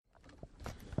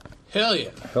Hell yeah.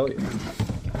 Hell yeah.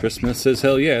 Christmas says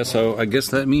hell yeah, so I guess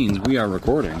that means we are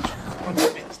recording.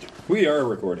 We are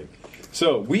recording.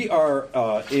 So we are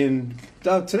in...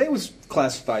 today was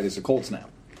classified as a cold snap.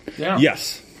 Yeah.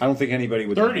 Yes. I don't think anybody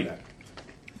would 30. know that.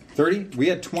 30? We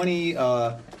had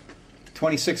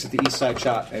 26 at the east side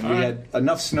shop, and we had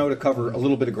enough snow to cover a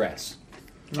little bit of grass.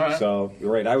 All right. So,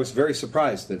 you're right. I was very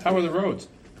surprised that... How are the roads?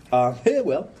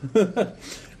 Well,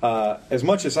 as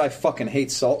much as I fucking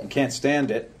hate salt and can't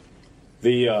stand it,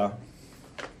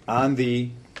 on the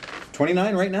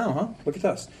 29 right now, huh? Look at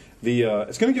us.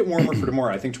 It's going to get warmer for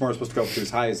tomorrow. I think tomorrow's supposed to go up to as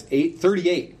high as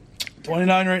 38.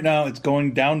 29 right now. It's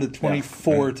going down to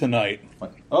 24 tonight.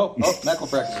 Oh,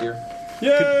 Knucklefrack is here.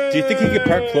 Do you think he could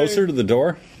park closer to the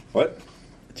door? What?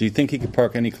 Do you think he could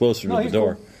park any closer to the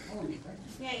door?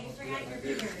 Yeah, you forgot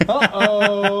your beer.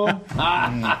 Uh-oh.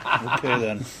 Okay,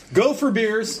 then. Gopher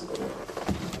beers.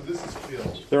 This is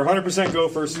Phil. They're 100%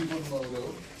 Gophers. Cleveland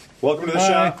logo. Welcome to the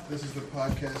shop. This is the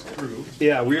podcast crew.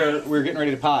 Yeah, we're getting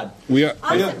ready to pod. We are.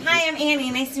 Awesome. Hi, I'm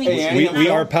Annie. Nice to meet Hey, you. Annie. We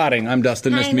are potting. I'm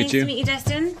Dustin. Nice Hi, to meet nice you. to meet you,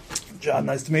 Dustin. John,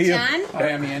 nice to meet you. John. Hi,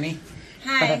 I'm Annie.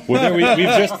 Hi. Well, there we've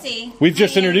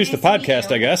just Hi, introduced the nice to meet podcast,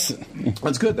 you. I guess.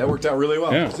 That's good. That worked out really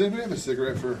well. Yeah. Does anybody have a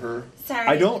cigarette for her? Sorry.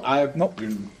 I don't. Nope.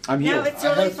 I'm No, healed. it's I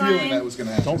had totally a feeling fine. that was going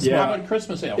to happen. Don't Yeah. How about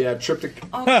Christmas ale? Yeah, triptych.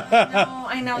 Oh, no,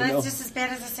 I know. That's just as bad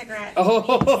as a cigarette.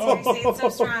 Seriously, it's so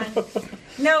strong.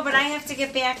 No, but I have to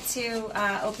get back to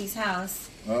Opie's house.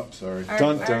 Oh, sorry. Our,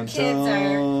 Dun, our dun, kids are...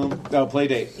 dun. Oh, play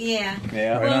date. Yeah.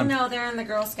 Yeah. Right Well, on. no, they're in the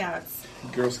Girl Scouts.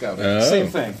 Girl Scout. Same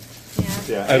thing. Yeah.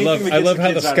 Yeah. I love Anything that gets how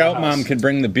the kids out of scout house. mom can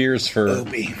bring the beers for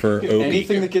Opie.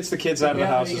 Anything that gets the kids out of the Yeah,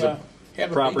 house is a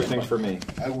have a proper bacon thing bun. for me.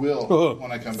 I will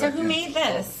when I come So back who in. made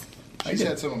this? She's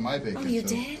had some of my bacon. Oh, you so.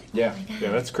 did? Yeah. Oh, my God.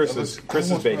 Yeah, that's That Chris's looks- I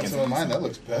Chris's almost brought bacon. Some of mine. That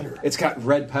looks better. It's got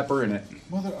red pepper in it.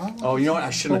 Mother, Oh, you know what? I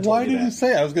shouldn't Well, have why told you did you that.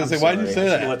 say? I was going to say, why did you say I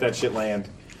that? should let that shit land.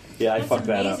 Yeah, I That's fucked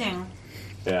that up. amazing.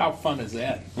 Yeah. How fun is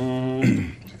that?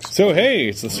 So hey,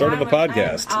 it's the start of the I'm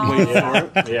podcast.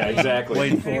 all- Yeah, exactly.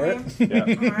 Wait for it.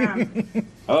 Yeah.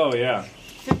 Oh, yeah.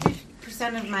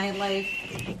 50% of my life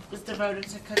was devoted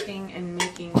to cooking and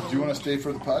making. Do you want to stay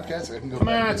for the podcast? I can go Come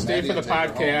back on, to stay Maddie for the and take her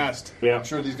home. podcast. Yeah. I'm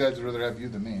sure these guys would rather have you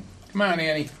than me. Come on,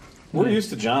 Annie. We're used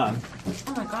to John.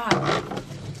 Oh my God.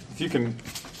 If you can,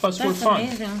 Plus, we're That's fun.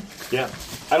 amazing. yeah.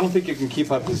 I don't think you can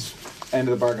keep up his end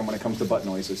of the bargain when it comes to butt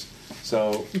noises.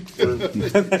 So,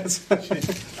 that's,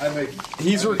 I make.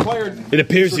 he's required. It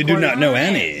appears you do not know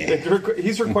Annie.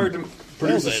 He's required to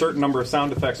produce a certain number of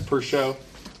sound effects per show.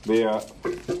 The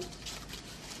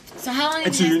So how long have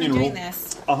It's you a guys been union doing rule.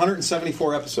 this?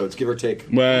 174 episodes, give or take.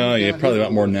 Well, yeah, probably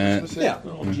about more than that. Yeah.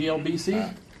 Little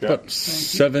GLBC. About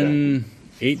 7,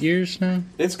 8 years now.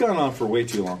 It's gone on for way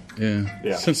too long. Yeah.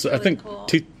 Yeah. Since I Really think cool.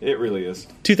 It really is.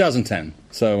 2010.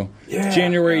 So Yeah.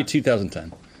 January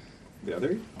 2010. Yeah,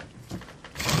 there you go.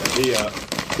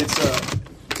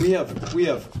 We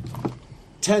have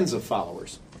tens of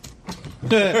followers.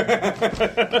 You're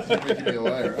making me a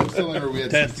liar. I was telling her we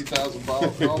had 60,000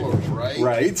 followers, right?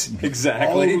 Right, exactly.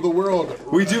 All over the world.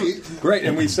 We right? do. Right,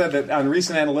 and we said that on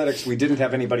recent analytics, we didn't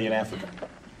have anybody in Africa.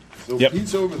 So Yep.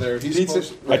 Pete's over there. He's Pete's-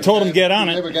 supposed. I told him get on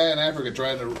we it. have a guy in Africa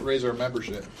trying to raise our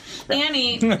membership.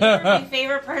 Annie, you're my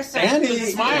favorite person. Annie,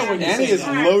 Smile when you Annie say is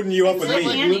that. loading you up Is with it Is that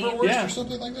like meat. Annie? liverwurst Yeah. or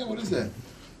something like that? What is that?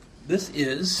 This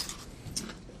is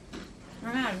Oh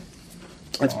my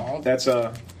God. That's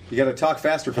you got to talk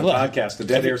faster for the podcast. The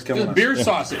dead air's coming. beer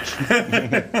sausage.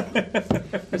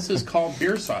 This is called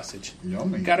beer sausage.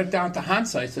 Yummy. Got it down to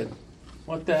Hansa. I said,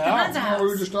 "What the Hansa hell?" Oh, we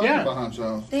were just talking Yeah. about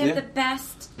Hanso. They have Yeah. the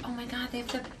best. Oh my God, they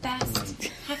have the best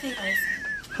Hefe Ice.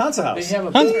 Hansa They House. have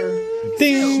a better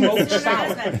Ding! smoked So my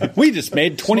sour. husband. We just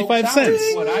made 25 Smoked sour is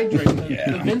cents. what I drink.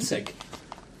 The Winsig.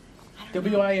 WINSIG.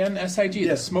 The Yes,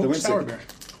 the smoked Winsig. sour beer.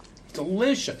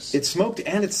 Delicious. It's smoked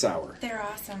and it's sour. They're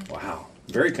awesome. Wow,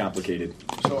 very complicated.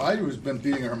 So I was been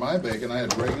feeding her my bacon. I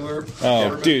had regular. Oh,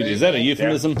 peppermint dude, is that a bacon,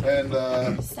 euphemism?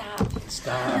 And Stop.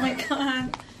 Oh my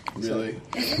God. really,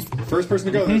 First person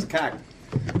to go, there's a cock.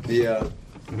 The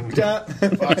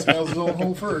Fox smells his own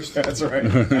hole first. that's right. All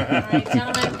right,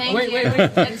 gentlemen, thank Wait, you. wait,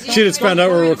 wait. That's the She just only found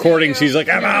out one we're for recording. you. She's like,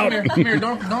 I'm out. Come here.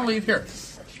 Don't leave here.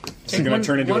 This is going to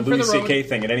turn into a one for Louis the road. C.K.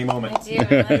 thing at any moment. I do. I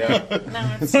love it.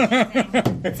 No, it's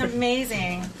amazing. It's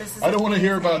amazing. This is I don't want to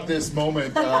hear amazing. about this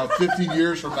moment 15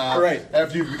 years from now. Right.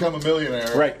 After you've become a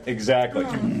millionaire. Right, exactly.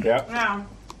 Yeah, Wow.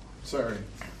 Sorry.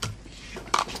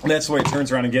 that's the way it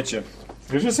turns around and gets you.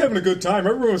 You're just having a good time.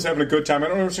 Everyone was having a good time. I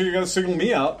don't know, so you got to signal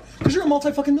me out because you're a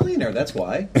multi-fucking-millionaire. That's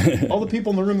why. All the people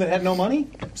in the room that had no money,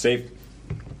 safe.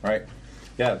 Right?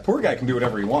 Yeah, the poor guy can do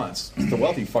whatever he wants. The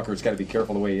wealthy fucker's got to be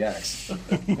careful the way he acts.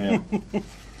 Yeah.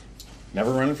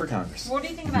 Never running for Congress. What do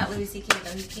you think about Louis C.K.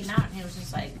 though? He came out and he was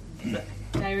just like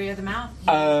diarrhea of the mouth.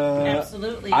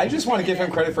 Absolutely. I just want to give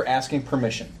him credit for asking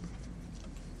permission.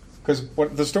 Because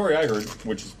the story I heard,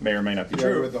 which may or may not be I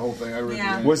true, read the whole thing. I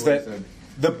read was that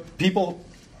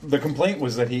the complaint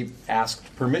was that he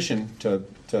asked permission to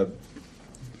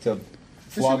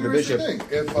flog the bishop. Here's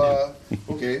the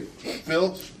thing. If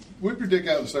Phil, whip your dick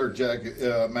out and start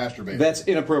masturbating. That's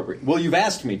inappropriate. Well, you've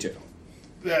asked me to.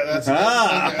 Yeah, that's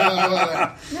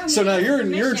No, So now you're in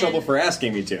permission trouble for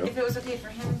asking me to. If it was okay for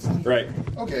him to. Right.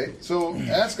 okay. So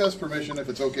ask us permission if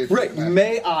it's okay. For Right. you to masturbate.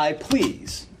 May I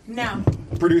please No.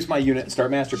 produce my unit and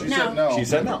start masturbating? No. said no. She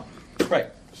said no. Right.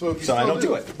 So, if you So I still don't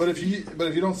do it. But if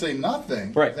you don't say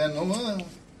nothing, Right. then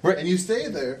Right. and you stay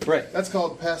there, Right. That's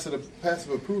called passive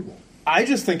approval. I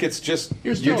just think it's just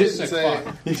You're you still didn't sick say-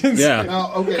 fuck. You didn't Yeah.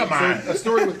 Now, okay, Come so on. a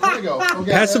story with Prego.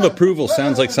 Okay, Passive approval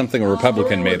sounds like something a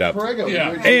Republican made up. Prego.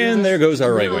 Yeah. And there goes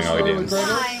our right-wing audience.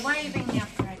 Why? Why are you bringing up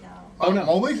Prego? Oh, no.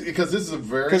 Only because this is a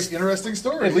very 'Cause interesting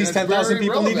story. At least and it's 10,000 very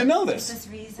people need to relevant. know This this.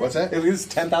 reason. What's that? At least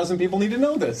 10,000 people need to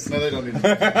know this. No, they don't need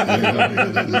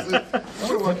to. I'm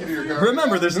going to walk you to your car.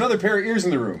 Remember, there's another pair of ears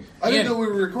in the room. I didn't know we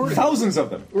were recording. Thousands of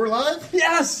them. We're live?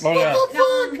 Yes. Oh, yeah. What the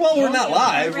fuck? Well, we're not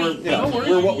live. We're,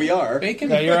 we're what we are. Bacon?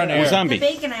 Yeah, you're on The air. Zombie.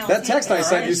 bacon aisle. That text I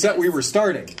sent you said we were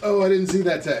starting. Oh, I didn't see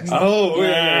that text. Oh,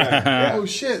 yeah. Oh,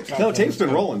 shit. No, tape's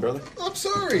been rolling, brother. I'm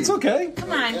sorry. It's okay.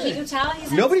 Come on, can you tell?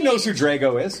 He's Nobody on knows stage. who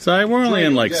Drago is. So we're only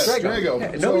in like Yes, Drago.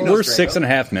 Yeah, So- nobody knows we're Drago.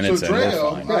 6.5 minutes So in. We're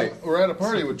Drago, fine. Right. we're at a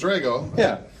party with Drago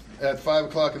Yeah, at 5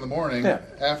 o'clock in the morning, Yeah.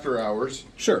 after hours,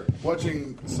 sure.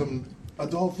 watching some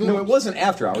adult films. No, it wasn't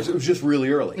after hours. It was just really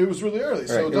early. It was really early. Right,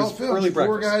 So it adult was films, early 4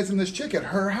 breakfast. guys and this chick at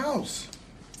her house.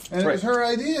 And it was Right. her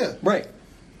idea. Right.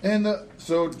 And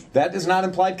so That is not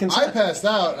implied I consent. passed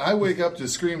out. I wake up to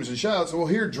screams and shouts. Well,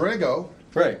 here Drago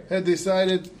Right. had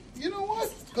decided, you know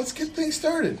what? Let's get things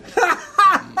started.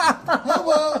 How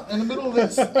about in the middle of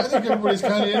this? I think everybody's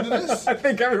kind of into this. I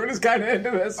think everyone is kind of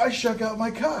into this. I shuck out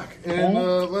my cock and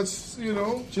let's,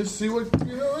 just see what,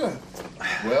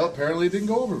 Well, apparently it didn't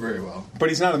go over very well. But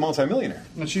he's not a multimillionaire.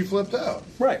 And she flipped out.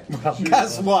 Right. Well,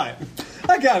 guess what?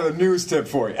 I got a news tip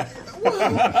for you.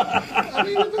 I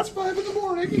mean, if it's 5 in the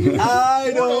morning, I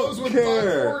who knows don't with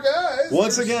care. 4 guys.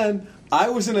 Once again, I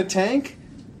was in a tank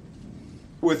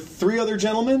with 3 other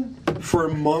gentlemen for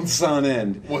months on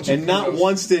end. Watching And not pornos.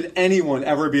 once did anyone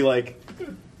ever be like,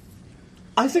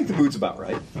 I think the mood's about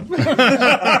right. Well,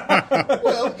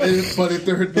 but if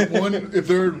there had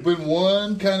been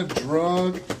one kind of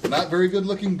drunk, not very good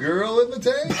looking girl in the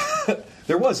tank,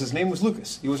 There was. His name was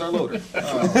Lucas. He was our loader.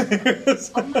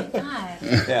 Oh my god.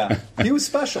 Yeah. He was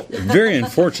special. Very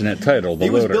unfortunate title, The He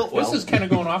was Loader. built well. This is kind of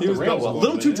going off He the was built rails. well. A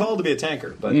little too tall to be a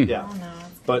tanker, but yeah. Oh no.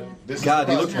 But This is God,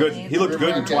 he the looked problem. good. He looked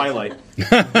good in Twilight. He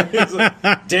was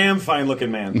a damn fine looking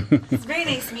man. It's very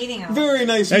nice meeting him. Very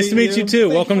nice. Nice to meet you, too.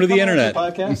 Thank Welcome you to for the coming on internet.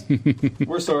 Podcast.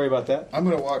 We're sorry about that. I'm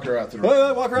going to walk her out the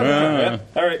room. Walk around. Yeah.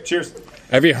 All right. Cheers.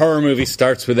 Every horror movie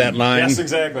starts with that line. Yes,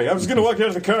 exactly. I was going to walk out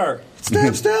of the car.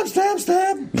 Stab, stab, stab,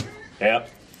 stab. Yep.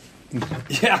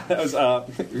 Yeah, that was.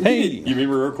 Hey. You mean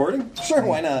we're recording? Sure,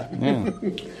 why not?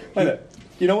 Why not?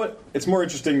 You know what? It's more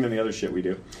interesting than the other shit we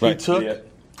do. He took Yeah.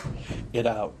 it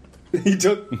out. He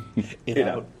took It it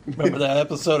out. out. Remember that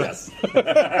episode? Yes.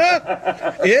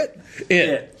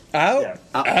 It. Out. Yeah.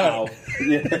 Ow. Ow.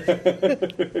 Yeah.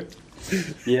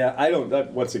 Yeah, I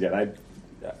don't. Once again,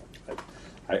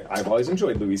 I've always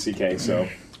enjoyed Louis C.K. So,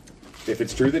 if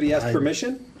it's true that he asked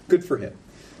permission, good for him.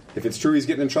 If it's true he's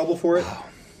getting in trouble for it,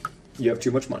 you have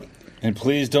too much money. And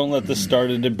please don't let this start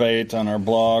a debate on our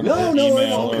blog or No,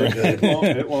 email. it won't.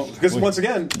 It won't. Because once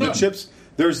again, the chips.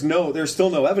 There's still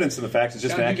no evidence in the fact. It's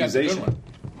just an Yeah, you got the good accusation.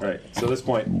 Right. So at this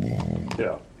point,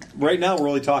 right now we're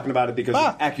only talking about it because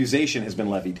an accusation has been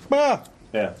levied. Ah.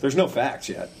 Yeah. There's no facts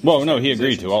yet. Well, no, he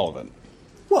agreed to all of it.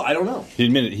 Well, I don't know. He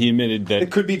admitted that.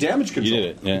 It could be damage control. You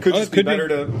did it, yeah. It could Oh, just it could be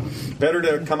be. better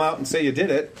to come out and say you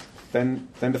did it than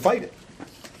to fight it.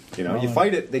 You know, you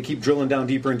fight it, they keep drilling down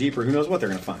deeper and deeper. Who knows what they're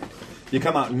going to find? You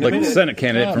come out and Like the admit it. Senate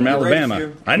candidate from you're right Alabama. if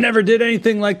you- I never did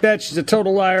anything like that. She's a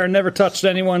total liar. I never touched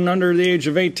anyone under the age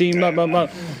of 18. Blah, blah, blah.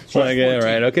 It's like, yeah,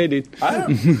 right. Okay, dude. I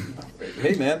don't,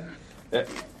 hey, man.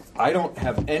 I don't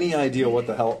have any idea what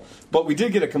the hell. But we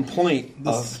did get a complaint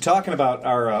of talking about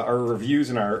our reviews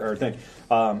and our thing.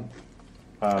 I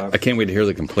can't wait to hear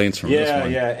the complaints from this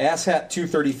one. Yeah.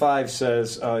 Asshat235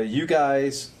 says, you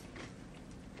guys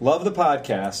love the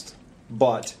podcast,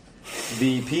 but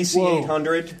the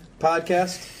PC800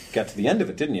 podcast got to the end of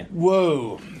it, didn't you?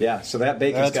 Whoa. Yeah, so that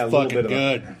bacon's That's got a little fucking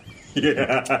bit of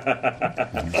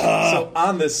good. So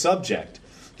on this subject,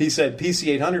 he said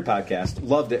PC800 podcast,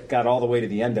 loved it, got all the way to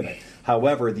the end of it.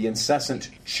 However, the incessant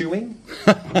chewing,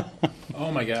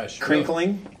 Oh my gosh.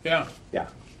 crinkling, Yeah. yeah,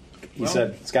 he Well-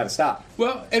 said it's got to stop.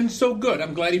 Well, and so good.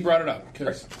 I'm glad he brought it up.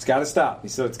 'Cause It's got to stop. He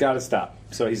said it's got to stop.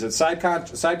 So he said side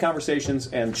conversations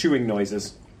and chewing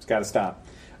noises. It's got to stop.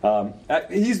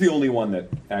 He's the only one that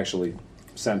actually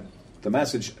sent the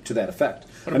message to that effect.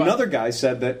 What about- Another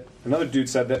dude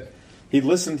said that he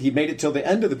listened. He made it till the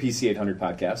end of the PC 800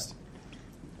 podcast,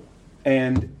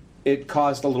 and it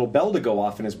caused a little bell to go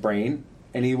off in his brain,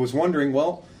 and he was wondering,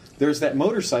 well, there's that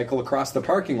motorcycle across the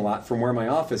parking lot from where my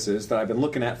office is that I've been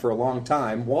looking at for a long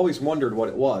time. Always wondered what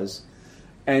it was.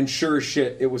 And sure as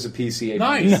shit, it was a PC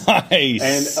 800. Nice. Nice.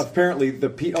 And apparently,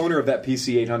 the owner of that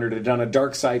PC 800 had done a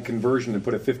dark side conversion and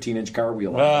put a 15-inch car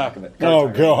wheel on the back of it. Oh,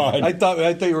 God. I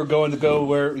thought you were going to go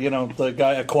where the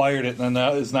guy acquired it and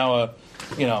then is now a.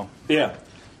 Yeah.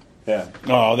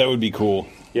 Oh, that would be cool.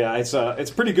 Yeah,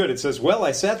 it's pretty good. It says, well,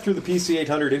 I sat through the PC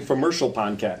 800 infomercial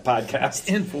podcast.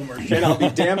 Infomercial. And I'll be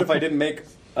damned if I didn't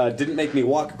make me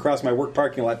walk across my work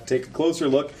parking lot to take a closer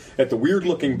look at the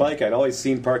weird-looking bike I'd always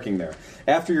seen parking there.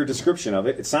 After your description of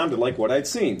it, it sounded like what I'd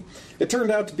seen. It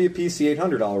turned out to be a PC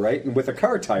 800, all right, and with a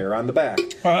car tire on the back.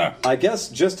 I guess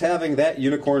just having that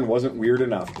unicorn wasn't weird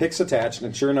enough. Pics attached,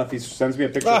 and sure enough, he sends me a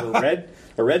picture of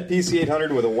a red PC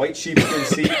 800 with a white sheepskin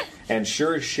seat, and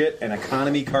sure as shit, an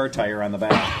economy car tire on the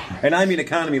back. And I mean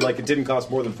economy like it didn't cost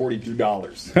more than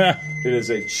 $42. It is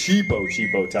a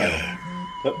cheapo tire.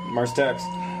 Oh, Mars tax.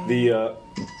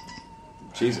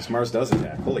 Jesus, Mars does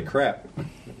attack. Holy crap.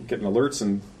 Getting alerts,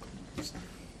 and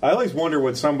I always wonder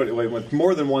when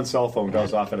more than one cell phone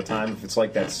goes off at a time, if it's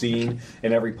like that scene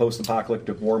in every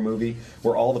post-apocalyptic war movie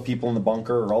where all the people in the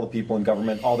bunker or all the people in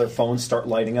government, all their phones start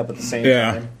lighting up at the same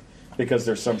time because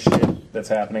there's some shit that's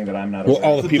happening that I'm not aware of.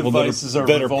 All the people devices that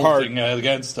are revolting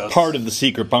against us. part of the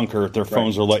secret bunker, their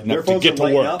phones are lighting Their up to phones get are to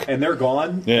lighting work. up and they're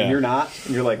gone, Yeah. and you're not.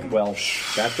 And you're like, well,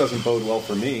 that doesn't bode well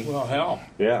for me. Well, hell.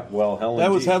 Yeah, well, hell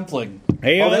That was indeed. Hempling.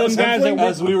 Hey, Oh, all that them was guys Hempling? that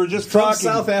As we were just From talking,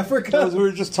 South Africa? as we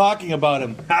were just talking about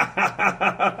him,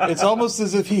 it's almost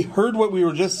as if he heard what we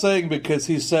were just saying because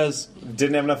he says,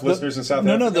 Didn't have enough listeners in South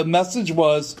 "No, Africa? no." The message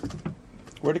was,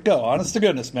 "Where'd it go?" Honest to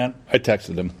goodness, man. I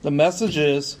texted him. The message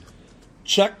is,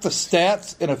 "Check the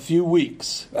stats in a few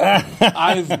weeks."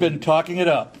 I've been talking it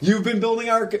up. You've been building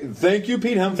our... Thank you,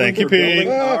 Pete Hemphill, Thank you, for Pete.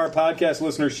 building our podcast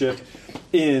listenership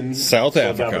in South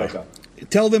Africa.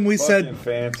 Tell them we Fucking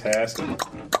fantastic.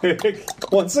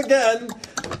 Once again,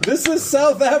 this is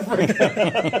South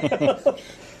Africa.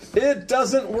 It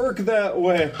doesn't work that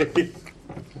way.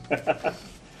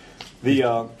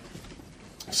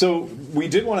 So we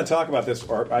did want to talk about this,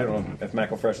 or I don't know if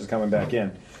McElfresh is coming back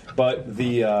in, but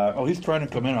the Oh, he's trying to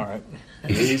come in, all right.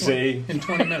 easy. In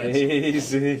 20 minutes.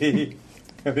 Easy.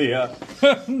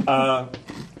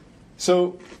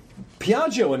 So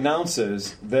Piaggio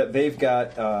announces that they've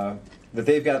got an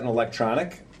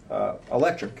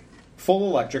electric, full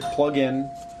electric plug-in.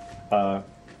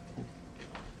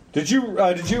 Did you?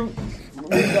 Do you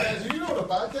know what a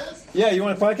podcast? Yeah, you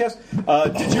want a podcast?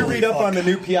 Did you read up on the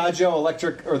new Piaggio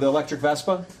electric or the electric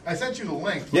Vespa? I sent you the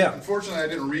link. But Yeah. Unfortunately, I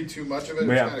didn't read too much of it. It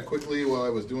was Yeah. kind of quickly while I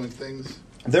was doing things.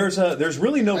 There's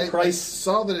really no I price.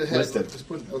 saw that it had. listed.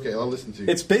 Okay, I'll listen to you.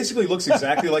 It's basically looks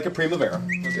exactly like a Primavera.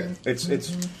 okay. It's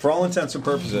for all intents and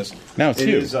purposes. Now it's it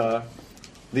you. is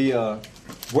the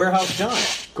Warehouse John.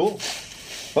 Cool.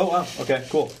 Oh wow. Okay.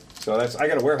 Cool. So I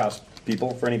got a warehouse,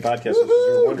 people. For any podcasters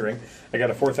who are wondering, I got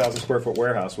a 4,000 square foot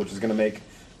warehouse, which is going to make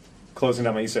closing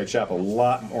down my Eastside shop a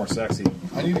lot more sexy.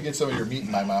 I need to get some of your meat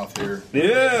in my mouth here.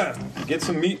 Yeah, get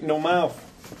some meat in no mouth.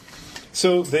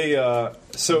 So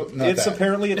it's bad.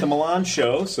 apparently at the Milan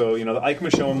show. So the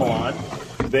EICMA show in Milan.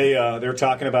 They're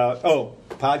talking about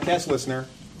podcast listener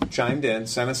chimed in,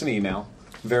 sent us an email,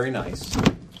 very nice.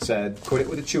 Said quit it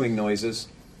with the chewing noises,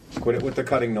 quit it with the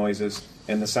cutting noises,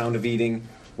 and the sound of eating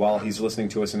while he's listening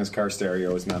to us in his car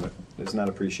stereo is not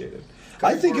appreciated.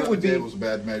 I think it would be. It was a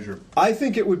bad measure. I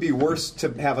think it would be worse to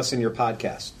have us in your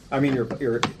podcast. I mean, your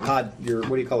pod, your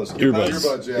what do you call those? Earbuds.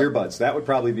 Earbuds, yeah. Earbuds. That would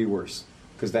probably be worse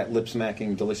because that lip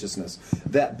smacking deliciousness.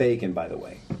 That bacon, by the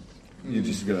way, you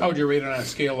just gonna. How would you rate it on a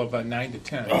scale of 9 to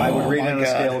 10? I would rate it my on a God.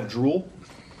 scale of drool,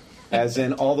 as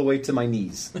in all the way to my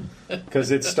knees, because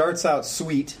it starts out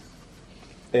sweet,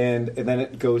 and then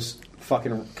it goes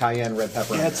fucking cayenne red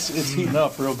pepper. Yeah, it's heating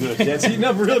up real good. Yeah, it's heating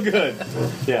up real good.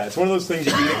 Yeah, it's one of those things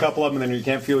you eat a couple of them and then you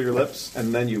can't feel your lips,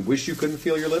 and then you wish you couldn't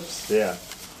feel your lips. Yeah.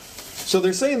 So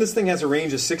they're saying this thing has a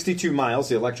range of 62 miles,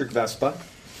 the electric Vespa.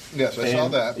 Yes, I saw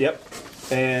And- that. Yep.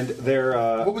 And they're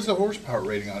What was the horsepower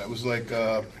rating on it? It was like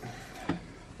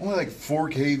Only like 4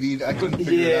 kV. I couldn't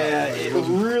figure it out. Like,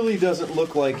 it really doesn't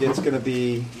look like it's going to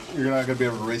be. You're not going to be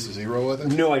able to race a 0 with it?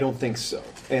 No, I don't think so.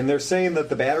 And they're saying that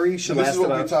the battery should This last is what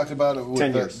about we talked about with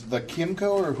 10 years. the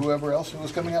Kimco or whoever else who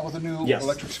was coming out with a new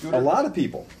electric scooter. A lot of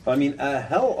people. I mean, a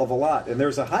hell of a lot. And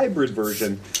there's a hybrid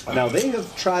version. Now, they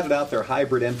have trotted out their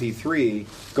hybrid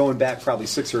MP3 going back probably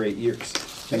 6 or 8 years.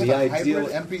 And the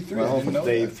ideal hybrid MP3? Well, I didn't know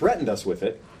they that. threatened us with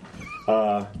it.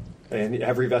 And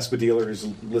every Vespa dealer who's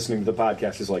listening to the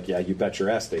podcast is like, yeah, you bet your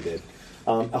ass they did.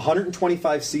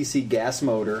 125cc gas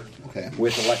motor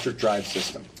with electric drive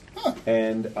system. Huh.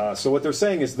 And so what they're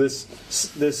saying is this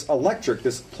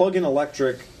plug-in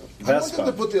electric Vespa. I want them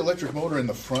to put the electric motor in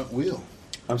the front wheel.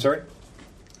 I'm sorry?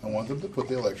 I want them to put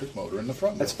the electric motor in the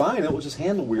front wheel. That's fine. It will just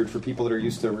handle weird for people that are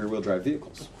used to rear-wheel drive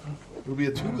vehicles. It would be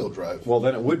a 2-wheel drive. Well,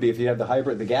 then it would be if you had the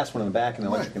hybrid, the gas one in the back and the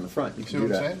electric Right. in the front. You See can do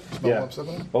what I'm that. saying? Smell Yeah. upside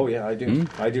down? Oh yeah, I do.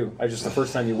 I do. I just the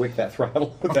first time you wick that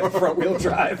throttle with that front wheel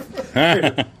drive,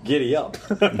 giddy up.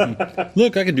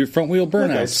 Look, I can do front wheel Look, I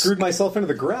burnouts. screwed myself into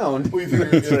the ground. Well, you figure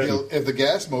if the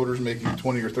gas motor's making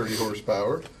 20 or 30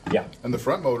 horsepower, Yeah. and the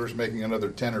front motor's making another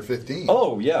 10 or 15.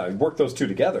 Oh yeah, work those two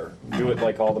together. Do it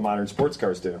like all the modern sports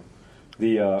cars do.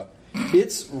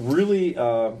 It's really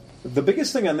the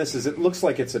biggest thing on this is it looks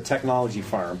like it's a technology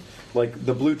farm, like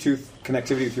the Bluetooth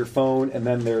connectivity with your phone, and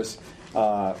then there's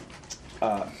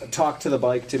talk to the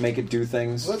bike to make it do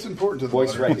things. Well, that's important to the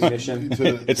voice modern- recognition. It's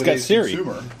got today's Siri.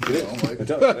 Consumer, It you know, like-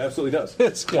 does. It absolutely does.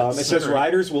 It says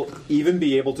riders will even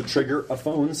be able to trigger a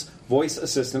phone's voice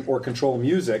assistant or control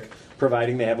music,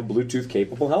 providing they have a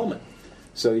Bluetooth-capable helmet.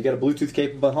 So you got a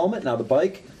Bluetooth-capable helmet. Now the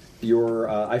bike, your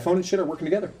iPhone and shit are working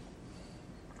together.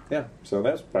 Yeah, so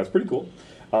that's pretty cool.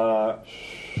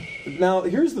 Now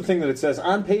here's the thing that it says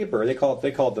on paper. They call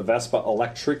it the Vespa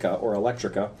Electrica or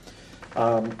Electrica.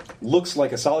 Looks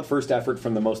like a solid first effort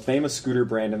from the most famous scooter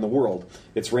brand in the world.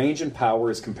 Its range and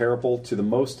power is comparable to the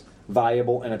most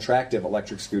viable and attractive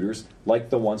electric scooters, like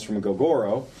the ones from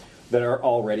Gogoro, that are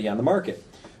already on the market,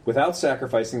 without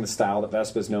sacrificing the style that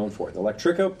Vespa is known for. The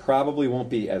Electrica probably won't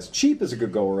be as cheap as a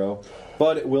Gogoro,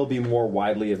 but it will be more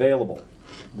widely available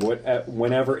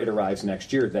whenever it arrives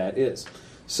next year, that is.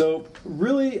 So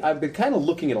really, I've been kind of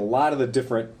looking at a lot of the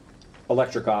different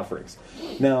electric offerings.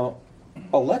 Now,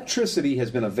 electricity has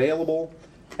been available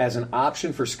as an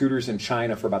option for scooters in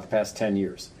China for about the past 10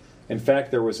 years. In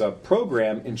fact, there was a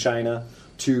program in China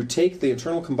to take the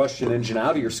internal combustion engine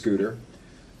out of your scooter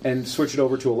and switch it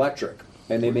over to electric.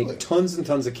 And they make tons and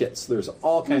tons of kits. There's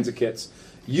all kinds of kits.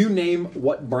 You name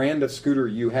what brand of scooter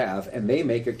you have, and they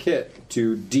make a kit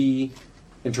to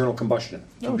internal combustion.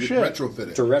 Oh, shit. Retrofit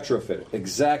it. To retrofit it.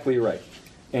 Exactly right.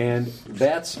 And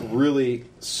that's really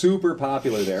super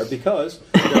popular there because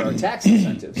there are tax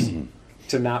incentives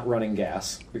to not running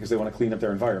gas because they want to clean up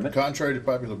their environment. Contrary to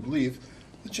popular belief,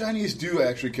 the Chinese do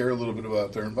actually care a little bit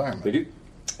about their environment. They do.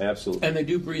 Absolutely. And they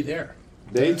do breathe air.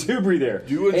 They do breathe air.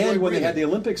 You enjoy And when they breathing. had the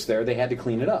Olympics there, they had to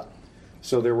clean it up.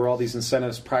 So there were all these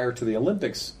incentives prior to the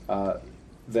Olympics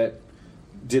that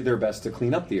did their best to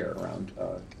clean up the air around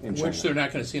in China. Which they're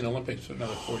not going to see in the Olympics for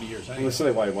another 40 years anyway.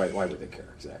 So why would they care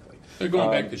exactly? They're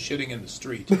going back to shitting in the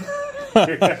street.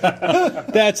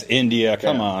 That's India.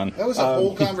 Come on. That was a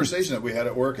whole conversation that we had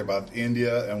at work about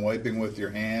India and wiping with your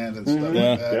hand and stuff Yeah.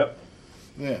 like that. Yep.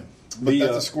 Yeah. But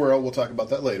that's a squirrel. We'll talk about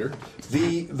that later.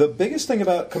 The biggest thing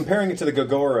about comparing it to the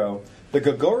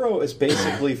Gogoro is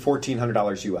basically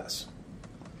 $1,400 US.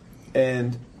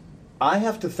 And I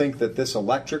have to think that this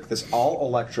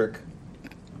all-electric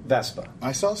Vespa.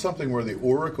 I saw something where the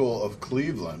Oracle of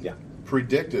Cleveland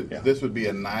predicted this would be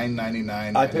a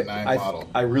 $999.99 model.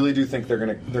 I really do think they're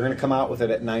gonna come out with it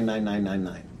at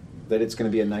 $999.99. That it's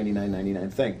going to be a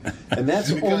 $99.99 thing, and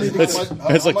that's only because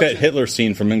That's like that Hitler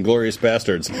scene from Inglourious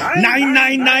Bastards.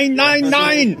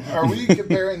 99999. Are we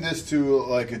comparing this to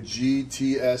like a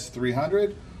GTS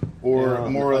 300 or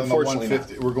more than the unfortunately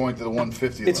 150? We're going to the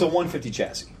 150. it's a level. 150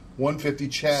 chassis. 150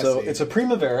 chassis. So it's a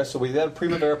Primavera. So we have a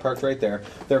Primavera parked right there.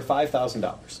 They're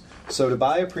 $5,000. So to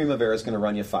buy a Primavera is going to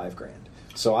run you $5,000.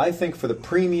 So I think for the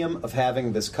premium of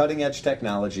having this cutting edge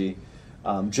technology,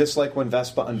 just like when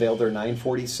Vespa unveiled their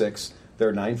 946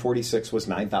 was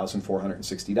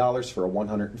 $9,460 for a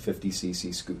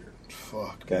 150cc scooter.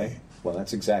 Fuck. Okay, well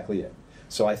that's exactly it.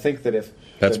 So I think that if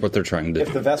What they're trying to if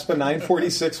do. the Vespa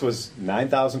 946 was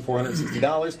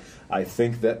 $9,460, I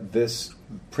think that this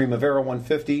Primavera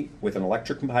 150 with an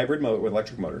electric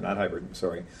motor, not hybrid,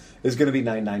 sorry, is going to be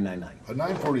 $9,999. A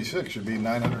 946 should be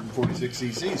 946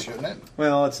 cc's, shouldn't it?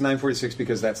 Well, it's 946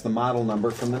 because that's the model number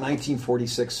from the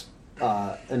 1946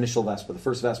 initial Vespa, the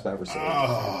first Vespa ever sold.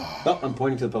 Oh, I'm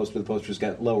pointing to the poster. The poster just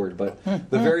got lowered, but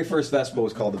the very first Vespa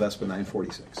was called the Vespa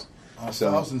 946. A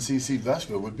 1,000cc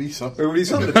Vespa would be something. It would be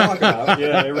something to talk about.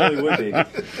 Yeah, it really would be.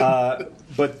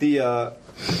 But the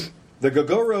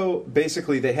Gogoro,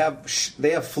 basically, they have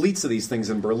fleets of these things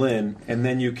in Berlin, and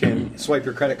then you can swipe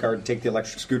your credit card, take the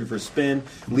electric scooter for a spin,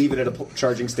 leave it at a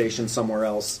charging station somewhere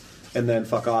else, and then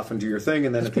fuck off and do your thing,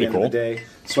 and then at the end of the day,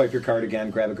 swipe your card again,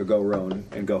 grab a Gogoro,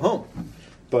 and go home.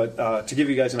 But to give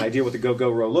you guys an idea what the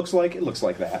Gogoro looks like, it looks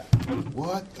like that.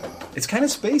 What? It's kind of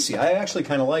spacey. I actually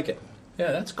kind of like it.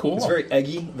 Yeah, that's cool. It's very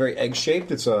eggy, very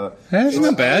egg-shaped. It's a... That's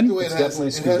not bad. It has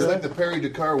like the Perry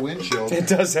Dakar windshield. It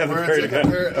does have a where Perry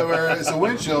Dakar. where it's a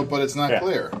windshield, but it's not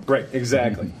clear. Right,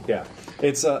 exactly. Yeah,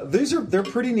 it's they're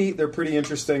pretty neat. They're pretty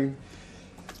interesting.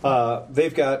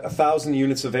 They've got 1,000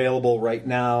 units available right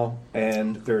now,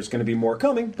 and there's going to be more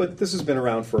coming. But this has been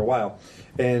around for a while,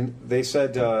 and they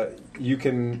said you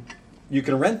can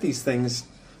rent these things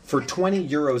for 20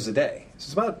 euros a day. So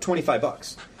it's about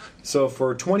 $25. So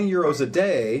for 20 euros a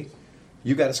day,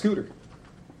 you got a scooter.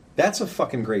 That's a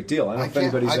fucking great deal. I don't know if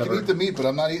anybody's I ever... can eat the meat, but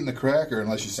I'm not eating the cracker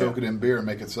unless you soak it in beer and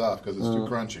make it soft because it's too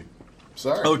crunchy.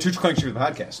 Sorry. Oh, too crunchy for the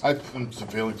podcast. I'm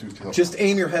feeling too tough. Just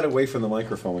aim your head away from the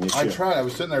microphone when you chew. I tried. I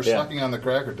was sitting there sucking on the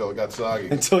cracker till it got soggy.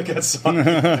 Until it got soggy,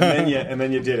 and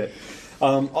then you did it.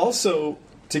 Also,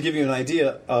 to give you an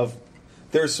idea of...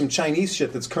 There's some Chinese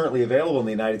shit that's currently available in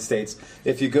the United States.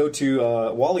 If you go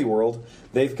to Wally World,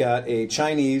 they've got a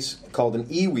Chinese called an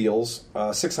E-Wheels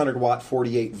 600-watt,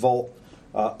 48-volt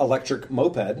electric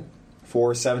moped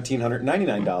for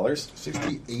 $1,799.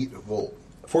 68 volt.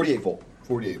 48 volt.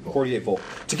 48 volt. 48 volt.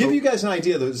 To give you guys an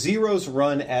idea, the Zeros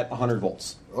run at 100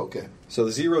 volts. Okay. So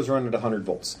the Zeros run at 100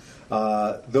 volts.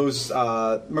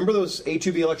 Remember those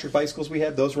A2B electric bicycles we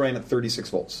had? Those ran at 36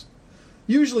 volts.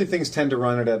 Usually things tend to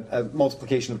run at a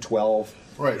multiplication of 12.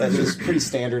 Right. That's just pretty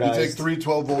standardized. You take 3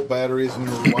 12-volt batteries in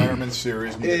the Wireman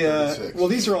series and you get 36. Well,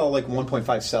 these are all like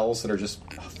 1.5 cells that are just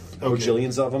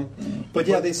bajillions of them. But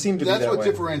yeah, they seem to be that way. That's what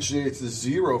differentiates the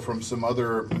Zero from some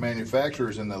other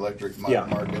manufacturers in the electric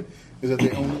market, is that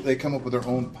they come up with their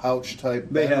own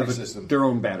pouch-type battery system. Their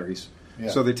own batteries. Yeah.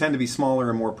 So they tend to be smaller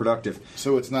and more productive.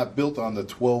 So it's not built on the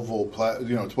 12 volt,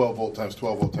 12 volt times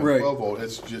 12 volt times 12 volt.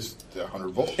 It's just 100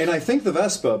 volts. And I think the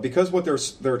Vespa, because what they're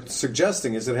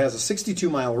suggesting is it has a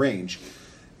 62-mile range,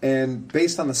 and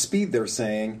based on the speed they're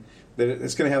saying that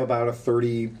it's going to have about a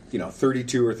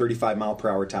 32 or 35 mile per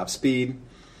hour top speed.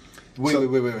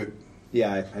 Wait.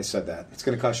 Yeah, I said that. It's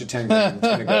going to cost you $10,000. It's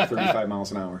going to go 35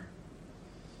 miles an hour.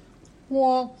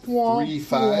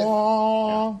 35.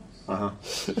 Uh-huh.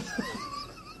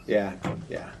 Yeah.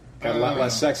 Got a lot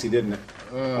less sexy, didn't it?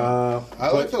 I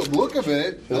like the look of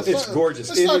it. It's gorgeous.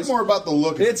 Let's talk more about the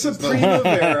look. It's a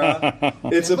Primavera.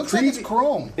 It looks like it's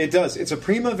chrome. It does. It's a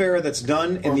Primavera that's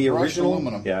done in the original.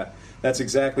 Aluminum. Yeah, that's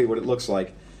exactly what it looks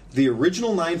like. The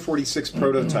original 946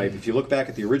 prototype, if you look back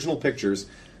at the original pictures,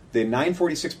 the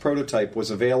 946 prototype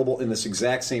was available in this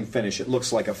exact same finish. It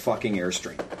looks like a fucking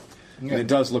Airstream. Yeah. And it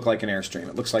does look like an Airstream.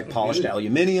 It looks like polished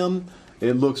aluminium.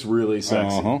 It looks really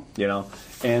sexy,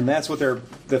 and that's what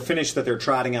the finish that they're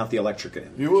trotting out the electric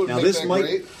in. You would make that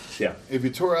great? Yeah. If you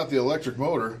tore out the electric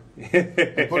motor and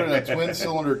put in a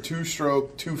twin-cylinder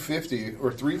 2-stroke 250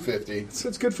 or 350,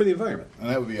 it's good for the environment,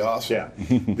 and that would be awesome.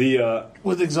 Yeah,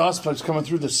 with exhaust pipes coming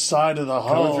through the side of the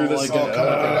hull,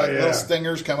 little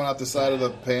stingers coming out the side of the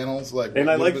panels,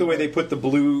 and I like the way they put the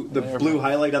blue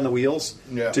highlight on the wheels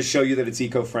to show you that it's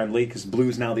eco-friendly, because blue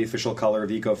is now the official color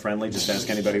of eco-friendly. Just ask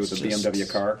anybody with a BMW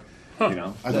car. I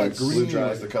thought green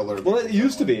was the color. Well, it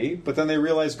used to be, but then they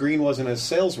realized green wasn't as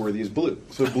salesworthy as blue.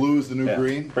 So blue is the new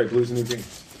green? Right, blue is the new green.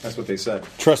 That's what they said.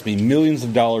 Trust me, millions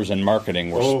of dollars in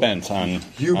marketing were spent on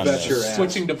You bet your ass.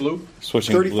 Switching to blue?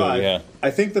 Switching to blue, yeah.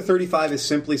 I think the 35 is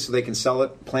simply so they can sell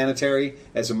it planetary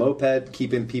as a moped,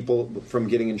 keeping people from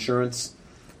getting insurance,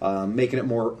 making it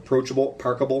more approachable,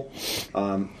 parkable,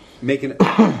 making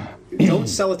it... Don't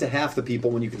sell it to half the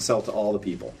people when you can sell it to all the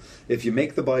people. If you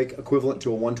make the bike equivalent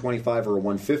to a 125 or a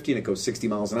 150 and it goes 60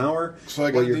 miles an hour, so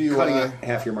I got you're cutting it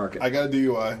half your market. I got a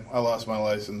DUI. I lost my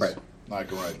license. Right. Now I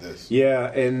can ride this.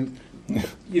 Yeah, and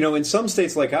in some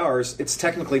states like ours, it's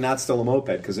technically not still a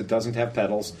moped because it doesn't have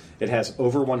pedals. It has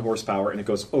over 1 horsepower and it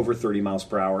goes over 30 miles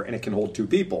per hour and it can hold 2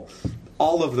 people.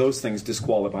 All of those things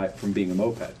disqualify it from being a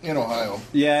moped. In Ohio.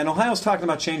 Yeah, and Ohio's talking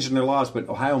about changing their laws, but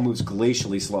Ohio moves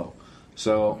glacially slow.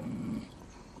 So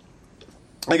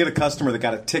I got a customer that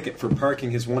got a ticket for parking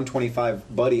his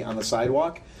 125 Buddy on the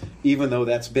sidewalk, even though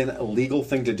that's been a legal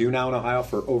thing to do now in Ohio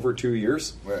for over 2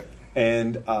 years. Right.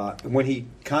 And when he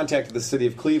contacted the city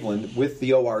of Cleveland with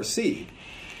the ORC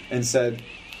and said,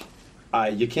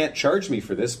 you can't charge me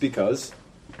for this because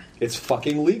it's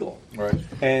fucking legal. Right.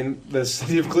 And the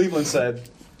city of Cleveland said,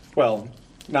 well,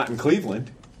 not in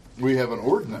Cleveland. We have an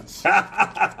ordinance.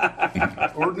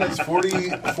 Ordinance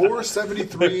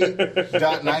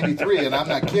 473.93, and I'm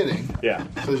not kidding. Yeah.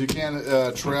 Says you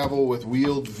can't travel with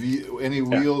any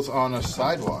wheels on a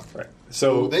sidewalk. Right.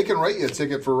 So So they can write you a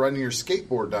ticket for riding your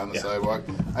skateboard down the sidewalk.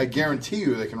 I guarantee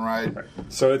you they can ride. Right.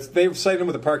 So they cited them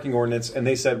with a parking ordinance, and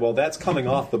they said, well, that's coming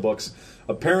off the books.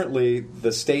 Apparently,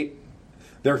 the state,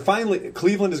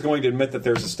 Cleveland is going to admit that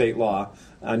there's a state law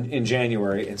in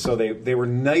January, and so they were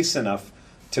nice enough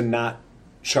to not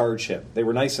charge him. They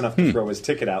were nice enough to throw his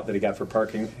ticket out that he got for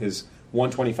parking his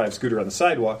 125 scooter on the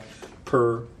sidewalk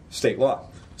per state law.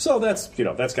 So that's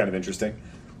kind of interesting.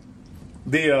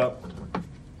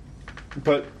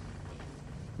 But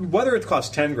whether it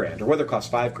costs $10,000 or whether it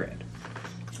costs $5,000,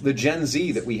 the Gen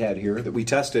Z that we had here, that we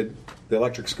tested, the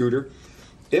electric scooter,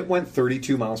 it went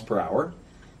 32 miles per hour.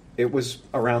 It was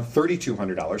around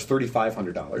 $3,200,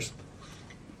 $3,500.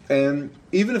 And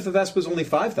even if the Vespa was only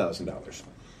 $5,000,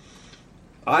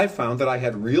 I found that I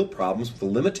had real problems with the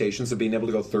limitations of being able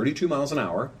to go 32 miles an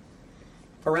hour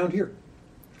around here.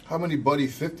 How many Buddy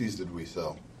 50s did we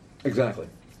sell? Exactly.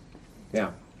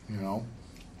 Yeah. You know?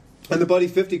 And the Buddy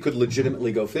 50 could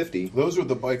legitimately go 50. Those were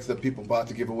the bikes that people bought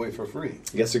to give away for free.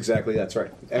 Yes, exactly. That's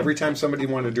right. Every time somebody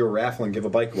wanted to do a raffle and give a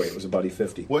bike away, it was a Buddy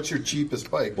 50. What's your cheapest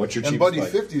bike? What's your and cheapest Buddy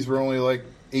bike? 50s were only like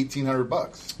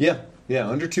 $1,800. Yeah,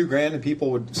 under $2,000, and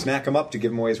people would snack them up to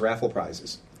give them away as raffle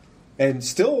prizes. And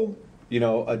still,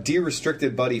 a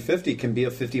de-restricted Buddy 50 can be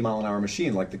a 50-mile-an-hour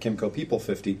machine, like the Kimco People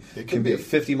 50. It can be be a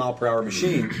 50-mile-per-hour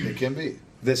machine. It can be.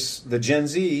 The Gen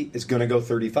Z is going to go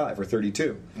 35 or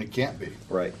 32. It can't be.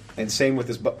 Right. And same with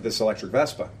this electric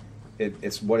Vespa.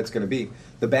 It's what it's going to be.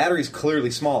 The battery's clearly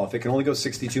small. If it can only go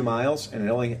 62 miles and it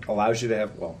only allows you to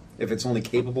have, if it's only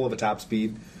capable of a top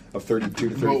speed of 32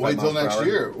 to 35 Well, wait till miles per next hour.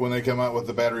 year when they come out with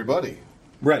the Battery Buddy.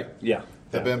 Right, yeah.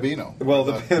 The Bambino. Well,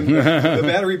 the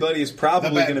Battery Buddy is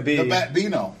probably going to be... The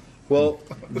Batbino. Well,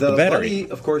 the battery. Buddy,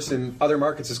 of course, in other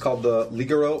markets is called the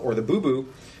Ligero or the Boo Boo,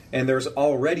 and there's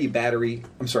already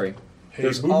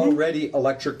already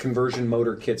electric conversion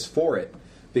motor kits for it,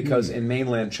 because in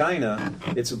mainland China,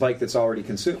 it's a bike that's already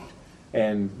consumed.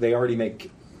 And they already make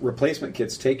replacement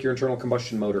kits. Take your internal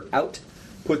combustion motor out,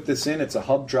 put this in, it's a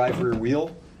hub drive rear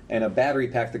wheel, and a battery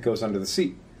pack that goes under the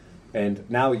seat. And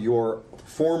now your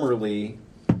formerly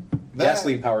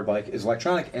gasoline-powered bike is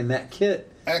electronic, and that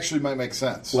kit... Actually might make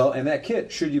sense. Well, and that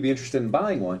kit, should you be interested in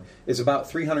buying one, is about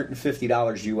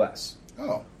 $350 US.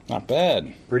 Oh. Not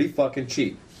bad. Pretty fucking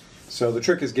cheap. So the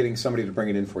trick is getting somebody to bring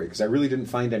it in for you, because I really didn't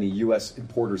find any US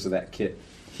importers of that kit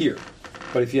here.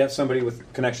 But if you have somebody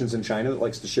with connections in China that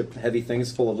likes to ship heavy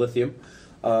things full of lithium,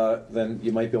 then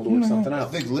you might be able to work something I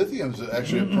out. think lithium's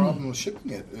actually a problem with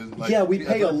shipping it. Yeah, we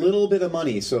pay a little bit of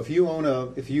money. So if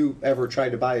you ever tried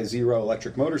to buy a Zero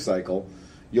electric motorcycle,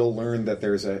 you'll learn that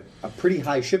there's a pretty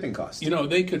high shipping cost.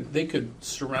 They could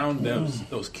surround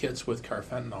those kits with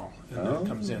carfentanil, and that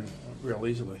comes in real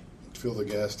easily. Fill the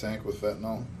gas tank with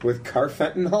fentanyl. With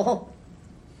carfentanil?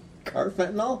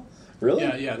 Carfentanil?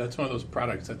 Really? Yeah, that's one of those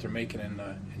products that they're making in Well,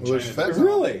 China. there's fentanyl.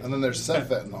 Really? And then there's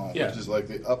sefentanol, Yeah. which is like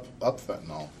the up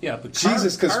fentanyl. Yeah, but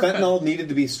Jesus, because fentanyl needed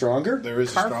to be stronger? There is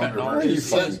a stronger Carfentanil Are you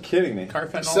version. fucking kidding me?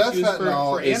 Carfentanil is used for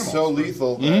Sefentanol is animals. so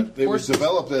lethal that it was Horses.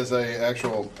 developed as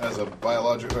a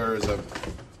biological or as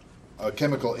a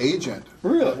chemical agent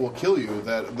Really? that will kill you.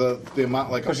 That the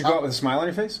amount like Because you go out with a smile on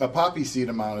your face? a poppy seed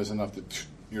amount is enough that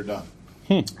you're done.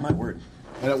 My word.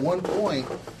 And at one point,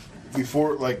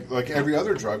 before like every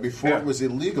other drug, before Yeah. it was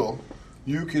illegal,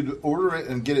 you could order it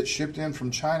and get it shipped in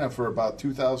from China for about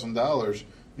 $2,000.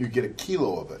 You get a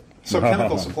kilo of it. So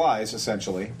chemical supplies,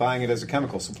 essentially, buying it as a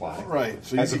chemical supply. Right.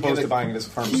 So you As could opposed get to buying it as a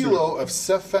pharmaceutical. kilo of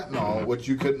sefentanil, which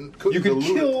you could You could dilute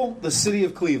it. kill the city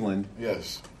of Cleveland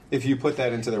Yes, if you put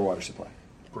that into their water supply.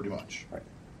 pretty much. Right.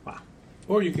 Wow.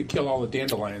 Or you could kill all the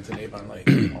dandelions in Avon Lake.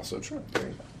 Also true. There you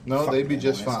go. No, Fuck they'd be man,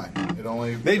 just nice. fine. It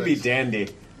only They'd be dandy.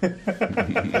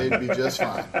 They'd be just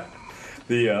fine.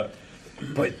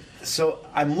 But so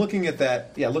I'm looking at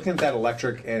that. Yeah, looking at that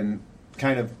electric and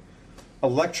kind of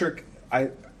electric. I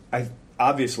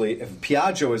obviously, if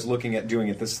Piaggio is looking at doing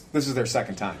it, this is their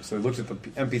second time. So they looked at the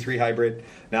MP3 hybrid.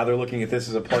 Now they're looking at this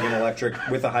as a plug-in electric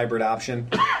with a hybrid option.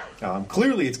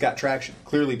 Clearly, it's got traction.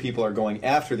 Clearly, people are going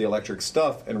after the electric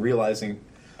stuff and realizing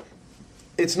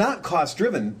it's not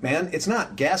cost-driven, man. It's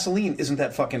not. Gasoline isn't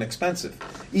that fucking expensive.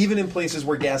 Even in places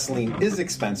where gasoline is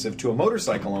expensive to a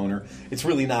motorcycle owner, it's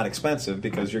really not expensive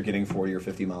because you're getting 40 or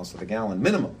 50 miles to the gallon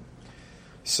minimum.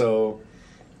 So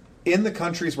in the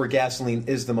countries where gasoline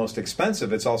is the most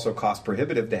expensive, it's also cost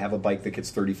prohibitive to have a bike that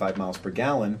gets 35 miles per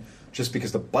gallon just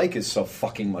because the bike is so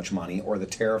fucking much money, or the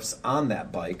tariffs on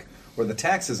that bike, or the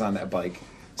taxes on that bike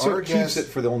So Our it keeps gas- it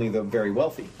for only the very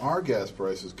wealthy. Our gas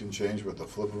prices can change with the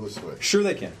flip of a switch. Sure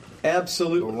they can. The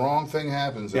Absolutely. wrong thing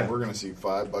happens, and Yeah. we're going to see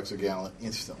 $5 a gallon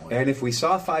instantly. And if we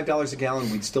saw $5 a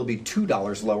gallon, we'd still be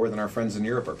 $2 lower than our friends in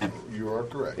Europe are. You are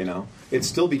correct. You know, it'd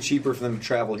still be cheaper for them to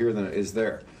travel here than it is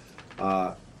there.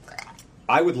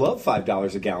 I would love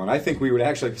 $5 a gallon. I think we would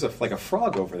actually be like a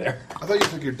frog over there. I thought you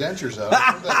took your dentures out.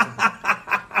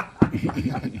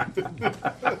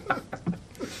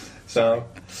 So,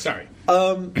 Sorry.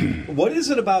 what is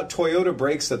it about Toyota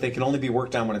brakes that they can only be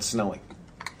worked on when it's snowing?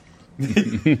 I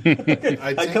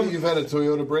take come- it you've had a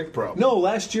Toyota brake problem. No,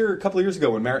 last year, a couple of years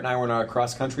ago, when Merritt and I were on our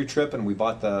cross-country trip and we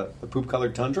bought the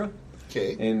poop-colored Tundra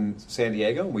Okay. in San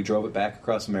Diego, we drove it back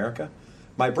across America.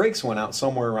 My brakes went out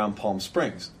somewhere around Palm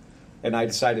Springs, and I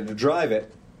decided to drive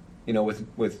it, you know,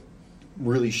 with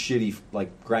really shitty,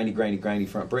 like grindy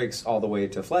front brakes all the way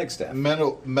to Flagstaff.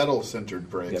 Metal centered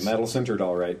brakes. Yeah, metal sintered,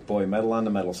 all right. Boy, metal on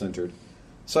the metal sintered.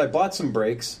 So I bought some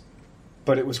brakes,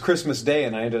 but it was Christmas Day,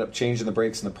 and I ended up changing the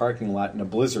brakes in the parking lot in a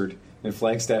blizzard in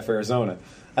Flagstaff, Arizona.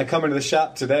 I come into the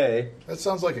shop today. That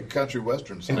sounds like a country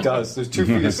western song. It does. There's 2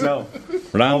 feet of snow.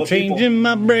 But All I'm the people- changing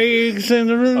my brakes in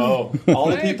the room. Oh, all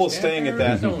the people staying at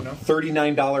that Arizona.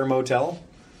 $39 motel.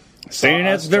 Staying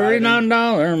at us driving-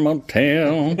 $39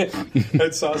 motel.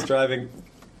 It saw us driving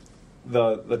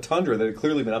the Tundra that had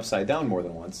clearly been upside down more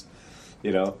than once,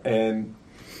 you know, and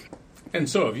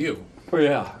So have you. oh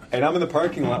yeah, and I'm in the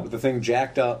parking lot with the thing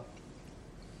jacked up,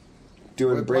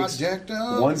 doing With brakes, my jacked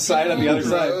up one side on the other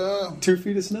Tundra. side, 2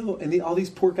 feet of snow, and all these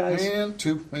poor guys. And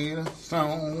 2 feet of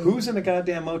stone. Who's in a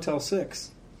goddamn Motel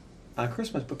 6 on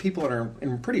Christmas? But people that are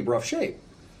in pretty rough shape.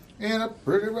 And a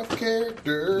pretty rough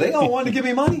character. They all wanted to give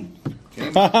me money. They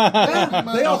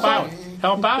all Help out.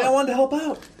 Help They out. wanted to help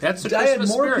out. That's the I had Christmas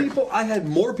more spirit. people. I had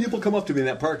more people come up to me in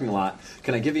that parking lot.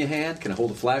 Can I give you a hand? Can I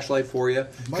hold a flashlight for you?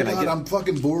 My Can I God, I'm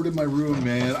fucking bored in my room,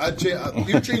 man.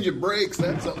 You're changing brakes.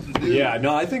 That's something to do. Yeah,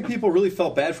 no, I think people really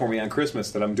felt bad for me on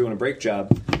Christmas that I'm doing a brake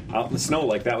job out in the snow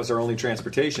like that was our only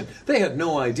transportation. They had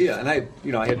no idea, and I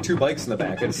had 2 bikes in the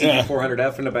back. I had a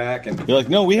CB400F in the back, and You're like,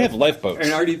 no, we have lifeboats.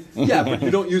 and already but you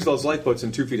don't use those lifeboats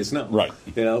in 2 feet of snow, Right.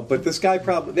 You know, but this guy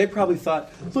they probably thought,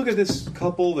 look at this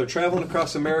couple. They're traveling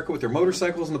across America with their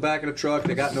motorcycles in the back of the truck.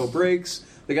 They got no brakes.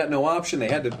 They got no option. They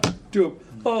had to do it.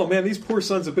 Oh man, these poor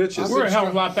sons of bitches. We're a hell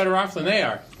of a lot better off than they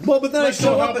are. Well, but then Let's I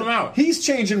show go up help and him out. he's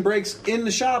changing brakes in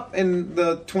the shop in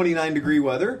the 29-degree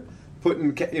weather,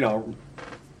 putting,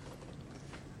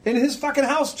 and his fucking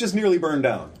house just nearly burned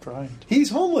down. Right. He's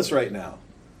homeless right now.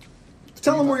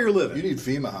 Tell him where you're You living. need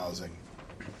FEMA housing.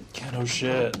 Yeah, no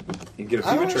shit. You can get a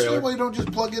I don't FEMA understand trailer. why you don't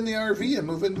just plug in the RV and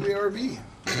move into the RV.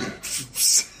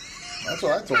 That's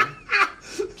what I told him.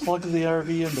 Plug the RV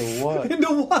into what?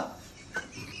 Into what?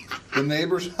 The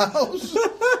neighbor's house.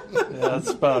 Yeah, that's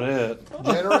about it.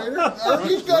 Generator.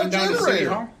 RV's got a Run down to City generator.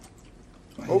 Hall.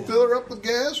 Oh, fill her up with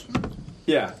gas.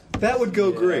 Yeah, that would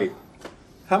go great.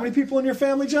 How many people in your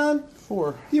family, John?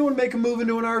 4. You want to make a move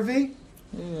into an RV?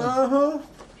 Uh-huh.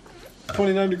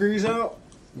 29 degrees out?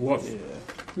 Woof.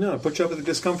 No, put you up at the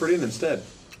Discomfort Inn instead.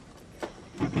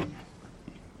 But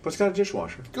it's got a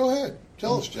dishwasher. Go ahead.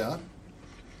 Tell us, John.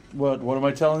 What am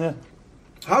I telling you?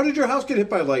 How did your house get hit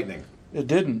by lightning? It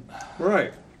didn't.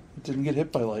 Right. It didn't get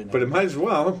hit by lightning. But it might as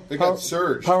well. They got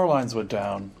surged. Power lines went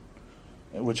down,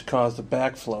 which caused a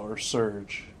backflow or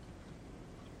surge.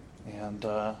 And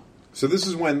So this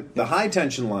is when the high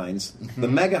tension lines, the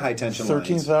mega high tension lines,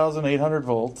 13,800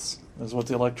 volts is what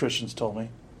the electricians told me.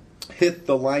 hit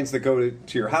the lines that go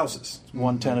to your houses.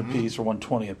 110 a piece or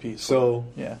 120 a piece. So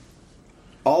yeah,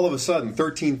 all of a sudden,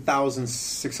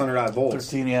 13,600 odd volts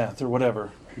 13, yeah, or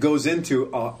whatever. goes into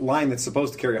a line that's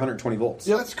supposed to carry 120 volts.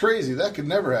 That's crazy. That could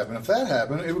never happen. If that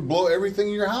happened, it would blow everything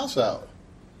in your house out.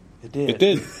 It did. It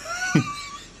did.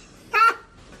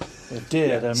 It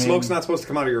did. I mean, Smoke's not supposed to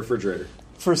come out of your refrigerator.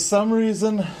 for some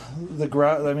reason, the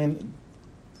ground. I mean,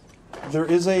 there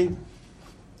is a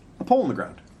A pole in the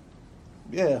ground.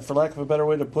 for lack of a better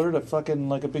way to put it, a fucking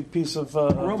like a big piece of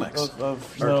Romex.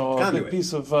 of Or no, a conduit. big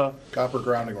piece of Copper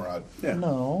grounding rod. Yeah.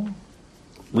 no.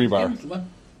 Rebar.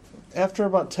 After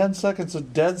about 10 seconds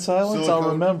of dead silence, I'll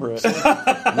Silicone. remember it.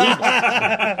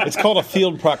 It's called a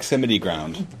field proximity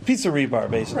ground. Piece of rebar,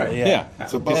 basically. Right. Yeah.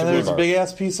 It's a And piece of there's a rebar. big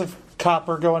ass piece of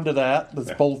copper going to that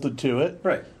that's bolted to it.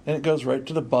 Right. And it goes right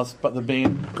to the bus, but the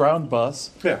main ground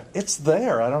bus. Yeah. It's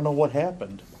there. I don't know what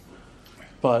happened,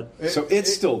 but So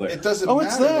it's still there. It doesn't Oh, matter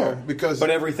it's there. though, because But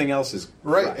everything else is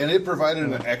right, and it provided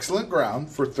an excellent ground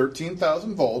for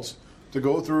 13,000 volts to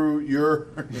go through your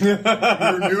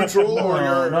neutral or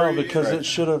your no, because right. it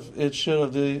should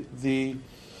have the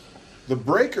the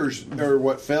breakers are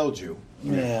what failed you.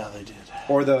 yeah they did.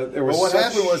 Or there was But what such-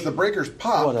 happened was the breakers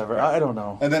popped. Whatever. I don't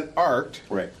know. And then arced.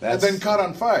 Right. And then caught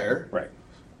on fire. Right.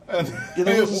 And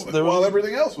there while was-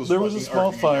 everything else was There was a fucking small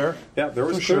arcing. fire. Yeah, there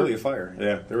was For clearly sure. a fire.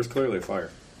 Yeah, there was clearly a fire.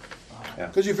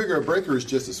 Because you figure a breaker is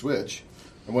just a switch.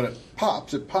 And when it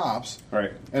pops,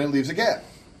 Right. and it leaves a gap.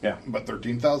 Yeah. But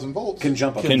 13,000 volts. Can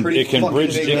jump a Can- pretty it can fucking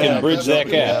bridge- big it can gap. bridge that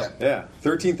gap. Yeah,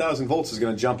 13,000 volts is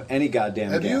going to jump any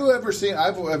goddamn Have gap. you ever seen?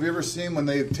 Have you ever seen when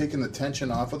they've taken the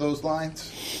tension off of those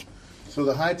lines? So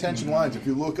the high tension lines, if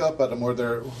you look up at them, where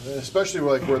they're, especially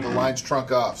like where the lines trunk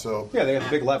off, so Yeah, they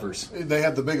have big levers. they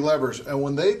have the big levers, and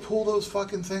when they pull those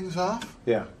fucking things off,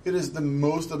 Yeah. it is the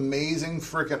most amazing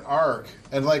freaking arc.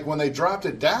 And like when they dropped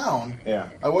it down, Yeah.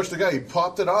 I watched the guy. He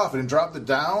popped it off and dropped it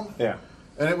down, Yeah.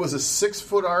 and it was a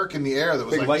 6-foot arc in the air that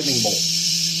was Big like lightning bolt.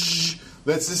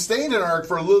 that sustained an arc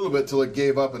for a little bit till it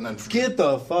gave up, and then Get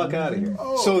the fuck out of here.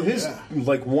 Oh, So his yeah.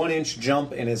 like 1-inch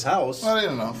jump in his house That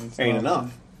ain't enough. ain't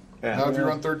enough. Yeah. Now if you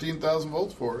run 13,000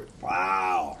 volts for it,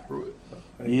 Wow.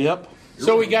 Yep.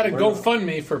 So we got a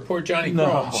GoFundMe for poor Johnny No.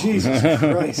 Chrome. Jesus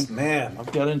Christ, man.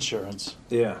 I've got insurance.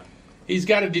 Yeah. He's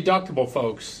got a deductible,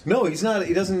 folks. No, he's not.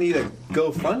 He doesn't need a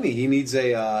GoFundMe. He needs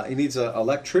a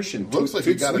electrician. looks like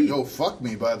you got to go fuck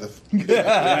me by the.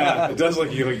 Yeah, it does look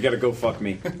like you got to go fuck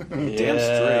me. Damn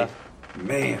Yeah. straight,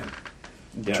 man.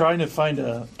 Yeah. Trying to find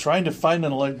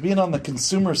being on the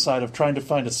consumer side of trying to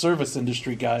find a service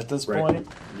industry guy at this Right. point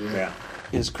Yeah.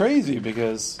 is crazy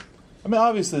because I mean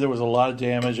obviously there was a lot of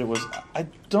damage. I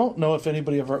don't know if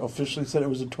anybody ever officially said it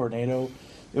was a tornado.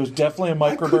 It was definitely a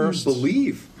I couldn't microburst.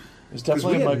 believe. It was Because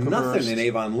definitely we a had microburst. nothing in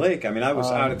Avon Lake. I mean, I was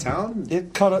out of town.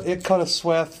 It cut a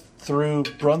swath through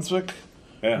Brunswick,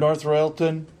 Yeah. North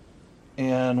Royalton,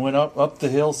 and went up the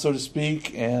hill, so to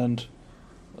speak, and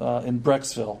in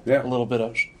Brecksville Yeah. a little bit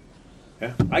of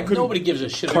Yeah. I couldn't. Nobody gives a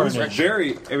shit. Carnage. about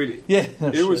Very. I mean, yeah. no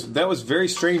it was shit. that was very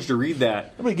strange to read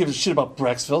that. Nobody gives a shit about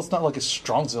Brecksville. It's not like it's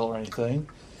Strongsville or anything.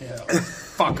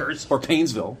 fuckers. Or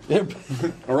Painesville, It-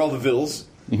 or all the vills.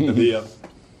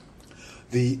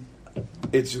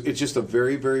 It's just a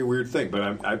very, very weird thing.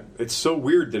 But it's so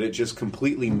weird that it just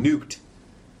completely nuked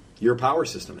your power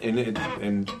system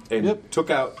and Yep. took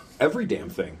out every damn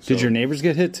thing. So, Did your neighbors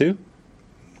get hit too?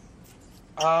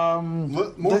 More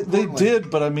they importantly-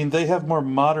 did, but I mean they have more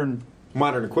modern.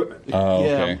 modern equipment? Oh,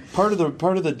 Yeah, okay. part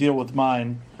of the deal with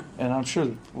mine, and I'm sure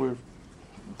we've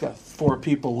got 4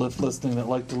 people listening that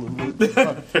like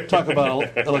to talk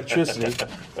about electricity,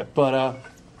 but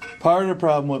part of the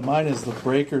problem with mine is the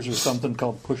breakers are something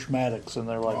called Pushmatics, and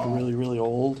they're like really really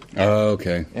old, Oh,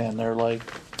 okay. and they're like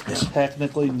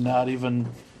technically not even.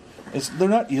 They're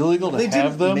not illegal to They have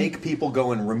didn't them. make people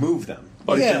go and remove them.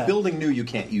 But if Yeah. you're building new, you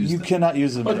can't use You them. cannot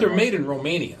use them. But they're anymore. made in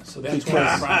Romania, so that's one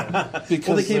of the problem. because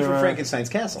Well, they came there from are- Frankenstein's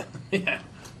castle. Yeah.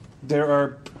 There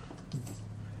are.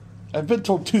 I've been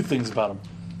told 2 things about them.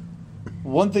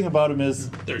 One thing about them is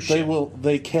They're shit.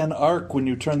 they can arc when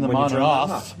you turn them When you on turn or them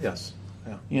off. Yes.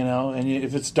 Yeah. You know, and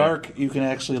if it's dark, you can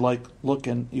actually look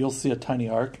and you'll see a tiny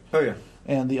arc. Oh yeah.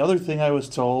 And the other thing I was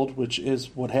told, which is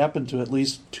what happened to at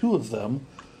least 2 of them,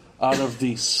 out of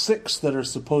the 6 that are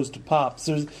supposed to pop,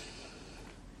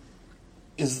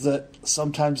 is that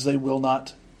sometimes they will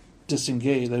not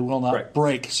disengage. They will not Right.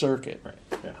 break circuit. Right.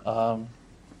 Yeah.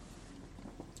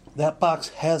 That box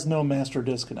has no master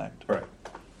disconnect. right.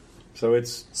 So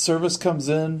it's Service comes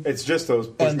in, just those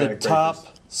and the pushback top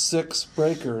breakers. 6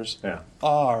 breakers Yeah.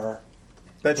 are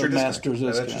That's the your master disconnect. Yeah,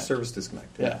 that's your disconnect. service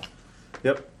disconnect. yeah.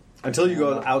 Yep. Until you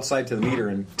go outside to the meter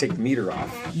and take the meter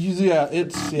off,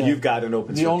 It's you've got an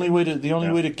open the circuit. only way to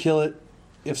Yeah. way to kill it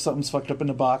if something's fucked up in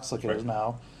the box like it Right. is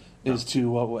now is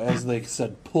to as they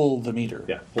said pull the meter.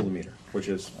 Yeah, pull the meter, which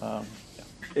is.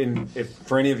 If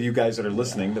for any of you guys that are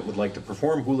listening that would like to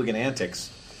perform hooligan antics,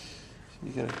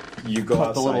 You gotta you go cut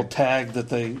outside. the little tag that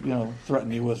they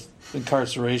threaten you with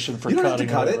incarceration for You don't have cutting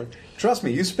to cut or it. whatever. Trust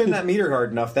me, you spin that meter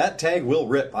hard enough, that tag will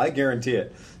rip. I guarantee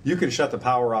it. You can shut the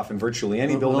power off in virtually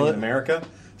any Will building it? in America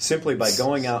simply by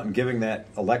going out and giving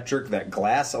that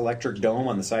glass electric dome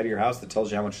on the side of your house that tells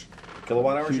you how much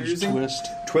kilowatt hours you're Huge using. twist.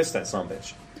 Twist that son of a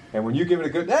bitch. And when you give it a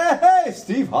good, hey,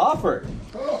 Steve Hoffer.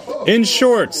 In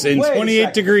shorts, in Wait a 28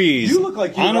 second. degrees, You look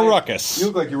like you on a ride- ruckus. You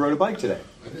look like you rode a bike today.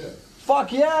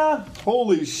 Fuck yeah!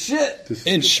 Holy shit!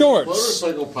 In shorts.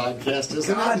 Motorcycle podcast,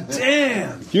 isn't God it?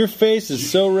 damn! Your face is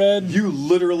so red. You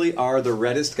literally are the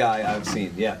reddest guy I've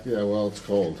seen. Yeah. Yeah, well, it's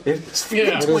cold. It's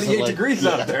Yeah. 28 like- degrees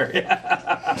out there.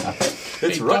 Yeah.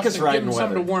 It's Hey, ruckus Dustin, riding give him something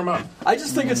weather. to warm up. I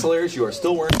just think it's hilarious you are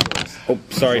still wearing shorts. Oh,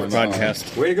 sorry,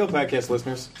 podcast. Way to go, podcast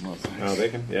listeners. Oh, they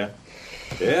can, yeah.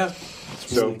 Yeah.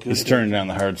 So, He's turning down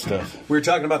the hard stuff. we were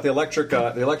talking about the electric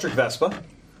Vespa.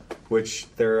 which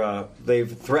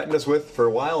they've threatened us with for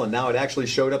a while, and now it actually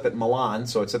showed up at Milan.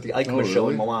 So it's at the EICMA show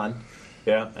in Milan.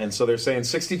 Yeah, and so they're saying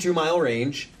 62-mile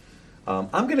range. I'm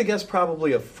going to guess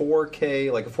probably a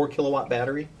 4K, like a 4 kilowatt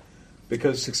battery,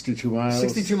 because 62 miles.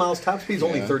 62 miles top speed's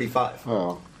only 35.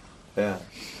 Oh, yeah.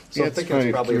 So yeah, I think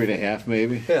it's probably 3.5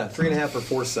 maybe. Yeah, 3.5 or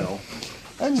 4 cell.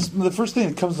 The first thing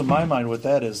that comes to my mind with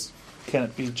that is, can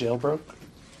it be jailbroke?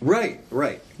 Right.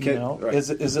 Right. Right. Is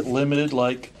it limited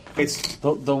like? It's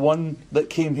the one that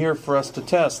came here for us to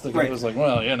test. The guy Right. was like,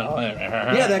 well, yeah,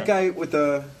 that guy with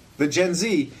the Gen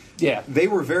Z. Yeah. They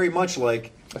were very much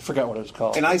like. I forgot what it was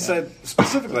called. And I said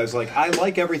specifically, I was like, I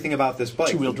like everything about this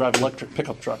bike. 2-wheel drive electric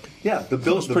pickup truck. Yeah, the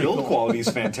build cool. quality is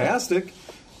fantastic.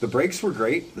 The brakes were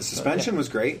great. The suspension was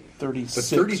great. 36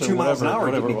 but 32 or miles an hour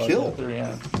whatever would it be was.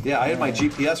 killed. Yeah, I had my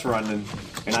GPS running,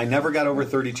 and I never got over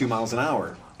 32 miles an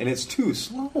hour. And it's too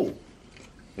slow,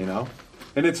 you know?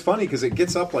 And it's funny because it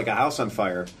gets up like a house on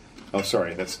fire. Oh,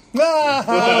 sorry, that's...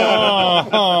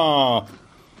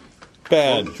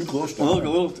 Bad. Too close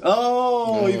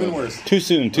to even worse. Too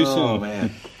soon. Too Oh, soon.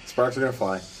 man. Sparks are going to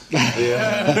fly.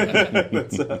 Yeah.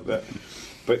 That's,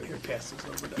 but,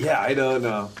 yeah, I don't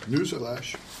know.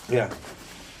 Newsflash. Yeah.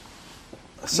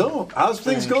 So, how's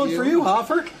things going for you,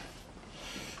 Hoffer?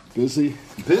 Busy.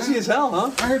 Busy as hell,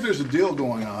 huh? I heard there's a deal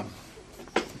going on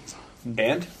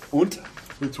And?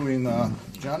 between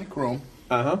Johnny Chrome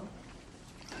Uh-huh.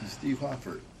 and Steve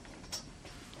Hoffert.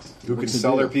 Who can What's the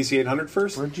sell their deal? PC800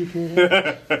 first? Where'd you hear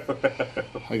that?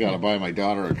 I gotta buy my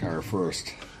daughter a car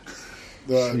first.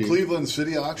 The See. Cleveland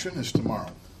City auction is tomorrow.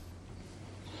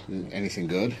 Anything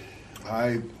good?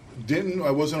 I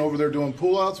wasn't over there doing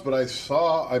pullouts, but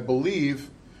I believe,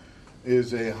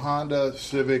 is a Honda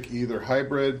Civic, either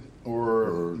hybrid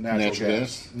or natural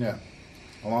gas. Yeah.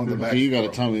 Along the back. Okay, you got to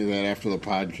tell me that after the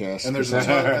podcast. And there's a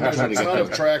ton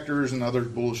of tractors and other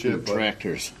bullshit. But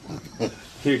tractors.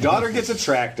 Your daughter gets a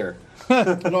tractor.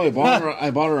 No, I bought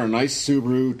her a nice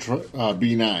Subaru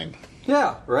B9.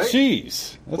 Yeah, right?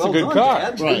 Jeez, that's Well a good done, car.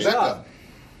 Dad. Right. Good job.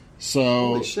 So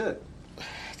Holy shit.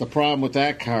 the problem with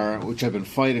that car, which I've been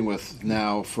fighting with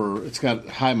now it's got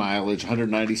high mileage,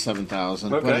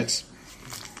 197,000, Okay. but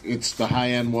it's the high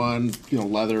end one,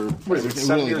 leather. What is it, It's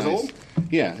 7 years old?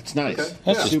 Yeah, it's nice. Okay.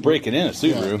 That's Yeah. just breaking in a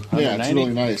Subaru. Yeah, it's 190.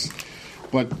 really nice.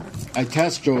 But I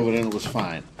test drove it and it was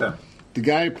fine. Yeah. The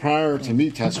guy prior to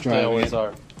me test They driving always it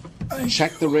are.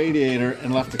 checked the radiator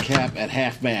and left the cap at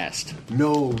half mast.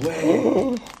 No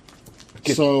way.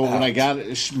 So when I got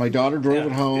it, my daughter drove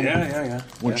it home. Yeah.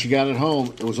 When she got it home,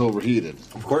 it was overheated.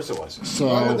 Of course it was. So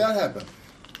why would that happen?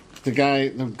 the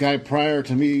guy prior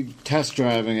to me test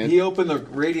driving it, He opened the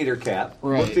radiator cap,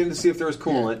 Right. looked in to see if there was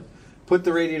coolant, put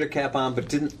the radiator cap on, but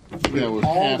didn't put it it was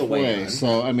all the way halfway. on.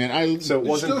 So I mean, So it It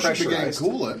wasn't still should be getting pressurized.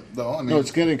 coolant, though. I mean, no, it's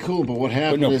getting cool. But what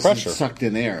happened no is pressure. it sucked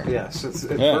in air. Yes, it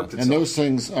Yeah. burped itself. And those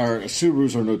things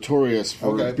Subarus are notorious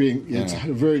for Okay. being. It's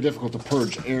very difficult to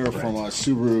purge air from a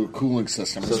Subaru cooling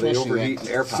system, So they especially overheat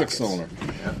that air pockets. 6-cylinder.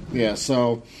 Yeah,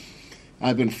 so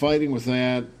I've been fighting with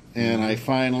that, and I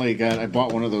finally I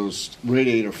bought one of those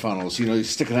radiator funnels. You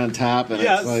stick it on top, and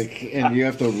Yes. it's like, and you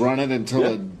have to run it until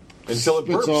it Until it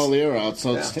spits burps. all the air out.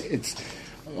 So Yeah. it's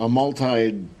a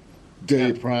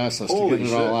multi-day process to Holy get it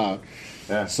shit. all out.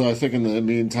 Yeah. So I think in the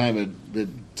meantime it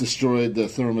destroyed the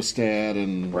thermostat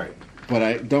and Right. But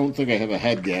I don't think I have a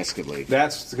head gasket leak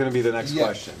That's going to be the next Yeah.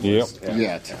 question. Yep.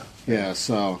 yet. Yeah,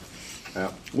 so Yeah.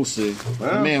 we'll see.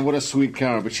 Well. Man, what a sweet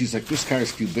car! But she's like, this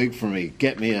car's too big for me.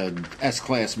 Get me a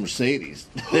S-Class Mercedes.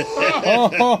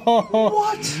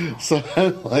 What? So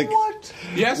I'm like, What?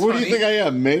 Yes, what do honey. you think I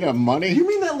am, made of money? You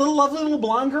mean that lovely little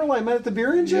blonde girl I met at the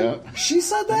beer engine? Yeah. She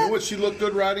said you know that? what she looked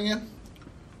good riding in?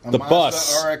 A The Mazda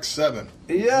bus. RX-7.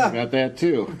 Yeah. Got that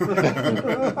too.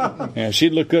 Yeah,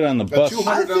 she'd look good on the A bus.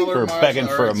 $200 for Mazda begging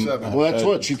for a- RX-7. Well, that's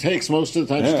what she takes most of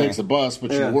the time. She Yeah. takes the bus,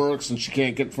 but Yeah. she works and she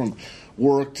can't get from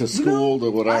work to school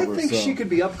to whatever. I think so. she could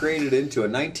be upgraded into a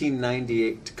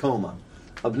 1998 Tacoma.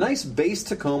 A nice base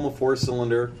Tacoma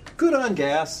 4-cylinder, good on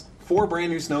gas, 4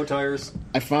 brand new snow tires.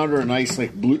 I found her a nice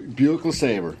Buick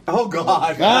LeSabre. Oh,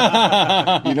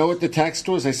 God. You know what the text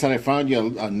was? I said I found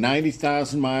you a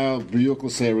 90,000 mile Buick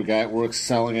LeSabre guy at work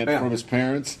selling it Yeah. from his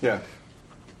parents. Yeah.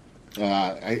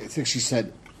 I think she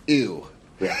said, "Ew,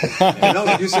 Yeah.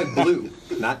 No, you said blue.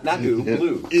 Not ooh,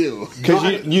 blue. ew."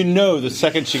 Because you know the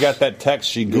second she got that text,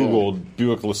 she Googled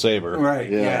Buick LeSabre. Right,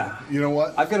 Yeah. yeah. You know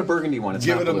what? I've got a burgundy one. It's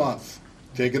Give not it a blue. month.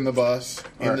 Taking the bus,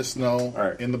 in All the right. snow, All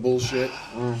right. in the bullshit.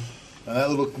 And that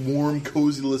little warm,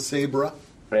 cozy LeSabre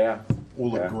Yeah.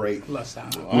 will look Yeah. great. Less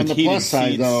out. On With the heated plus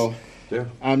side, seats. though, Yeah.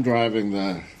 I'm driving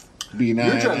the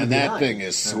B9, driving and that B9. thing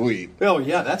is sweet. Oh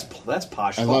yeah, that's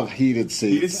posh. I love heated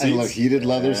seats. I love heated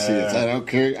leather seats. I don't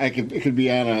care. It could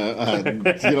be on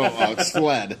a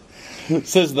sled. It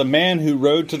says the man who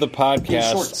rode to the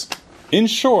podcast in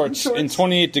shorts in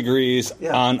 28 degrees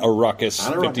on a Ruckus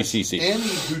 50cc. Annie,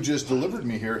 who just delivered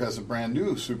me here, has a brand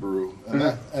new Subaru, and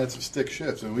that's a stick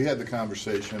shift. And we had the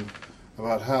conversation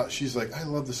about how she's like, I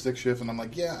love the stick shift, and I'm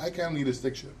like, yeah, I kind of need a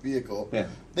stick shift vehicle. Yeah.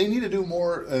 They need to do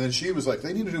more, and then she was like,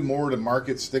 they need to do more to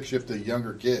market stick shift to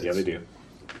younger kids. Yeah, they do.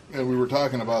 And we were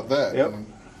talking about that. Yep.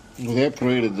 Well, they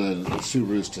upgraded the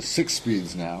Subarus to 6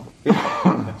 speeds now.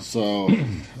 So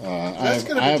that's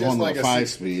going to be I have just one like with a 5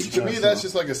 speed. To me, that's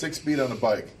just like a 6 speed on a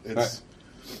bike.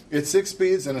 It's 6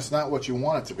 speeds, and it's not what you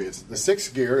want it to be. It's the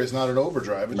 6th gear is not an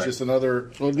overdrive. It's just another.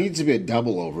 Well, it needs to be a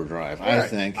double overdrive. I Right.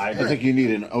 think. I I agree. think you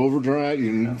need an overdrive.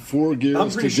 You need 4 gears.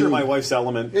 I'm pretty to sure do. my wife's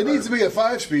Element. It needs to be a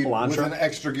 5-speed with Elantra. an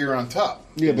extra gear on top.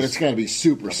 Yeah, but it's got to be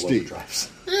super steep.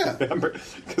 Drives. Yeah.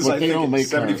 Because But I they think don't at make cars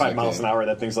 75 like miles that. an hour,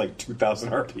 that thing's like 2,000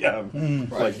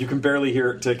 RPM. Right. Like you can barely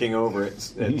hear it ticking over at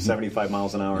 75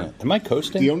 miles an hour. Am I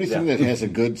coasting? The only thing that has a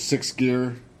good 6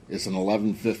 gear is an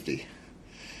 1150.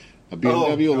 A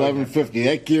BMW 1150.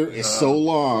 That gear is so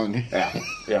long.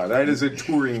 Yeah, that is a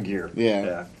touring gear.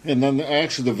 Yeah. And then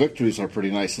actually the Victories are pretty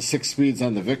nice. The 6 speeds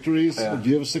on the Victories. Yeah. Do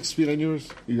you have a 6 speed on yours?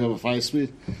 You have a 5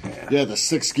 speed? Yeah, the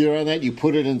 6 gear on that, you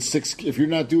put it in 6. If you're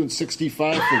not doing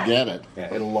 65, forget it.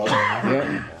 Yeah, it'll love it.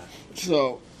 Yeah.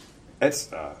 So That's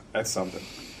something.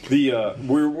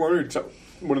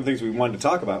 One of the things we wanted to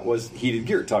talk about was heated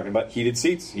gear. Talking about heated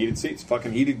seats,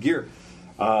 fucking heated gear.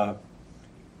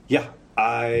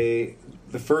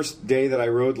 The first day that I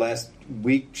rode last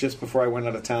week, just before I went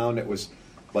out of town, it was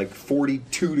like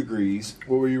 42 degrees.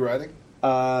 What were you riding?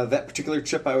 That particular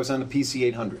trip, I was on a PC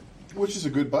 800. Which is a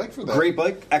good bike for that. Great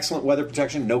bike, excellent weather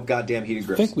protection, no goddamn heated I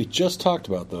grips. think we just talked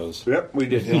about those. Yep, we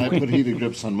did. and I put heated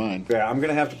grips on mine. Yeah, I'm going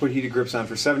to have to put heated grips on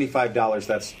for $75.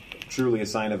 That's truly a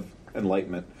sign of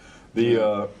enlightenment.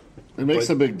 It makes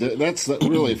a big that's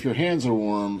really, if your hands are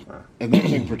warm, and that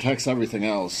thing protects everything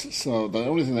else. So the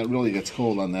only thing that really gets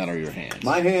cold on that are your hands.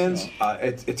 My hands,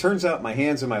 it turns out my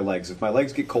hands and my legs. If my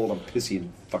legs get cold, I'm pissy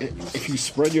and fucking. If you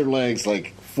spread your legs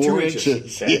like 4 2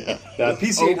 inches, Yeah.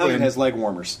 PC 800 Open. has leg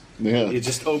warmers. Yeah. You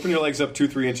just open your legs up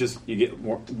 2-3 inches, you get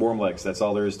warm legs. That's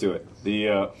all there is to it.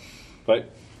 But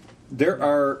there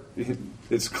are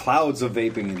it's clouds of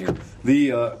vaping in here.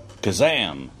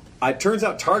 Kazam! It turns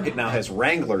out Target now has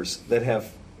Wranglers that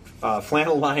have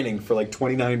flannel lining for like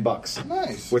 $29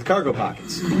 Nice. with cargo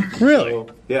pockets. Really? So,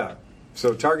 yeah.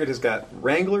 So Target has got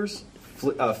Wranglers,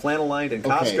 flannel lined, and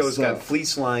Okay, Costco's so- got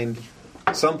fleece lined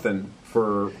something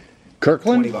for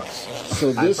Kirkland? $20.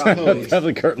 So this probably-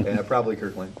 Probably Kirkland. Yeah, probably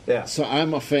Kirkland. Yeah. So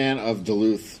I'm a fan of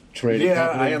Duluth Trading Yeah,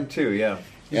 Company. I am too. Yeah.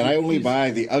 And I only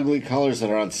buy the ugly colors that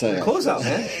are on sale. Close out,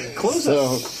 man. Close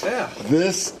out. Yeah.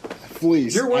 This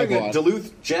fleece You're wearing I a bought,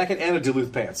 Duluth jacket and a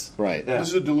Duluth pants. right. Yeah. This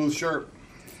is a Duluth shirt.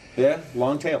 Yeah.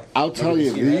 Long tail. I'll tell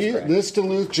you, this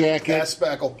Duluth jacket Ass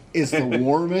spackle. is the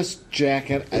warmest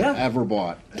jacket I've ever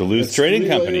bought. Duluth It's Trading 3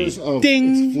 Company. layers of-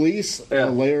 Ding! It's fleece, Yeah.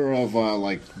 a layer of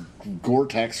like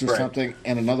Gore-Tex or Right. something,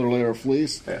 and another layer of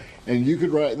fleece. Yeah. And you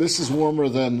could write, this is warmer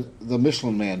than the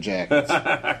Michelin Man jackets.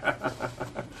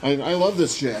 I love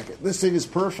this jacket. This thing is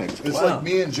perfect. It's like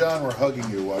me and John were hugging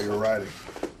you while you were riding.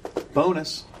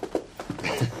 Bonus.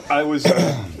 I was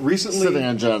recently. Sitting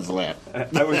on John's lap.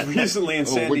 I was recently in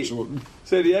which one?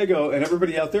 San Diego, and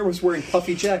everybody out there was wearing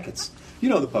puffy jackets. You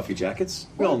know the puffy jackets.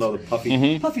 We all know the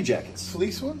puffy jackets.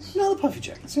 Fleece ones? You know the puffy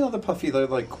jackets. You know the puffy. They're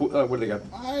like what do they got?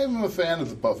 I'm a fan of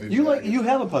the puffy You jacket. you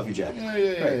have a puffy jacket. Yeah.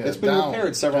 It's been Down.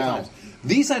 repaired several Down. times.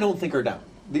 These I don't think are down.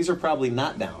 These are probably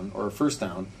not down or first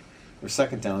down or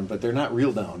second down, but they're not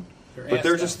real down. But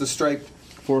they're just the striped,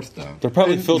 Fourth down. They're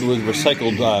probably filled with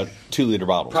recycled 2-liter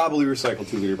bottles. probably recycled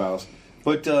 2-liter bottles.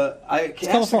 But I asked the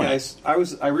California. guys.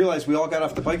 I realized we all got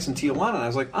off the bikes in Tijuana, and I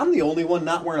was like, I'm the only one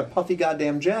not wearing a puffy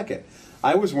goddamn jacket.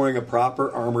 I was wearing a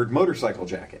proper armored motorcycle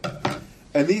jacket.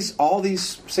 And all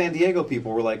these San Diego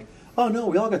people were like, oh no,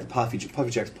 we all got the puffy jackets.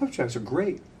 Puffy jackets are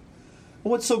great.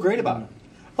 Well, what's so great about them?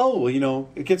 Oh, well,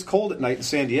 it gets cold at night in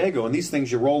San Diego, and these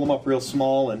things, you roll them up real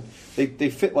small, and they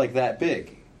fit like that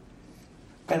big.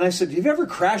 And I said, have you ever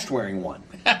crashed wearing one?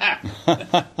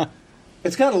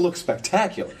 It's got to look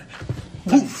spectacular.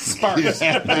 Sparks.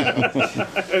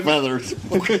 Feathers.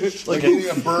 Like eating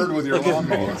a bird with your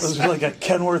lawnmower. It was like a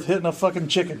Kenworth hitting a fucking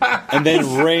chicken. And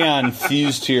then rayon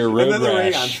fused to your road And then the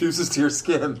rayon rash. fuses to your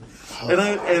skin.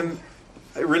 And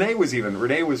Renee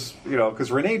was,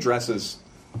 because Renee dresses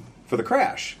for the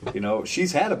crash.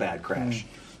 She's had a bad crash.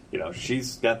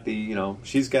 She's got the,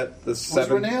 Was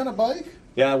seven. Renee on a bike?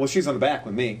 Yeah, well, she's on the back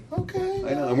with me. Okay.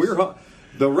 I know. And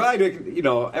the ride,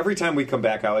 every time we come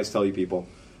back, I always tell you people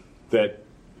that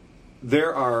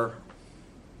there are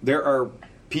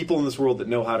people in this world that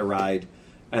know how to ride,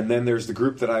 and then there's the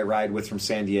group that I ride with from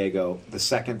San Diego the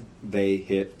second they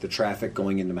hit the traffic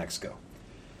going into Mexico.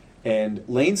 And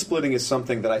lane splitting is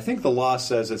something that I think the law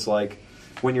says it's like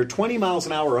when you're 20 miles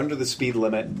an hour under the speed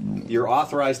limit, you're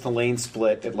authorized to lane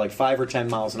split at like 5 or 10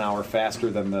 miles an hour faster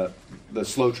than the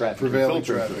slow traffic. Prevailing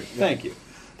traffic. Yeah. Thank you.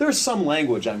 There's some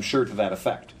language, I'm sure, to that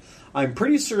effect. I'm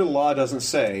pretty sure the law doesn't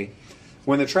say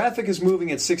when the traffic is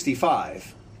moving at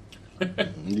 65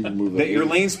 that you're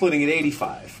lane splitting at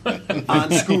 85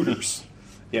 on scooters,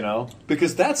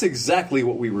 because that's exactly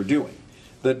what we were doing.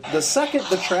 The second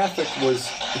the traffic was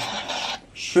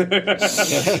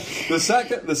the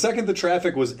second the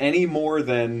traffic was any more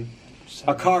than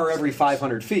a car every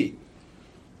 500 feet,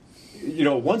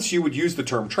 once you would use the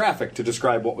term traffic to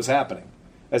describe what was happening,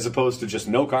 as opposed to just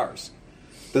no cars.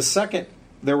 The second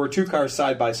there were 2 cars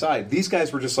side by side, these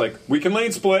guys were just like, we can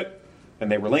lane split.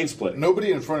 And they were lane splitting.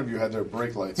 Nobody in front of you had their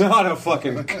brake lights. Not a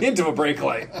fucking hint of a brake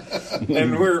light.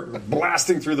 And we're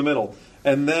blasting through the middle.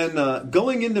 And then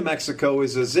going into Mexico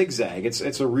is a zigzag.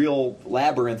 It's a real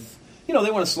labyrinth. They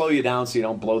want to slow you down so you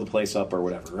don't blow the place up or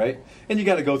whatever, right? And you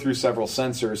got to go through several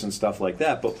sensors and stuff like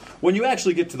that. But when you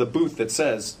actually get to the booth that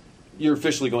says you're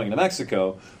officially going to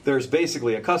Mexico, there's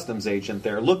basically a customs agent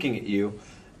there looking at you,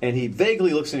 and he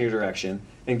vaguely looks in your direction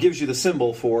and gives you the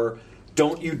symbol for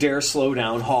don't you dare slow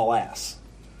down, haul ass.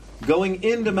 Going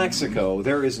into Mexico,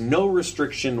 there is no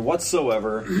restriction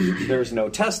whatsoever. There's no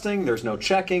testing. There's no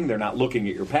checking. They're not looking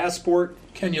at your passport.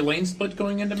 Can you lane split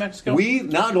going into Mexico?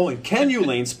 Not only can you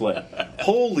lane split,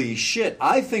 holy shit.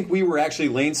 I think we were actually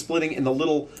lane splitting in the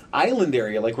little island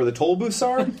area, like where the toll booths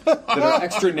are, that are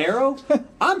extra narrow.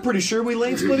 I'm pretty sure we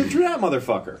lane splitted through that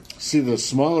motherfucker. See, the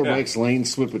smaller bikes lane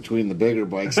split between the bigger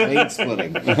bikes, lane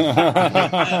splitting.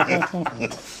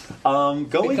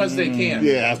 Because they can.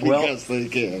 Yeah, because they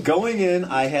can. Going in,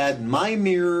 I had my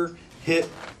mirror hit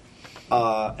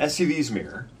SUV's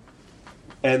mirror.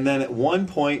 And then at one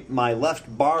point, my left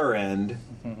bar end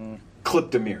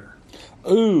clipped a mirror.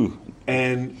 Ooh.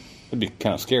 And that'd be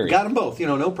kind of scary. Got them both,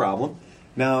 no problem.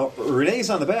 Now,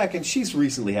 Renee's on the back, and she's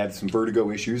recently had some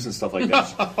vertigo issues and stuff like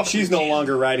that. She's no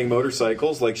longer riding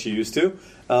motorcycles like she used to.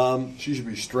 She should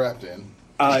be strapped in.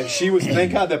 She was,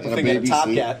 thank God that thing had a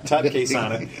top case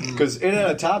on it, because it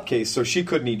had a top case, so she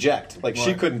couldn't eject. Like,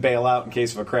 she couldn't bail out in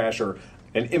case of a crash or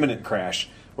an imminent crash,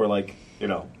 where,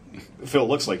 Phil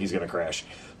looks like he's going to crash.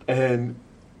 And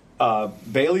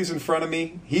Bailey's in front of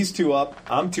me. He's 2 up.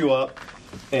 I'm 2 up.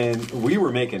 And we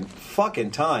were making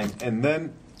fucking time. And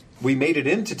then we made it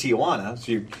into Tijuana.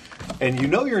 So you're in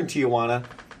Tijuana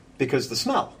because the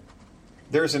smell.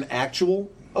 There's an actual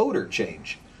odor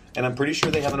change. And I'm pretty sure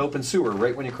they have an open sewer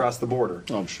right when you cross the border.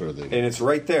 I'm sure they do. And it's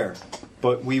right there.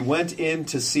 But we went in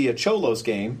to see a Cholos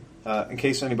game. In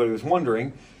case anybody was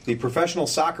wondering, the professional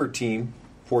soccer team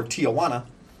for Tijuana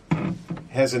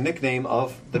has a nickname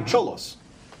of the Cholos,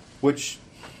 which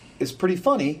is pretty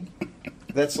funny.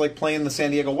 That's like playing the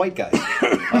San Diego White Guys.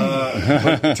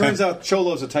 But it turns out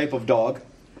Cholo is a type of dog,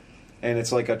 and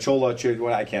it's like a Chola.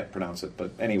 Well, I can't pronounce it,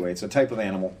 but anyway, it's a type of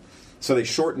animal. So they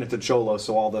shorten it to Cholo,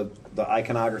 so all the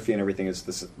iconography and everything is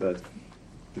the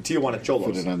Tijuana Cholos.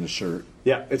 Put it on the shirt.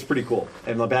 Yeah, it's pretty cool.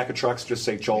 And the back of trucks just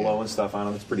say Cholo and stuff on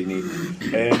them. It's pretty neat.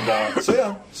 And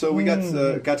so we got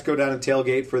to go down and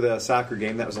tailgate for the soccer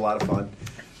game. That was a lot of fun.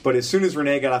 But as soon as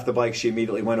Renee got off the bike, she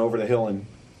immediately went over the hill and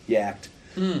yacked.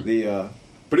 You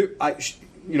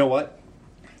know what?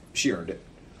 She earned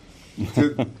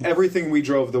it. Everything we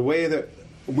drove, the way that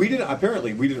we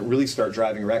didn't really start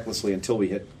driving recklessly until we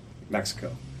hit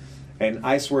Mexico. And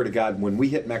I swear to God, when we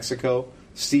hit Mexico,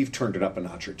 Steve turned it up a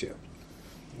notch or two.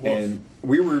 Woof. And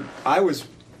I was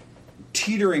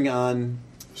teetering on.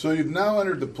 So you've now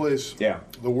entered the place,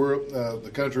 the world,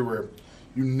 the country where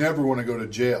you never want to go to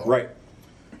jail. Right.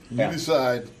 You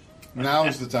decide now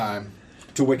is the time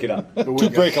to wick it up, to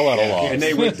break a lot of laws, and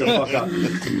they wicked the fuck up.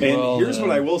 And here's what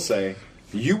I will say: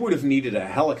 you would have needed a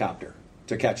helicopter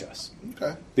to catch us.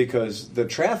 Okay. Because the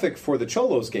traffic for the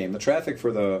Cholos game, the traffic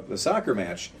for the soccer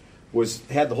match,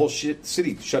 had the whole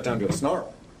city shut down to a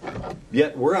snarl.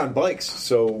 Yet we're on bikes,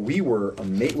 so we were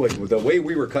amazed. Like, the way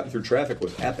we were cutting through traffic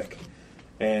was epic.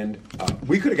 And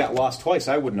we could have got lost twice.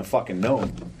 I wouldn't have fucking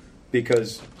known,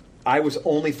 because I was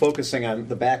only focusing on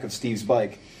the back of Steve's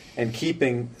bike and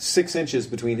keeping 6 inches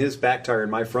between his back tire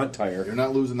and my front tire. You're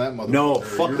not losing that motherfucker. No,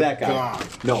 fuck You're that guy. Gone.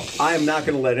 No, I am not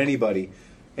going to let anybody.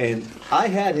 And I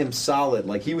had him solid,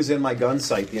 like he was in my gun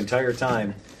sight the entire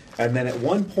time. And then at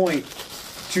one point,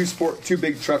 two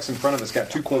big trucks in front of us got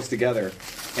too close together,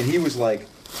 and he was like,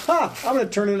 I'm going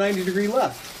to turn a 90-degree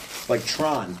left, like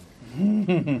Tron.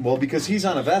 Well, because he's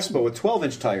on a Vespa with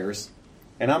 12-inch tires,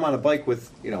 and I'm on a bike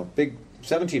with, big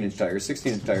 17-inch tires,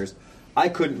 16-inch tires, I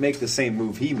couldn't make the same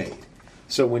move he made.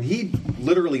 So when he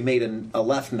literally made a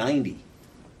left 90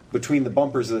 between the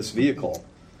bumpers of this vehicle,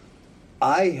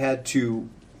 I had to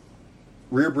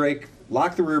rear brake,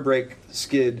 lock the rear brake,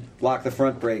 skid, lock the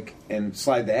front brake, and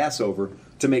slide the ass over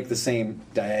to make the same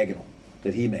diagonal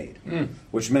that he made,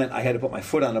 which meant I had to put my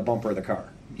foot on the bumper of the car.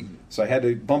 So I had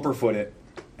to bumper foot it,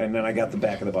 and then I got the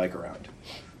back of the bike around.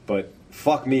 But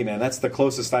fuck me, man, that's the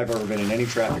closest I've ever been in any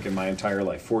traffic in my entire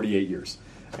life, 48 years.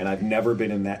 And I've never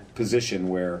been in that position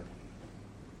where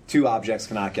two objects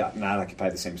cannot occupy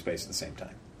the same space at the same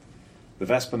time. The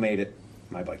Vespa made it,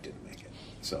 my bike didn't make it.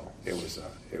 So it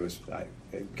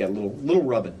got a little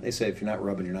rubbing. They say if you're not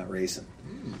rubbing, you're not racing.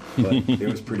 But it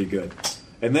was pretty good.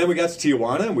 And then we got to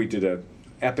Tijuana, and we did an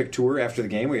epic tour after the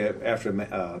game. After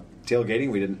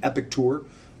tailgating, we did an epic tour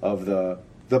of the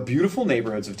beautiful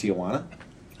neighborhoods of Tijuana.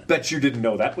 Bet you didn't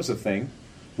know that was a thing.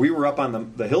 We were up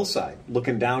on the hillside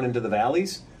looking down into the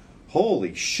valleys.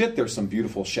 Holy shit, there's some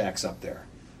beautiful shacks up there.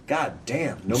 God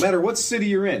damn. No matter what city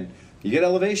you're in, you get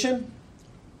elevation,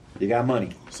 you got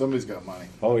money. Somebody's got money.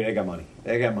 Oh, yeah, they got money.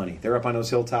 They got money. They're up on those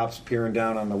hilltops, peering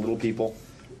down on the little people.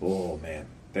 Oh, man.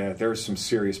 There's some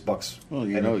serious bucks. Well,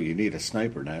 you need a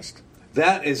sniper nest.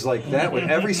 That is like that. With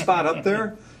every spot up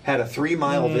there had a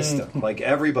 3-mile vista. Like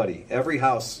every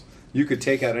house, you could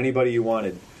take out anybody you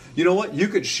wanted. You know what? You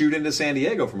could shoot into San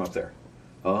Diego from up there.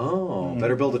 Oh,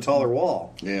 better build a taller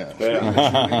wall. Yeah.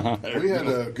 We had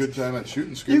a good time at Shoot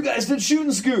and Scoot. You guys did Shoot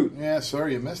and Scoot. Yeah,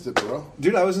 sorry you missed it, bro.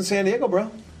 Dude, I was in San Diego,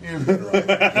 bro. You did right.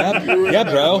 Yeah,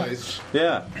 bro.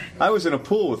 Yeah. I was in a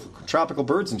pool with tropical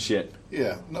birds and shit.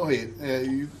 Yeah, no hate. Yeah,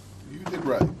 you did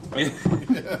right.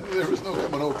 There was no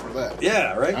coming over for that.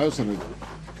 Yeah, right? I was in a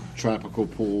tropical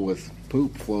pool with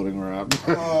poop floating around.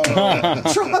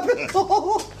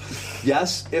 Tropical!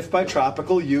 Yes, if by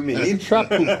tropical you mean...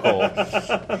 Tropical.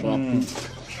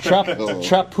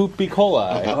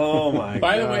 Tropicola. Oh, my God.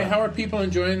 By the way, how are people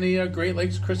enjoying the Great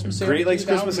Lakes Christmas Sale? Great Lakes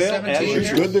Christmas Sale?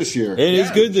 It's good this year. It is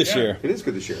good this year. It is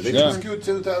good this year. Shoot and Scoot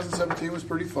 2017 was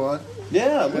pretty fun.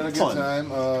 Yeah, Had a good fun.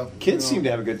 time. Kids seem to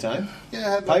have a good time. Yeah,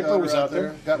 I had my Piper daughter was out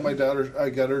there. Got my daughter. I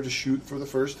got her to shoot for the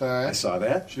first time. I saw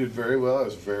that. She did very well. I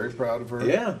was very proud of her.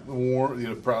 Yeah.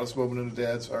 The proudest moment in a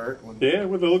dad's heart. When Yeah,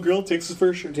 when the little girl takes her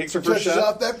first touches shot.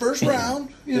 off that first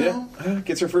round, you know.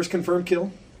 Gets her first confirmed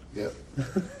kill. Yep.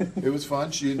 It was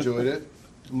fun. She enjoyed it.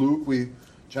 Luke,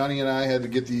 Johnny and I had to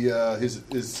get his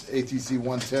ATC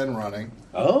 110 running.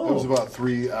 Oh. It was about a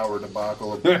 3-hour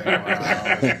debacle of playing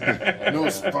around. No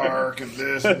spark and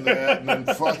this and that. And then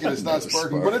fuck it, it's not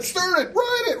sparking. But it started.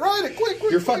 Ride it, quick.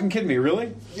 You're fucking kidding me,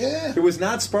 really? Yeah. It was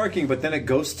not sparking, but then it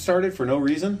ghost started for no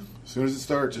reason? As soon as it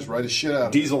started, just ride the shit out of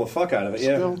it. Diesel the fuck out of it,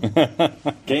 yeah.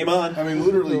 Game on. I mean,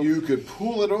 literally, you could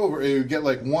pull it over. You get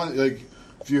like one, like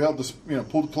if you held the,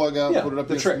 pull the plug out, put it up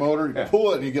against the motor, you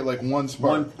pull it, and you get like one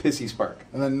spark. One pissy spark.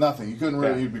 And then nothing. You couldn't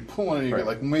really, you'd be pulling it, and you get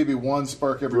like maybe one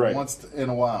spark every once in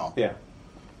a while. Yeah.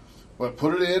 But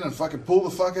put it in and fucking pull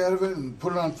the fuck out of it and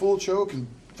put it on full choke and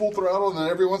full throttle, and then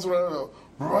every once in a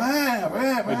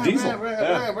while, diesel.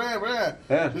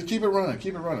 Just keep it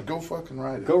running. Go fucking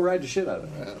ride it. Go ride the shit out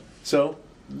of it. Yeah. So,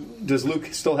 does Luke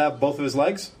still have both of his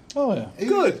legs? Oh, yeah.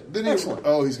 Good. Excellent.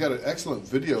 He's got an excellent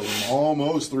video of him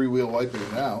almost 3-wheel wiping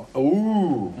it out.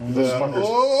 Ooh.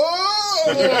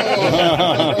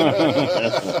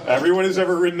 Everyone who's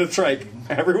ever ridden a trike,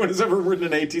 everyone who's ever ridden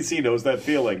an ATC knows that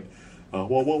feeling. Whoa.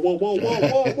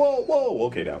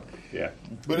 Okay, now. Yeah.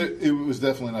 But it was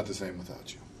definitely not the same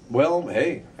without you. Well,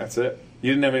 hey, that's it.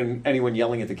 You didn't have anyone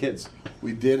yelling at the kids.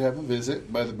 We did have a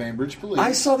visit by the Bainbridge Police.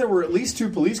 I saw there were at least 2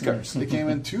 police cars. They came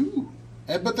in 2.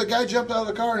 But the guy jumped out of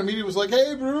the car and immediately was like,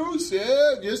 "Hey, Bruce,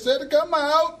 just had to come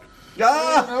out. We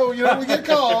get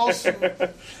calls."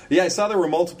 Yeah, I saw there were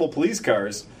multiple police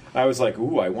cars. I was like,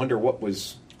 "Ooh, I wonder what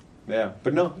was." Yeah,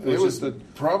 but no, it was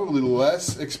probably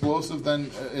less explosive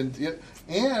than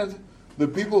and the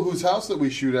people whose house that we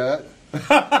shoot at.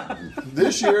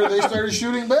 This year they started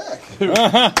shooting back.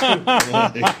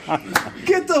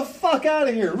 Get the fuck out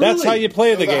of here! Really? That's how you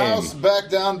play the game. House back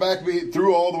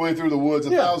through all the way through the woods,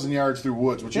 1,000 yards through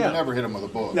woods, which you can never hit them with a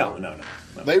bullet. No.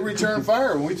 They returned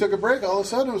fire. When we took a break, all of a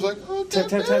sudden it was like, tap.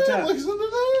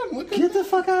 Get the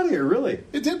fuck out of here! Really?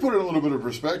 It did put it in a little bit of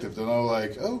perspective to know,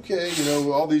 like, okay,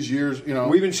 all these years,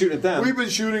 we've been shooting at them. We've been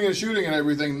shooting and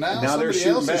everything. Now somebody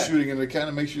else is shooting, and it kind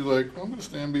of makes you like, I'm going to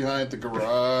stand behind the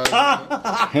garage.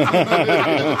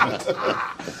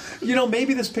 You know,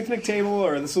 maybe this picnic table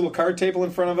or this little card table in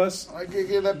front of us. I could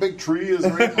get that big tree is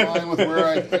right in line with where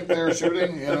I think they're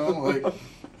shooting. You know, like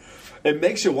It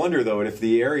makes you wonder, though, if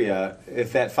the area,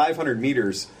 if that 500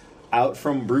 meters out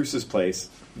from Bruce's place,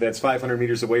 that's 500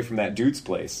 meters away from that dude's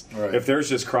place, Right. if there's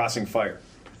just crossing fire.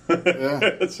 yeah.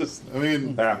 It's just, I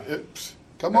mean, Yeah.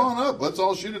 come on up. Let's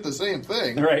all shoot at the same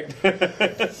thing. right.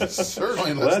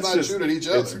 Certainly, let's not shoot at each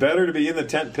other. It's better to be in the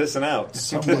tent pissing out.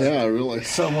 Yeah, really.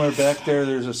 Somewhere back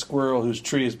there's a squirrel whose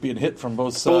tree is being hit from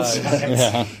both sides.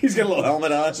 He's got a little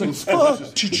helmet on.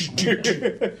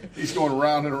 He's going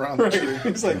around and around the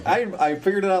tree. He's like, I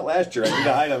figured it out last year. I need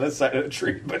to hide on this side of the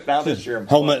tree, but now this year I'm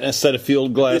Helmet and a set of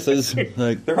field glasses.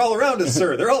 Like, They're all around us,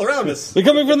 sir. They're all around us. they're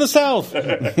coming from the south.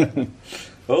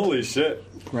 Holy shit.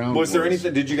 Ground Was there rules.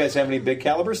 anything? Did you guys have any big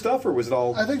caliber stuff, or was it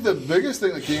all? I think the biggest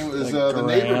thing that came was Like the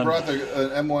neighbor Garand. brought the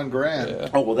M1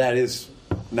 Grand. Oh well, that is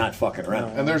not fucking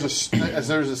around. And there's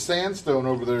a sandstone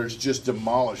over there that's just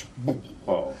demolished. Boom.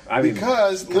 Oh, I mean,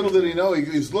 Because little did he know, he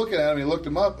was looking at them. He looked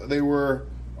them up. They were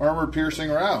armor-piercing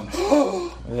rounds.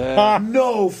 Yeah.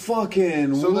 no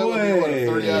fucking So that would be what, way.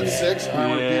 a 30-06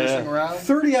 armor-piercing round.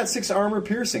 30-06 armor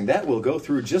piercing. That will go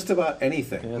through just about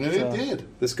anything. And it did.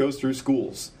 This goes through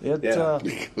schools. It, yeah.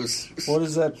 what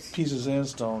is that piece of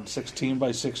sandstone? 16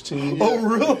 by 16? Oh,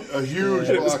 really? A huge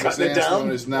It was block of cutting it sandstone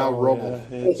down? is now rubble.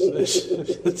 Yeah,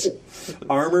 it's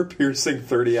Armor piercing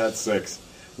 30-06.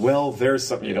 Well, there's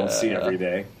something you don't see every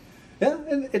day. Yeah,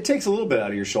 and it takes a little bit out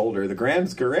of your shoulder. The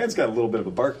Grand's got a little bit of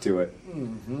a bark to it.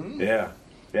 Mm-hmm. Yeah.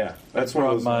 That's one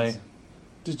of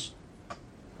those.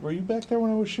 Were you back there when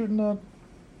I was shooting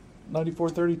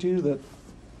 94-32?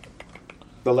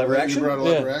 The lever You action? brought a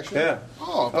lever Yeah. action? Yeah.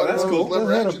 Oh, Oh, that's cool.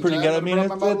 That had a pretty good. I mean,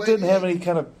 it didn't have any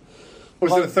kind of.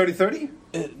 Was it a 30-30?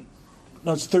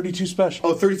 No, it's 32 special.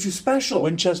 Oh, 32 special.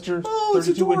 Winchester, Oh, it's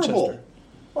 32 adorable. Winchester.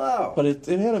 Wow. But it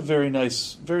had a very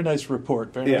nice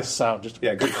report, very Yeah. nice sound. Just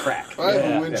Yeah, good crack. I have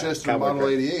Yeah. a Winchester Yeah, cowboy Model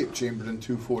crack. 88 chambered in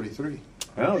 243.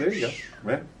 Oh, there you go.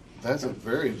 Yeah, That's a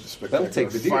very spectacular That'll take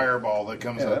the deer. fireball that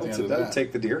comes out the end of that'll that.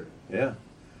 take the deer. Yeah.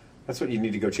 That's what you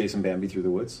need to go chasing Bambi through the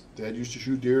woods. Dad used to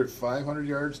shoot deer at 500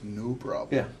 yards, no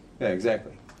problem. Yeah,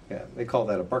 exactly. Yeah, they call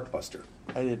that a bark buster.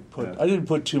 I didn't Yeah.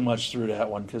 put too much through that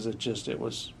one because it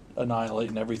was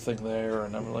annihilating everything there,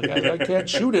 and I'm like, I can't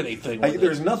shoot anything. With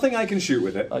There's it. nothing I can shoot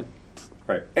with it.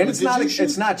 Right, But and it's did not you shoot-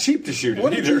 it's not cheap to shoot it What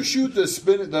did either. you shoot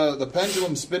the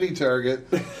pendulum spinning target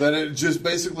that it just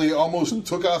basically almost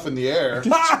took off in the air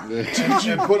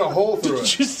and put a hole through Did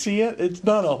it? you see it? It's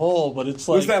not a hole, but it's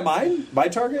like Was that mine? My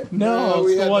target? no, No,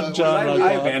 we it's the had one the- John. I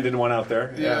bought. abandoned one out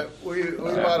there. Yeah, we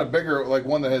bought a bigger, like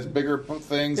one that has bigger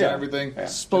things Yeah. and everything. Yeah. And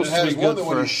Supposed it to has be one good that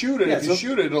when for- you shoot it, Yeah, if you so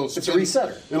shoot it, it'll it's a spin.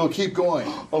 resetter. It'll keep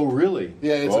going. Oh, really?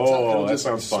 Yeah, it's oh, it'll that just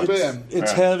sounds fun. spin.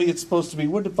 It's Yeah. heavy. It's supposed to be.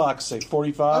 What did the box say?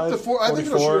 45. Up to I think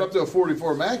it'll 44? shoot up to a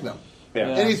 44 Magnum. Yeah.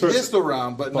 Any So it's pistol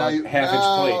round, but now you half-inch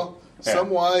now, plate. Yeah. some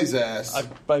wise ass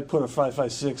I put a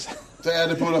 5.56. had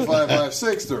to put a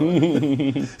 5.56 through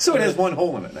it. So it has one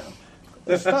hole in it now.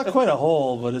 It's not quite a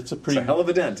hole, but it's a It's pretty. a hell of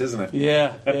a dent, isn't it?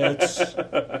 Yeah,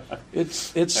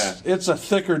 it's a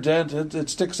thicker dent. It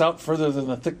sticks out further than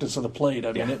the thickness of the plate.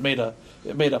 I mean, Yeah. it made a.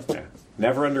 Yeah.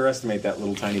 Never underestimate that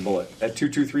little tiny bullet. That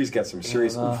 223's got some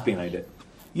serious oomph behind it.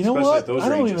 You know Especially what? at those I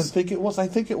don't ranges. even think it was. I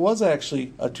think it was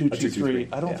actually a 223.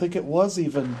 I don't yeah. think it was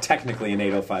even. Technically an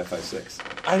 80556.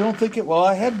 I don't think it. Well,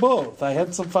 I had both. I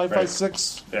had some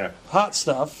 5.56 Yeah. hot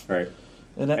stuff, Right.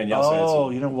 and, And you also had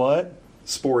some- you know what?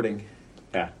 Sporting.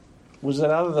 Yeah. Was it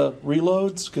out of the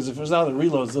reloads? Because if it was out of the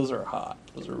reloads, those are hot.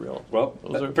 Those are real. Well,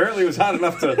 those are, apparently it was hot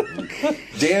enough to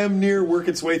damn near work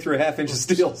its way through a half-inch of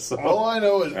steel. So. All I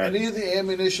know is Right. any of the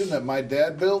ammunition that my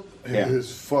dad built Yeah. is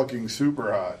fucking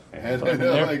super hot. And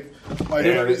Yeah. like my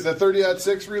Yeah. the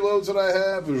 30-06 reloads that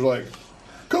I have is like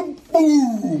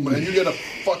kaboom, and you get a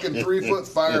fucking 3-foot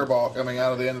fireball coming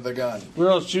out of the end of the gun.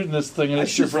 we're all shooting this thing, and I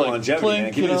it's shoot just for like longevity, clink,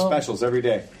 man. Give you me the know? specials every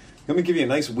day. Let me give you a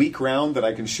nice weak round that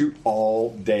I can shoot all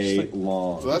day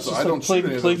long. So that's Just I don't like shoot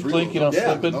any of clink, those clink, you know, reloads.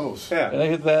 I'm flipping. those. Yeah. And I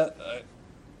hit that.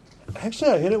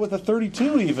 Actually, I hit it with a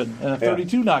 32 even, and a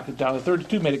 32 knocked it down. A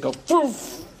 32 made it go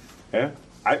poof. Yeah.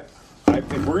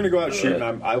 If we're going to go out shooting,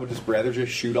 I would just rather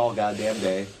just shoot all goddamn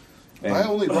day. And I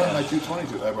only brought my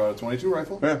 222. I brought a 22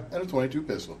 rifle Yeah. and a 22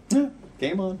 pistol,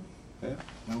 game on. Yeah.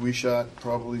 and we shot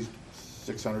probably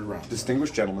 600 rounds.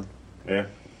 Distinguished gentleman. Yeah.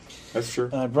 That's true.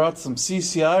 And I brought some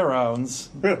CCI rounds.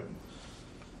 Yeah.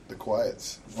 The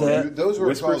quiets. That- Those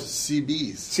were called Whispers?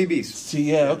 CBs. CBs.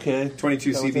 See, yeah, okay. 22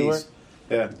 Is that what they were? CBs.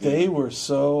 Yeah. They were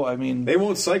so. I mean, They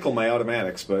won't cycle my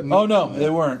automatics, but oh no, they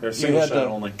weren't. they're You single had shot to-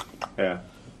 only. Yeah.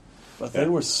 But Yeah. they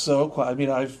were so quiet. I mean,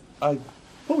 I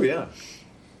Oh, yeah.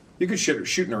 You could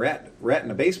shooting a rat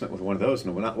in a basement with one of those and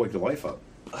it would not wake the life up.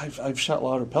 I've shot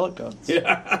louder pellet guns.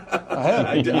 Yeah. I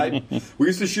have. We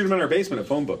used to shoot them in our basement at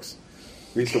phone books.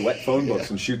 We used to wet phone books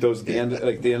and shoot those at the end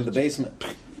of the basement.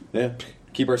 Yeah.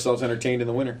 Keep ourselves entertained in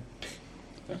the winter.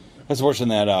 I was watching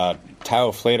that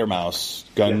Tao Fledermaus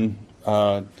gun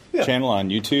channel on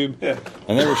YouTube,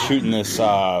 and they were shooting this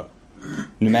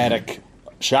pneumatic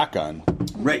shotgun.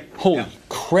 Right. Holy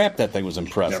crap, that thing was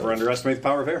impressive. Never underestimate the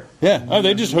power of air. Yeah. Oh,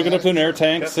 they just hook it up to an air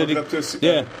tank. Fill up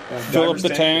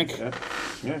the tank.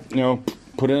 Yeah. You know,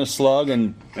 put in a slug,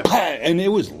 and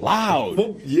it was loud.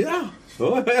 Well, yeah.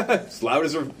 It's loud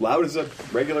as a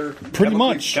regular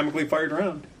chemically fired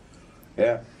round.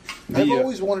 Yeah. I've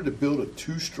always wanted to build a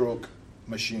 2-stroke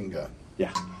machine gun.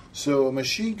 Yeah. So a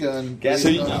machine gun, so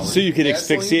you could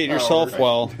asphyxiate yourself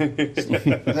while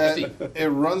that it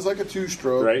runs like a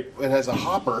 2-stroke. Right. It has a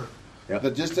hopper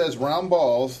that just has round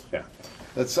balls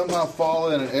that somehow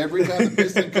fall in, and every time the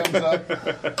piston comes up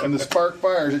and the spark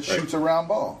fires, it shoots a round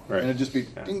ball, and it just be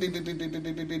ding ding ding ding ding ding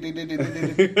ding ding ding ding ding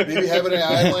ding ding. Maybe have it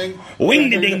idling. Wing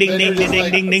ding ding ding ding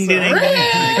ding ding ding ding.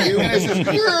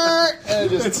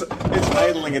 It's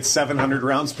idling at 700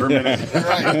 rounds per minute.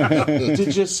 Right.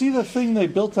 Did you see the thing they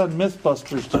built on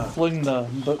MythBusters to fling the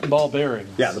ball bearings?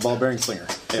 Yeah, the ball bearing slinger.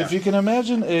 Yeah. If you can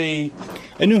imagine I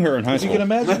knew her in high If school. you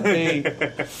can imagine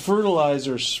a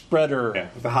fertilizer spreader,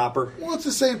 the hopper. Well, it's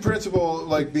the same principle,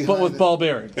 like behind, but with ball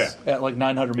bearings at like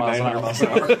 900 miles an hour.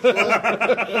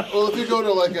 Well, if you go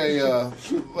to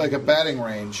like a batting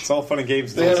range, It's all fun and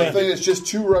games. they have a thing that's just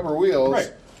 2 rubber wheels,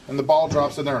 Right. and the ball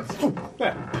drops in there. And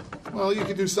Yeah. well, you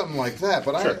could do something like that,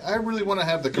 but Sure. I really want to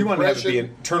have the You want to have it be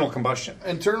compression,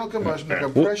 internal combustion.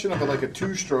 the compression of it like a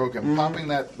 2-stroke, and popping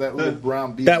that little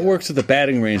brown bead. That works at the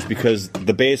batting range because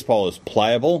the baseball is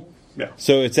pliable. Yeah.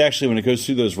 So it's actually, when it goes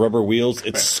through those rubber wheels,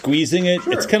 it's squeezing it.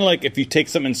 Sure. It's kind of like if you take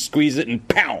something and squeeze it and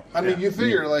pow. I mean, you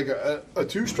figure like a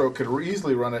 2-stroke could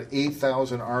easily run at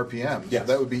 8,000 RPM. Yes. So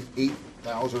that would be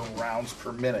 8,000 rounds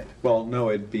per minute. Well,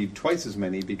 no, it'd be twice as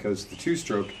many because the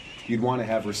 2-stroke, you'd want to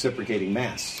have reciprocating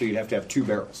mass. So you'd have to have 2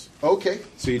 barrels. Okay,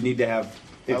 So you'd need to have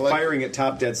it firing at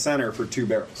top dead center for 2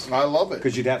 barrels. I love it.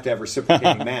 Because you'd have to have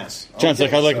reciprocating mass. John's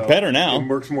like, I like it better now. It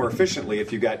works more efficiently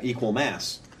if you've got equal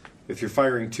mass. If you're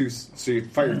firing you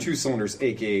fire 2 cylinders,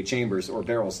 aka chambers or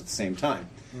barrels at the same time.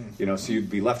 You know, so you'd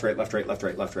be left, right, left, right, left,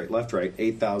 right, left, right, left, right,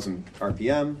 8,000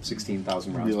 RPM,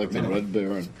 16,000 rounds Be like per the minute. Red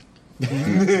Baron.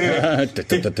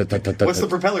 What's the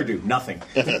propeller do? Nothing.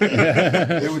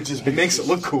 It would just be It makes it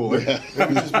look cooler. it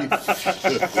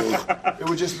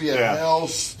would just be a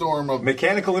hellstorm of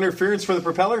Mechanical interference for the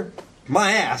propeller?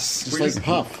 My ass. Just like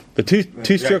Puff. The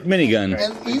two-stroke minigun.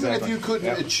 And even if you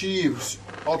couldn't achieve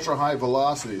ultra high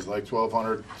velocities like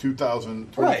 1,200,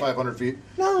 2,000, 2,500 feet,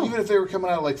 even if they were coming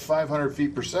out at like 500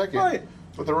 feet per second,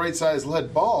 with the right size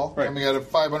lead ball coming out at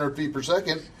 500 feet per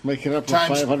second, Make it up to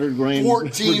times 500 grain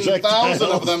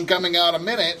 14,000 of them coming out a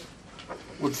minute,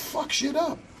 would fuck shit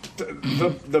up.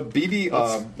 The BB,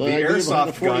 the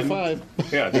airsoft gun.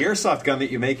 The airsoft gun that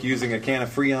you make using a can of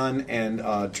Freon and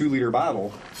a 2-liter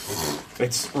bottle.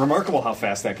 It's remarkable how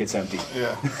fast that gets empty.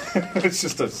 Yeah. It's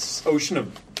just an ocean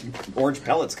of orange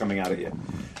pellets coming out at you.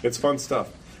 It's fun stuff.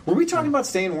 Were we talking about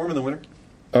staying warm in the winter?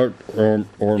 Or Yeah,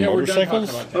 we're done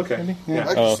motorcycles? talking about that. Okay.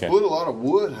 I can split a lot of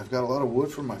wood. I've got a lot of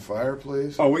wood from my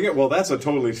fireplace. Well, that's a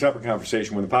totally separate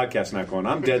conversation when the podcast's not going.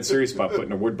 I'm dead serious about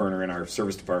putting a wood burner in our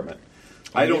service department.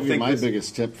 I don't think my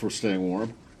biggest tip for staying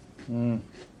warm: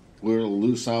 wear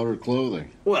loose outer clothing.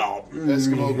 Well,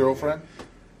 Eskimo girlfriend?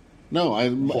 No,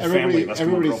 family must come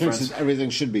everybody with thinks girlfriends. that everything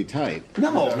should be tight.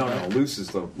 no. Loose is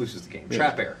the game.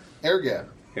 Trap air. Air gap.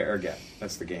 Yeah, air gap.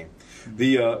 That's the game.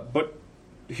 But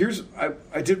here's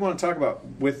I did want to talk about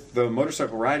with the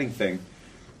motorcycle riding thing.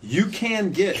 You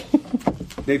can get.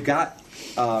 They've got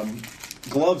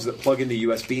gloves that plug into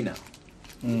USB now,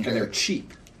 and they're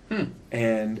cheap.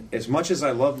 And as much as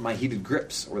I love my heated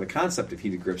grips, or the concept of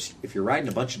heated grips, if you're riding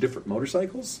a bunch of different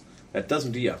motorcycles, that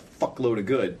doesn't do you a fuckload of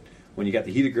good when you got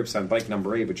the heated grips on bike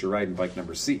number A, but you're riding bike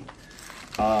number C.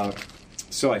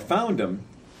 So I found them,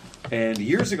 and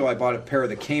years ago I bought a pair of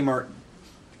the Kmart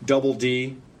Double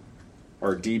D,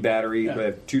 or D battery. They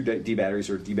have 2 D batteries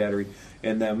or D battery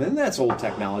in them, and that's old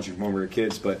technology from when we were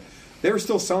kids, but they were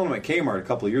still selling them at Kmart a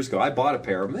couple of years ago. I bought a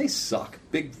pair of them. They suck.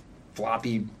 Big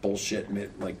floppy bullshit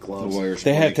like gloves.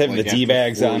 They have to have the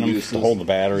D-bags on them to hold the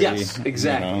battery. Yes,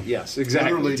 exactly. You know? Yes,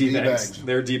 exactly. Literally D-bags.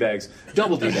 They're D-bags.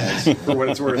 Double D-bags, for what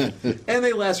it's worth. And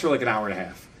they last for like an hour and a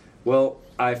half. Well,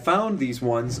 I found these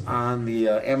ones on the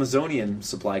Amazonian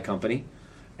Supply Company,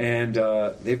 and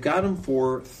they've got them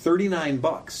for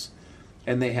 $39.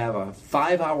 And they have a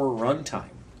 5-hour run time.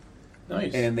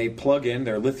 Nice. And they plug in.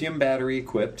 They're lithium battery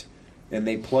equipped, and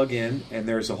they plug in. And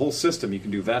there's a whole system. You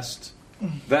can do vest,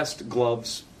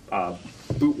 gloves,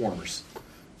 boot warmers,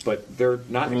 but they're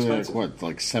not expensive. What,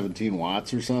 like 17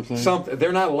 watts or something?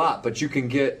 They're not a lot, but you can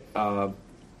get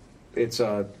it's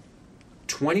a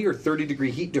 20 or 30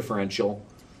 degree heat differential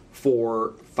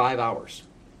for 5 hours.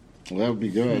 Well, that would be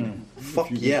good. Fuck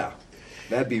yeah,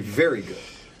 that'd be very good.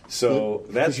 So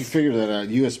that's you figure that a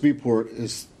USB port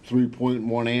is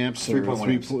 3.1 amps or 3.1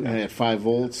 amps, at 5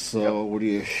 volts. So what do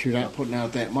you're not putting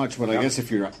out that much. But I guess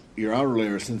if your outer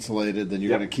layer is insulated, then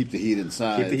you're going to keep the heat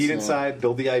inside. Keep the heat inside.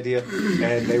 Build the idea.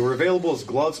 And they were available as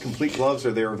gloves, complete gloves,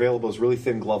 or they were available as really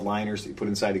thin glove liners that you put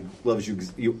inside of gloves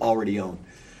you already own.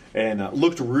 And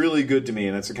looked really good to me.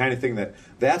 And it's the kind of thing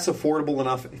that's affordable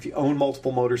enough if you own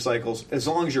multiple motorcycles, as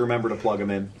long as you remember to plug them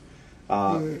in.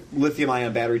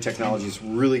 Lithium-ion battery technology is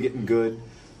really getting good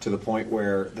to the point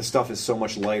where the stuff is so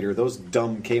much lighter. Those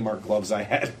dumb Kmart gloves I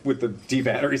had with the D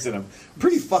batteries in them,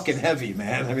 pretty fucking heavy,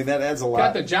 man. I mean, that adds a lot.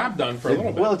 Got the job done for a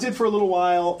little bit. Well, it did for a little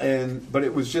while, but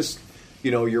it was just,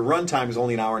 your run time is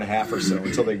only an hour and a half or so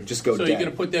until they just go dead. So you're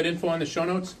going to put that info on the show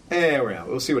notes?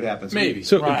 We'll see what happens. Maybe.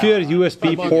 So if you had a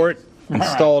USB port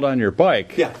installed on your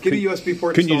bike, get a USB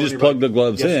port. Couldn't you just plug the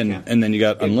gloves in, and then you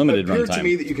got unlimited runtime? It appeared to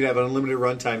me that you could have unlimited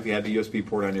runtime if you had the USB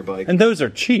port on your bike. And those are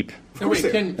cheap. So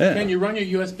wait, can you run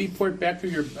your USB port back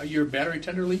through your battery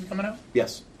tender lead coming out?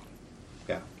 Yes.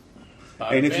 Yeah.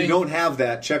 And if you don't have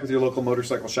that, check with your local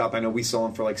motorcycle shop. I know we sell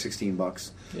them for like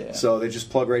 $16. Yeah. So they just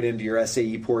plug right into your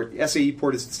SAE port. SAE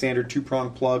port is the standard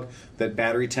 2-prong plug that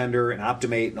Battery Tender and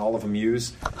Optimate and all of them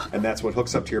use, and that's what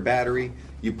hooks up to your battery.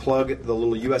 You plug the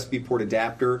little USB port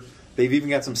adapter. They've even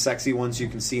got some sexy ones you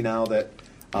can see now that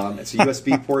it's a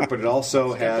USB port, but it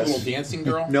also has a little dancing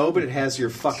girl. No, but it has your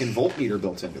fucking voltmeter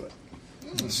built into it.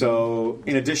 So,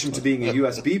 in addition to being a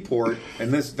USB port,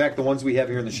 and in fact, the ones we have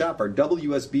here in the shop are double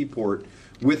USB port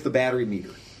with the battery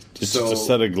meter. Just a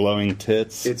set of glowing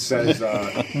tits. It says,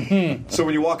 so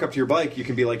when you walk up to your bike, you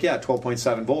can be like,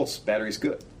 12.7 volts, battery's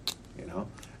good,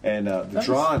 And the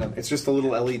draw on them, it's just a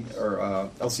little LED or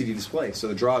LCD display, so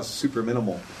the draw is super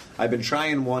minimal. I've been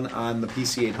trying one on the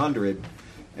PC800,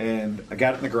 and I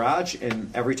got it in the garage, and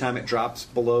every time it drops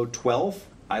below 12,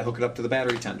 I hook it up to the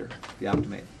battery tender, the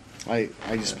Optimate. I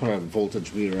just put a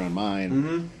voltage meter on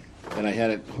mine, and I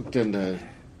had it hooked into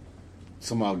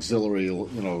some auxiliary,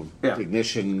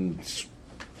 ignition,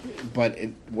 but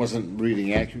it wasn't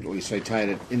reading accurately, so I tied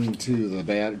it into the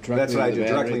battery. That's what I do,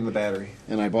 directly in the battery.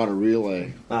 And I bought a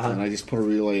relay, and I just put a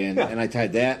relay in, and I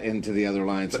tied that into the other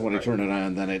line, so when I turn it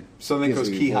on, then it goes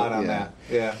key hot on that.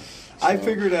 Yeah. So. I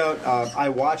figured out, I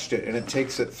watched it, and it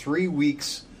takes it 3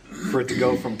 weeks for it to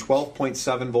go from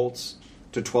 12.7 volts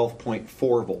to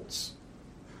 12.4 volts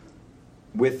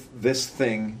with this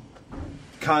thing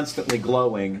constantly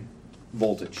glowing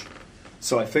voltage.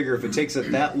 So I figure if it takes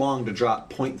it that long to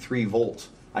drop 0.3 volt,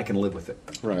 I can live with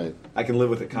it. Right. I can live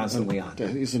with it constantly on.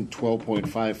 Isn't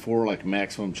 12.54 like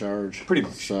maximum charge? Pretty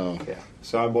much. So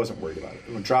I wasn't worried about it.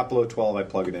 When it dropped below 12, I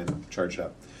plug it in, charge it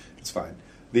up. It's fine.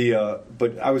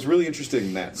 But I was really interested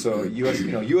in that. So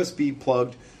USB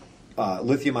plugged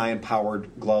lithium-ion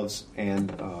powered gloves and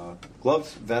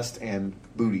vest and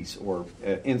booties or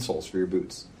insoles for your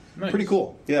boots. Nice. Pretty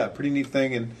cool. Yeah, pretty neat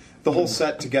thing. And the whole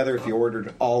set together, if you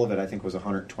ordered all of it, I think was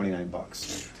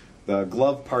 $129. The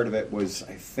glove part of it was,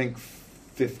 I think,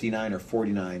 $59 or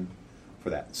 $49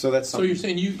 for that. So that's something. So you're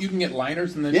saying you can get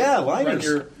liners and then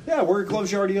liners. Wear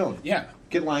gloves you already own. Yeah,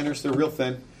 get liners. They're real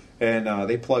thin, and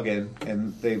they plug in,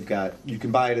 and they've got. You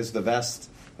can buy it as the vest,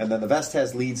 and then the vest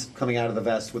has leads coming out of the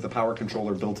vest with a power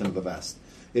controller built into the vest.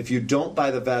 If you don't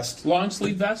buy the vest, long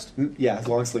sleeve vest,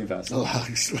 long sleeve vest,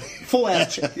 long sleeve, full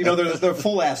ass. They're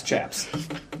full ass chaps.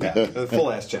 Yeah, they're full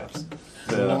ass chaps.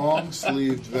 Long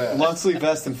sleeved vest. Long sleeve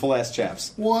vest and full ass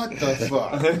chaps. What the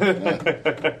fuck?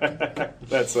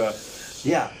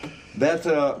 That's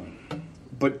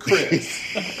but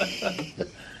Chris,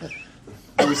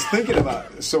 I was thinking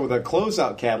about so the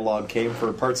closeout catalog came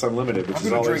for Parts Unlimited, which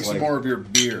is always drink some more of your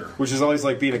beer. Which is always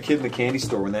like being a kid in the candy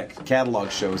store when that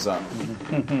catalog shows up.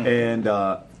 And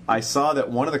I saw that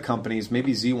one of the companies,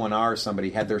 maybe Z1R or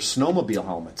somebody, had their snowmobile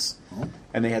helmets,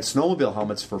 and they had snowmobile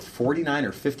helmets for $49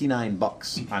 or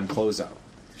 $59 on closeout.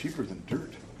 Cheaper than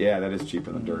dirt. Yeah, that is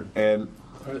cheaper than dirt. And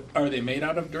are they made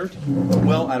out of dirt?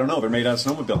 Well, I don't know. They're made out of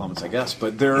snowmobile helmets, I guess.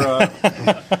 But they're.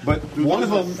 But one of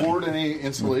them afford any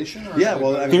insulation? Or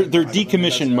they're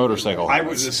decommissioned motorcycle. I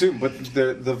would assume, but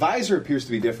the visor appears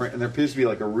to be different, and there appears to be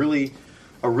like a really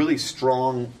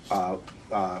strong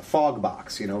fog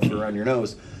box, for around your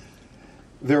nose.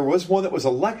 There was one that was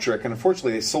electric, and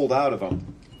unfortunately they sold out of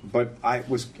them. but I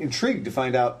was intrigued to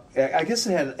find out. I guess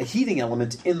it had a heating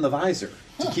element in the visor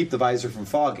to keep the visor from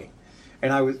fogging,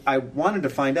 and I wanted to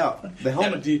find out the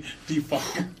helmet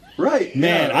defog. Right,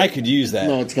 Man, I could use that.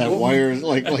 No, it's got wires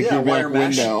like your wire back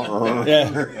mesh. window.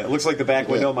 It looks like the back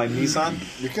window of my Nissan.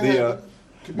 You can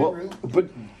could be real. But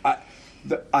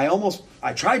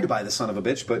I tried to buy the son of a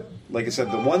bitch, but like I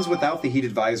said, the ones without the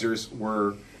heated visors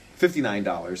were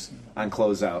 $59 on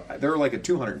closeout. They were like a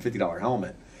 $250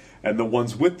 helmet. And the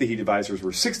ones with the heated visors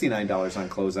were $69 on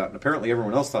closeout. And apparently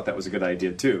everyone else thought that was a good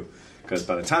idea too. Because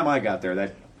by the time I got there,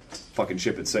 that fucking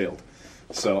ship had sailed.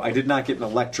 So I did not get an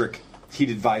electric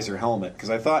heated visor helmet because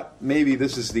I thought maybe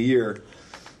this is the year.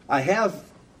 I have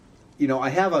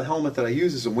a helmet that I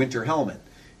use as a winter helmet.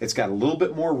 It's got a little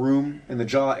bit more room in the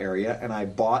jaw area, and I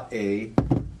bought a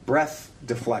breath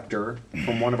deflector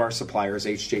from one of our suppliers,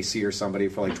 HJC or somebody,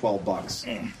 for like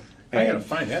 $12. I gotta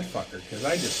find that fucker because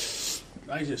I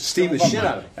just steam the stove shit up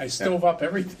out of it. I stove up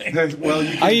everything. Well,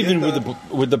 you can I even get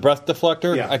with the breath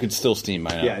deflector, Yeah. I could still steam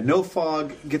by now. yeah, no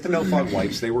fog. Get the no fog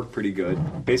wipes; they work pretty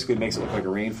good. Basically, it makes it look like a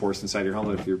rainforest inside your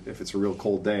helmet if it's a real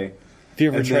cold day. Have you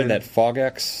ever And tried then- that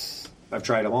Fog-X? I've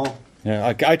tried them all.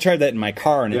 Yeah, I tried that in my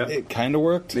car, and Yeah. it kind of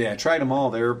worked. Yeah, I tried them all.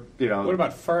 They're What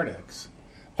about Fardex?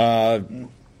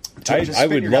 Just I spin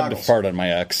would your love goggles. to fart on my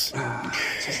X.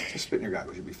 just spit in your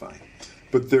goggles, you'll be fine.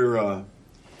 But they're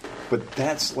but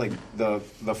that's like the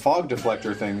fog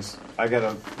deflector things. I got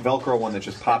a Velcro one that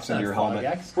just pops That's into your not helmet.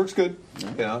 Fog-X. Works good.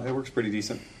 Yeah, it works pretty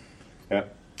decent. Yeah.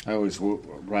 I always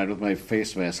ride with my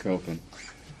face mask open.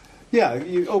 Yeah,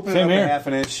 you open Same it up here. a half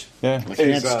an inch. Yeah. I Is,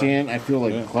 can't stand. I feel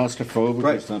like claustrophobic or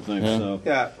Right. something. Yeah. So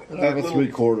Yeah. I that have a little-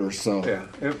 3/4. So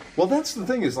Yeah. Well, that's the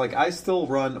thing is like I still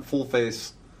run full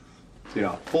face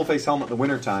helmet in the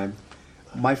wintertime.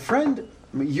 My friend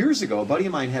years ago, a buddy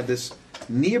of mine had this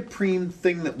neoprene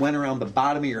thing that went around the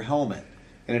bottom of your helmet,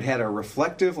 and it had a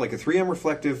reflective, like a 3M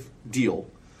reflective deal,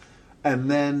 and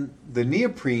then the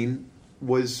neoprene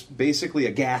was basically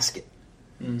a gasket.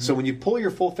 So when you pull your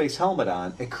full face helmet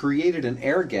on, it created an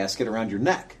air gasket around your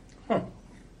neck.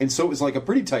 And so it was like a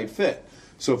pretty tight fit.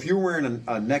 So if you were wearing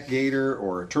a neck gaiter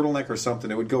or a turtleneck or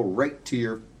something, it would go right to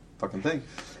your fucking thing.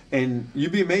 And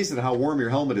you'd be amazed at how warm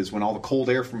your helmet is when all the cold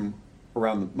air from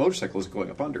around the motorcycle is going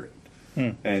up under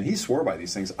it. And he swore by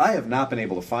these things. I have not been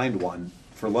able to find one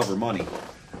for love or money.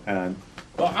 And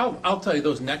Well, I'll tell you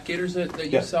those neck gaiters that you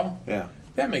Yeah. sell. yeah.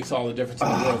 That makes all the difference in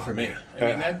the world for me. I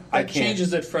mean, that I can't.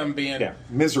 changes it from being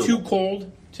Miserable. too cold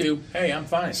to, hey, I'm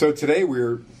fine. So today we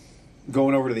were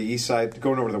going over to the east side,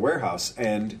 going over to the warehouse,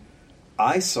 and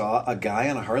I saw a guy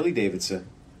on a Harley Davidson,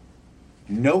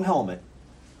 no helmet,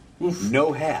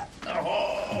 no hat,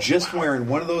 just wearing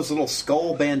one of those little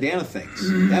skull bandana things.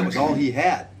 That was all he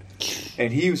had.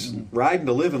 And he was riding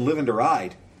to live and living to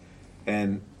ride.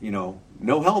 And, no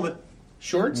helmet.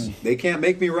 Shorts? They can't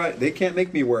make me ride. They can't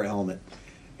make me wear a helmet.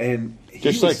 And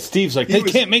Just like Steve's like, they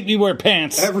can't make me wear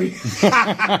pants.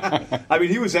 I mean,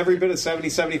 he was every bit of 70,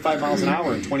 75 miles an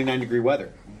hour in 29-degree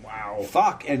weather. Wow.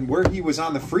 Fuck. And where he was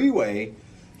on the freeway,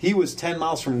 he was 10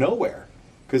 miles from nowhere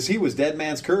because he was Dead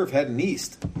Man's Curve heading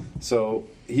east. So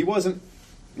he wasn't,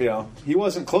 he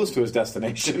wasn't close to his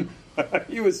destination.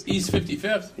 He was East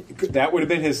 55th. That would have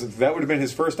been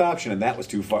his first option, and that was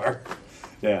too far.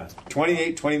 Yeah,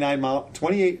 28,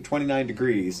 29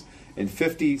 degrees and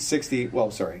 50, 60.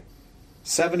 Well, sorry,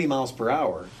 70 miles per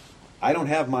hour. I don't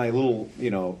have my little,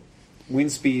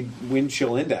 wind speed, wind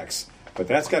chill index, but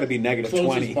that's got to be negative Close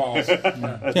 20. his balls.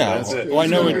 Yeah, That's it. well, I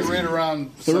know It's it. gonna be right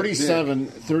around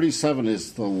 37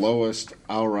 is the lowest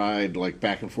I'll ride like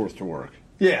back and forth to work.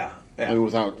 Yeah. I mean,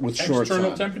 with shorts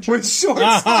External on. temperature? With shorts.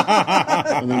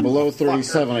 And then below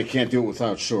 37, I can't do it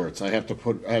without shorts. I have to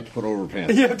put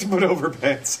overpants. You have to put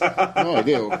overpants. No, I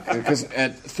do because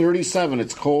at 37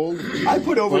 it's cold. I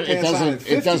put But overpants on at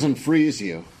 50. it doesn't freeze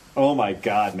you. Oh my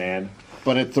God, man!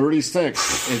 But at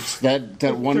 36, it's that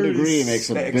 1 degree makes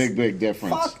a 36. big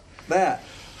difference. Fuck that.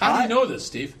 How do you know this,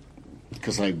 Steve?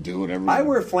 Because I do it every. I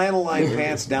wear flannel lined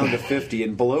pants down to 50,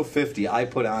 and below 50, I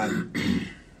put on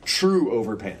true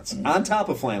overpants. On top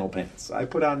of flannel pants, I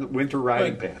put on winter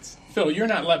riding Wait. pants. Phil, you're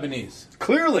not Lebanese.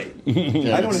 Clearly,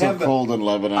 Yeah, I don't it's so have the cold in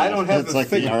Lebanon. I don't have it's the like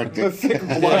thick, the Arctic.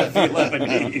 blood of the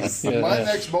Lebanese. Yeah, My yeah.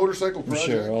 next motorcycle I'm project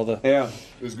sure all the Yeah,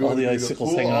 is all going the to be icicles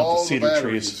to pull hanging off the all cedar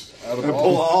batteries out of pull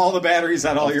all, all the batteries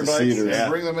out all your the bikes. cedars. Yeah.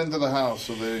 bring them into the house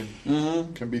so they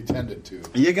can be tended to.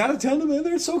 You got to tell them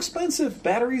they're so expensive.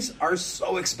 Batteries are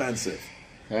so expensive.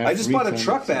 I just bought a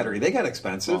truck battery. They got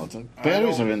expensive.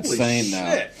 Batteries are Holy insane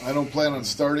now. shit. I don't plan on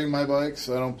starting my bikes.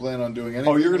 I don't plan on doing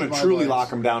anything. Oh, you're going with to my truly bikes. lock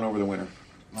them down over the winter.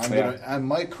 I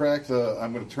might crack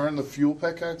I'm going to turn the fuel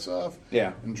pickaxe off.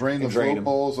 Yeah. And drain the float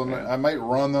bowls. I might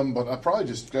run them, but I probably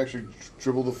just actually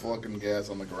dribble the fucking gas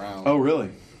on the ground. Oh, really?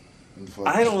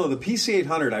 I don't know. The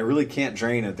PC800, I really can't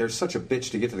drain it. There's such a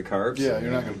bitch to get to the carbs. Yeah,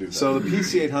 you're not going to do that. So the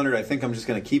PC800, I think I'm just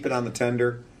going to keep it on the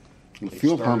tender. The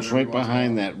fuel pump's right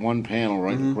behind that one panel,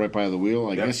 right by the wheel.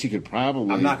 I guess you could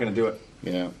probably... I'm not going to do it.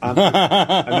 Yeah.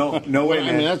 No way, man.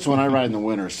 I mean, that's when I ride in the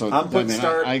winter. So I'm putting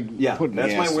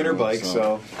that's my winter bike. So.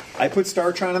 So I put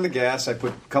Startron in the gas. I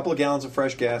put a couple of gallons of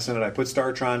fresh gas in it. I put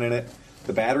Startron in it.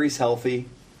 The battery's healthy.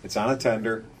 It's on a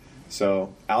tender.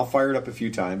 So I'll fire it up a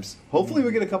few times. Hopefully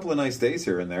we get a couple of nice days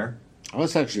here and there. I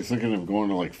was actually thinking of going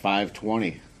to like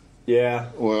 520. Yeah.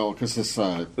 Oil, because this...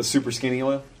 the super skinny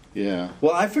oil? Yeah.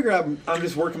 Well, I figure I'm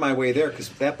just working my way there because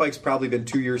that bike's probably been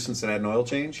 2 years since it had an oil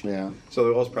change. Yeah. So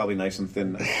the oil's probably nice and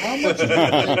thin. How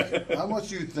much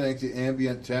do you think the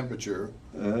ambient temperature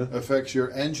affects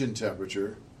your engine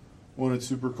temperature when it's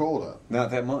super cold out?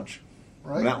 Not that much.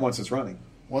 Right. Not once it's running.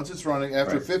 Once it's running,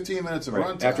 after 15 minutes of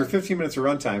runtime. After 15 minutes of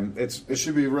runtime, it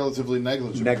should be relatively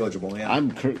negligible. Negligible, yeah. I'm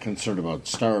concerned about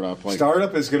startup.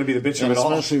 Startup is going to be the bitch of it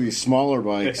all. Especially these smaller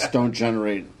bikes don't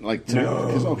generate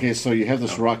okay, so you have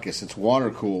this ruckus. It's water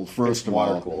cooled first of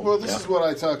all. Well, this is what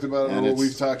I talked about, and what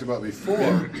we've talked about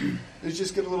before. Is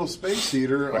just get a little space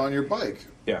heater on your bike.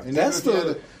 Yeah, and that's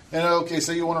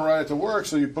say you want to ride it to work,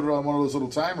 so you put it on one of those little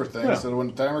timer things. So when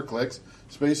the timer clicks,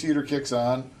 space heater kicks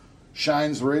on.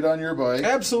 Shines right on your bike.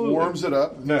 Absolutely. Warms it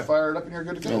up. And you fire it up and you're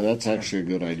good to go. Yeah, that's actually a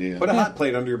good idea. Put a hot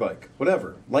plate under your bike.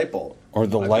 Whatever. Light bulb. Or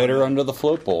the lighter under the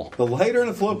float bowl. The lighter in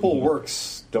the float bowl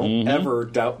works. Don't ever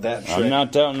doubt that trick. I'm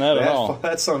not doubting that at all.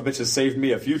 That son of a bitch has saved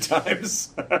me a few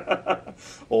times.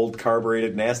 Old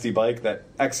carbureted nasty bike.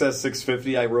 That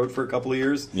XS650 I rode for a couple of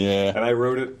years. Yeah. And I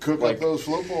rode it Cook up those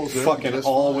float bowls. Fucking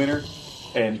all winter.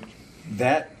 And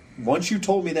that... Once you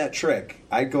told me that trick,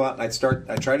 I'd go out and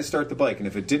I'd try to start the bike, and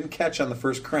if it didn't catch on the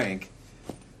first crank,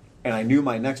 and I knew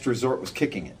my next resort was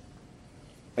kicking it.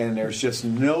 And there's just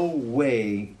no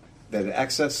way that an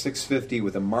XS650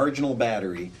 with a marginal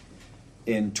battery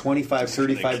in 25,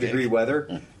 35 degree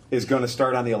weather is going to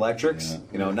start on the electrics.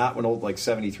 Yeah. Not when old like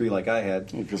 73 like I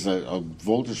had. Because a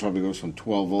voltage probably goes from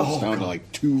 12 volts down to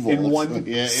like 2 volts. In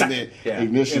one second.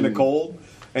 Ignition. In the cold.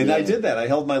 And I did that. I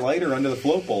held my lighter under the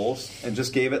float bowls and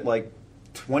just gave it like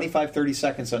 25, 30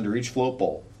 seconds under each float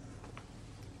bowl.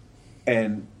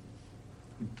 And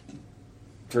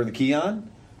turned the key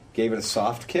on, gave it a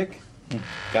soft kick,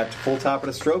 got to full top of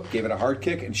the stroke, gave it a hard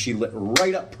kick, and she lit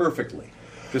right up perfectly.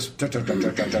 Just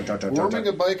warming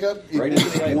a bike up, right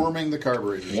into warming the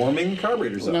carburetors. Warming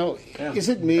carburetors up. Now, is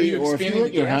it me, or if you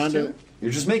let your Honda...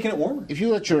 You're just making it warmer. If you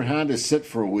let your Honda sit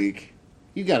for a week...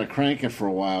 You got to crank it for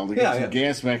a while to get the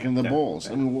gas back in the bowls.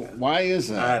 I mean, why is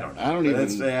that? I don't know. I don't even.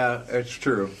 It's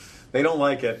true. They don't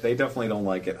like it. They definitely don't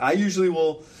like it. I usually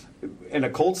will, in a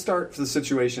cold start for the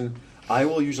situation, I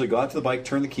will usually go out to the bike,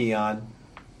 turn the key on,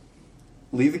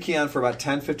 leave the key on for about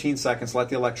 10, 15 seconds, let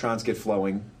the electrons get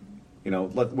flowing,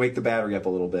 wake the battery up a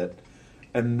little bit,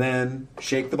 and then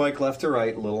shake the bike left to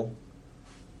right a little,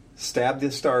 stab the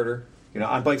starter.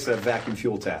 On bikes that have vacuum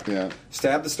fuel tap. Yeah.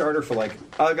 Stab the starter for like,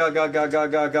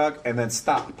 and then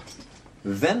stop.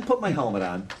 Then put my helmet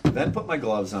on. Then put my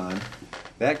gloves on.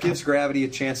 That gives gravity a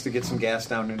chance to get some gas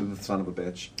down into the son of a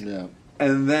bitch. Yeah.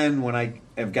 And then when I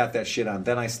have got that shit on,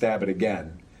 then I stab it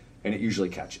again. And it usually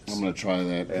catches. I'm going to try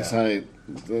that.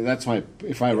 That's my...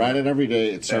 If I ride it every day,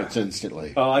 it starts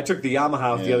instantly. Oh, I took the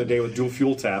Yamaha the other day with dual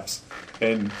fuel taps,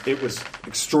 and it was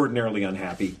extraordinarily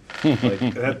unhappy.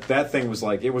 That thing was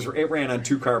like... It ran on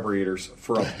 2 carburetors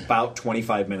for about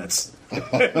 25 minutes. And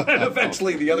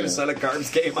eventually the other set of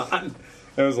carbs came on.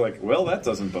 I was like, well, that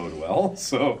doesn't bode well.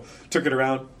 So took it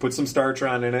around, put some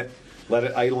Startron in it, let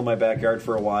it idle in my backyard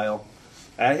for a while.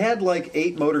 I had like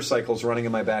 8 motorcycles running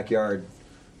in my backyard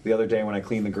the other day when I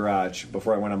cleaned the garage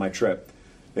before I went on my trip.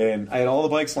 And I had all the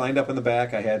bikes lined up in the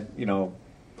back. I had,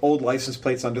 old license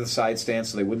plates under the side stand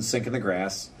so they wouldn't sink in the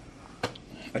grass.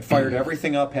 I'd fired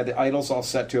everything up, had the idles all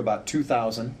set to about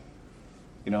 2,000,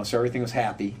 so everything was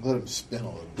happy. Let them spin a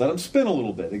little bit. Let them spin a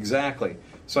little bit, exactly.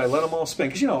 So I let them all spin,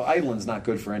 because, idling's not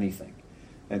good for anything.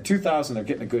 And 2,000, they're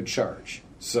getting a good charge.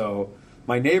 So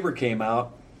my neighbor came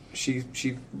out. She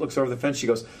looks over the fence. She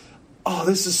goes, "Oh,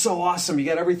 this is so awesome. You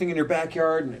got everything in your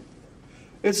backyard, and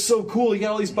it's so cool. You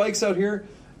got all these bikes out here,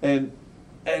 and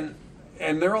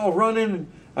they're all running." And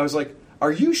I was like,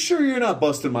 "Are you sure you're not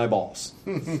busting my balls?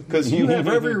 Because you have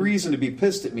every reason to be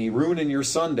pissed at me ruining your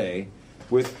Sunday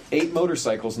with 8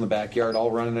 motorcycles in the backyard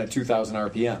all running at 2,000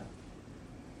 RPM."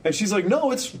 And she's like,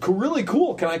 "No, it's really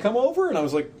cool. Can I come over?" And I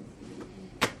was like,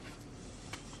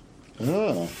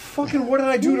 Oh. Fucking, what did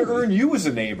I do to earn you as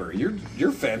a neighbor?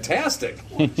 You're fantastic.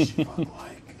 What does she look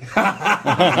like?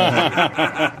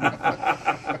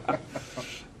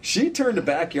 She turned a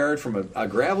backyard from a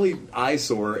gravelly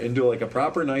eyesore into like a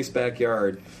proper nice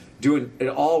backyard, doing it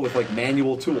all with like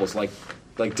manual tools, like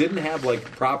didn't have like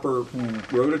proper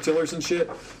rototillers and shit.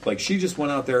 Like she just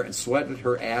went out there and sweated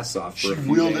her ass off for a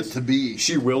few willed days. it to be.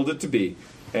 She willed it to be.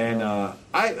 And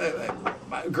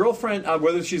my girlfriend,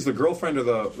 whether she's the girlfriend or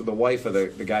the wife of the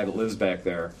guy that lives back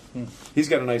there, he's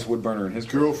got a nice wood burner in his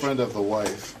Girlfriend of the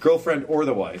wife. girlfriend or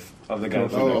the wife of the guy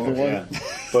that lives back there. Yeah.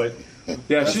 But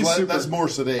yeah, That's more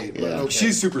sedate. But okay.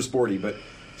 She's super sporty, but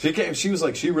she was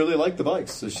like, she really liked the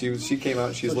bikes, so she came out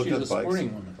and she's looking at the bikes.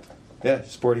 Sporting woman. Yeah,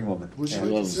 sporting woman. Would you She like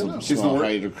to loves sit some down? She's small in the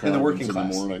hydrocarbons working in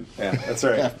class. the morning. Yeah, that's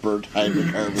right. Half-burnt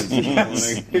hydrocarbons in the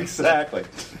morning. Exactly.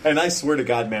 And I swear to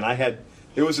God, man,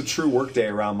 it was a true work day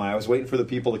around I was waiting for the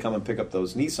people to come and pick up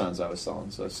those Nissans I was selling.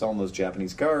 So I was selling those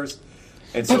Japanese cars.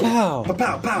 And so, Pow.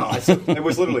 pow, pow. It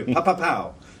was literally pow, pow,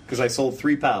 pow. Because I sold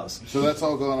 3 pows. So that's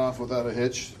all gone off without a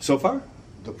hitch? So far?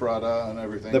 The Prada and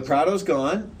everything? The Prado's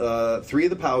gone. 3 of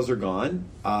the pows are gone.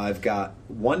 I've got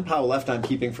 1 pow left I'm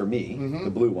keeping for me, the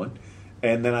blue one.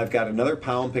 And then I've got another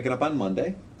pow I'm picking up on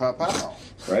Monday. Pow, pow.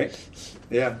 Right?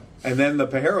 Yeah. And then the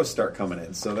Pajeros start coming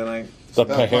in. So then The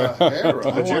That Pajero. Pajero. I want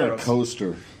a Pajeros.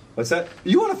 coaster. What's that?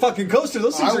 You want a fucking coaster?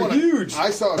 Those things are huge. I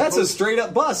saw a That's a coaster- straight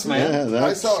up bus, man. Yeah,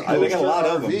 I saw a I think coaster a lot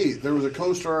of RV. There was a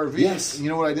coaster RV. Yes. You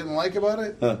know what I didn't like about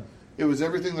it? Huh. It was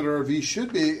everything that an RV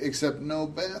should be, except no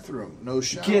bathroom, no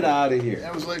shower. Get out of here.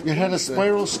 I was like, It had a what is that?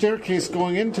 spiral staircase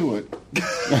going into it.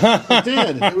 It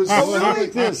did. It was It so went really?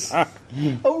 like this.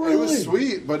 Oh, It was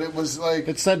sweet, but it was like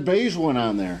It said beige one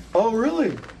on there. Oh,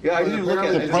 really? Yeah, I Well, didn't look at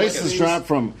apparently it. The I price didn't has look at it. dropped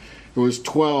from, it was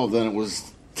 12, then it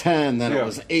was 10, then Yeah. it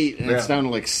was 8, and it's Yeah. down to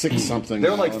like 6 something.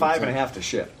 They're now, like and 5.5 to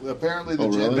ship. apparently the Oh,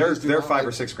 really? Japanese do They're not 5 or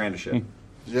like- 6 grand to ship.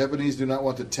 The Japanese do not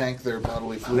want to tank their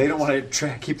bodily fluids. They don't want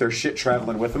to keep their shit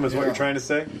traveling with them, is what Yeah. you're trying to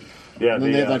say? Yeah,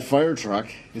 then they had that fire truck.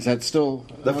 Is that still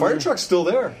the on fire there? truck's still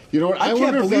there. You know what? I can't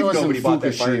wonder if believe that was in nobody bought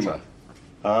that fire Fukushima. truck.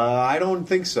 I don't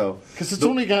think so. Because it's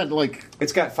only got like,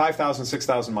 It's got 5,000,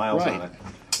 6,000 miles Right. on it.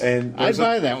 And I'd there's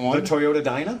buy that one. The Toyota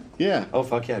Dyna? yeah. Oh,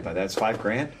 fuck yeah, I'd buy that. It's $5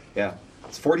 grand. Yeah.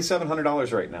 It's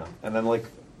 $4,700 right now. And then, like,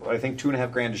 I think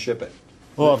 $2.5 grand to ship it.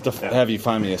 We'll have to have you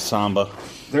find me a Samba.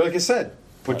 They're like I said,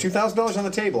 put $2,000 on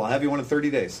the table. I'll have you one in 30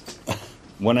 days.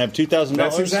 When I have $2,000,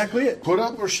 That's exactly it. Put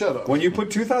up or shut up. When you put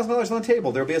 $2,000 on the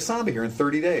table, there'll be a Samba here in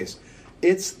 30 days.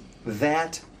 It's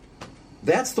that.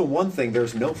 That's the one thing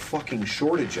there's no fucking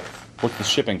shortage of. What's the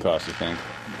shipping cost, you think?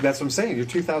 That's what I'm saying. You're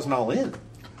 $2,000 all in.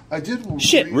 I did.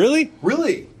 Shit, read- really?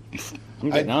 Really? I'm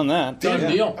getting on that. Done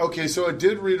Yeah. deal. Okay, so I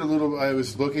did read a little. I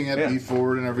was looking at Yeah.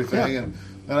 B4 and everything, Yeah. and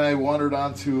then I wandered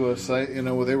onto a site,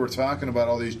 where they were talking about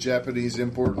all these Japanese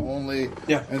import only,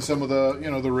 Yeah. and some of the,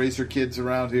 the racer kids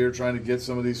around here trying to get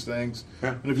some of these things.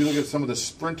 Yeah. And if you look at some of the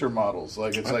Sprinter models,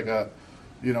 like it's like a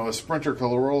Sprinter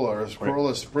Corolla or a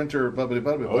Corolla Sprinter, blah blah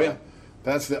blah blah. Oh, yeah.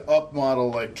 That's the up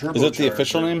model, like turbo. Is that the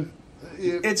official name?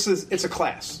 It's a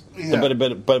class. Yeah. But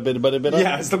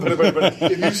Yeah, it's the but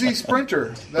If you see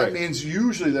Sprinter, that Right. means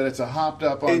usually that it's a hopped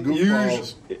up on it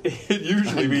goofballs.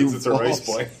 usually means it's a race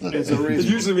boy. It's a race It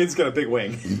usually means it's got a big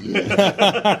wing.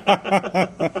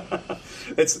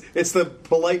 It's the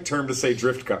polite term to say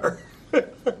drift car. But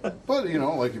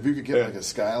like if you could get Yeah. like a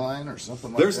Skyline or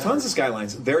something like There's that. tons of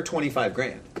Skylines. They're 25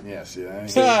 grand. Yes,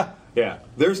 yeah. Yeah,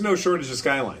 there's no shortage of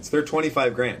Skylines. They're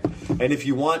 25 grand. And if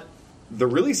you want the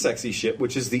really sexy shit,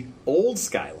 which is the old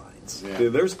Skylines, Yeah.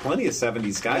 there's plenty of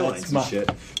 70s Skylines That's and shit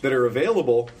that are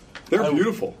available. They're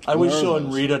beautiful. I was Where are showing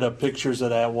those? Rita the pictures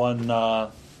of that one.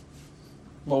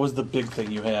 What was the big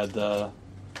thing you had?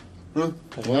 Land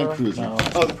Cruiser. No.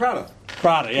 Oh, the Prada.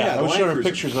 Prada, yeah. Yeah, I the was Land showing her Cruiser.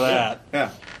 pictures of that. Yeah.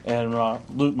 And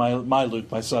Luke,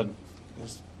 my son,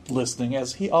 is listening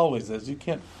as he always is. You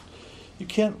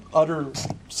can't utter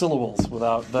syllables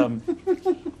without them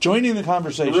joining the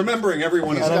conversation. Remembering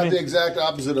everyone He's is. And I got mean- the exact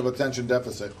opposite of attention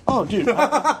deficit. Oh, dude! And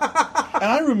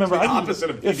I remember, The opposite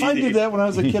of if I PDD. did that when I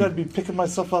was a kid, I'd be picking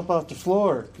myself up off the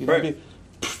floor. I'd Right.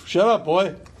 be, shut up,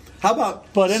 boy. How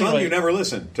about, But son, anyway- you never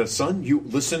listen? To son, you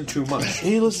listen too much.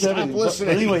 He listens to everything. But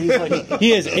listening. anyway, he's like,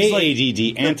 He has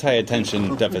AADD,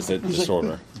 anti-attention deficit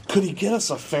disorder. could he get us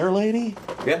a fair lady?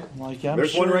 Yeah. I'm like, yeah, I'm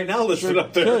There's sure, one right now listed sure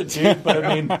up there. Good, dude. But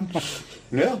I mean,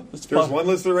 Yeah. There's fun. one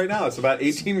listed right now. It's about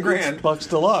 18 grand. Bucks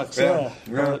Deluxe. Yeah. Yeah.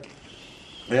 Yeah. But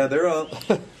Yeah, they're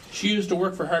She used to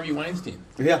work for Harvey Weinstein.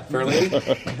 yeah, Fair Lady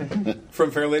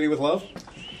from Fair Lady with Love.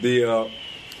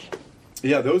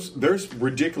 There's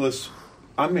ridiculous.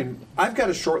 I mean, I've got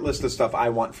a short list of stuff I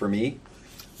want for me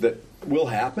that will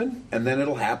happen, and then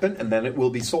it'll happen, and then it will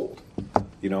be sold.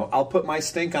 You know, I'll put my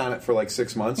stink on it for like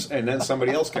 6 months, and then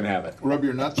somebody else can have it. Rub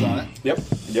your nuts on it. Yep.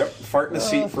 Fart in the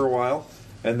seat for a while,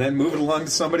 and then move it along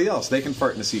to somebody else. They can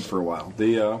fart in the seat for a while. But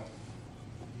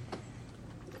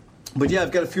yeah,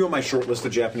 I've got a few on my short list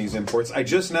of Japanese imports. I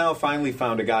just now finally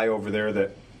found a guy over there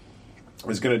that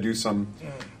is going to do some.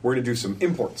 We're going to do some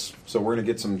imports. So we're going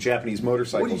to get some Japanese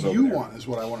motorcycles. What do you want? Is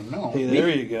what I want to know. Hey, there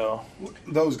you go.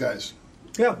 Those guys.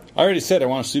 Yeah. I already said I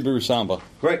want a Subaru Samba.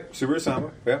 Right, Subaru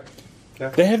Samba. Yeah.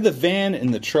 They have the van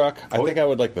in the truck. I think I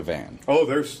would like the van. Oh,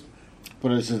 there's.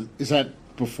 But is that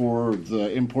before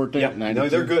the import date? Yeah. No,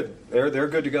 they're good. They're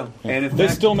good to go. And in They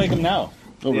fact, still make them now.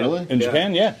 Oh, really? In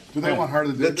Japan, yeah. Do they want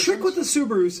harder? the trick with the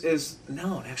Subarus is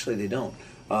no, actually they don't.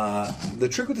 The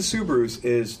trick with the Subarus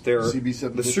is the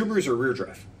Subarus are rear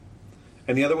drive,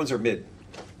 and the other ones are mid.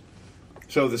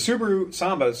 So the Subaru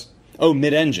Sambas. Oh,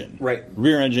 mid-engine. Right.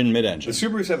 Rear engine, mid-engine. The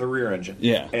Subarus have the rear engine.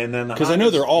 Yeah. And then because I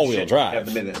know they're all-wheel drive. Have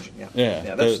the mid-engine. Yeah.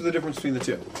 Yeah. That's the difference between the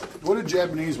two. What do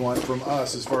Japanese want from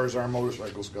us as far as our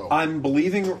motorcycles go? I'm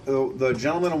believing the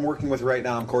gentleman I'm working with right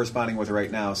now, I'm corresponding with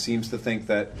right now, seems to think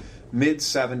that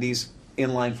mid-70s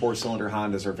inline four-cylinder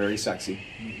Hondas are very sexy.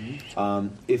 Mm-hmm.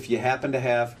 If you happen to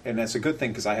have, and that's a good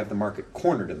thing because I have the market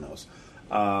cornered in those,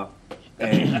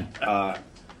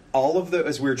 all of the,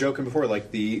 as we were joking before,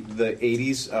 like the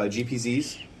 80s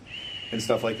GPZs and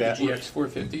stuff like that. GX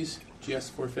 450s, GS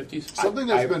 450s. Something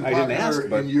that's been I didn't ask,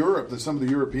 popular in Europe that some of the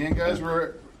European guys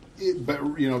were,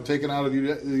 taken out of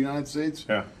the United States.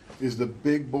 Yeah. Is the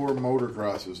big bore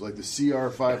motocrosses like the CR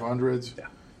 500s,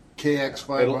 KX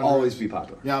 500s. It'll always be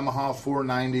popular. Yamaha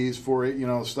 490s,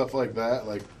 48, stuff like that.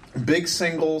 Like big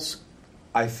singles,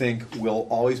 I think, will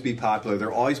always be popular.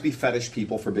 There'll always be fetish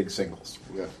people for big singles.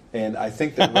 Yeah. And I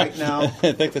think that right now...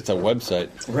 I think that's a website.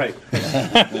 Right.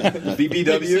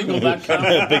 BBW.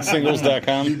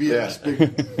 BigSingles.com. BBS.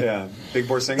 Big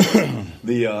bore singles.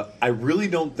 I really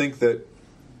don't think that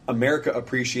America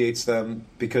appreciates them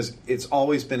because it's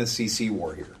always been a CC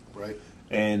war here. Right.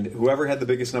 And whoever had the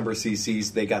biggest number of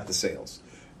CCs, they got the sales.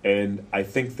 And I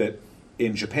think that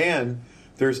in Japan...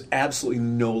 There's absolutely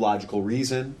no logical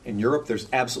reason. In Europe, there's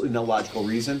absolutely no logical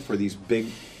reason for these big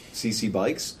CC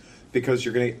bikes because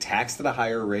you're going to get taxed at a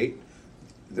higher rate.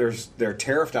 They're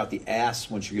tariffed out the ass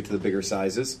once you get to the bigger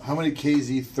sizes. How many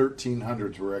KZ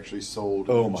 1300s were actually sold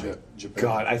in Japan?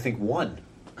 God, I think one.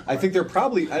 I think they're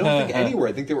probably, I don't think anywhere.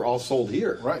 I think they were all sold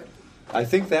here. Right. I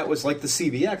think that was like the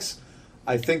CBX.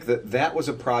 I think that was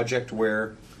a project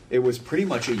where it was pretty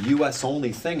much a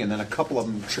U.S.-only thing, and then a couple of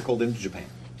them trickled into Japan.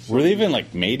 Were they even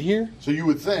made here? So you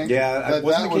would think,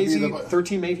 wasn't the KZ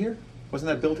 13 made here? Wasn't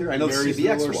that built here? I know the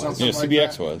CBX was. Yeah,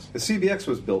 CBX was. The CBX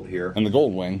was built here, and the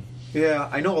Goldwing. Yeah,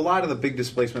 I know a lot of the big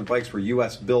displacement bikes were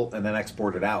U.S. built and then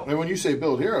exported out. And when you say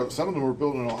built here, some of them were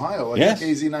built in Ohio. Like the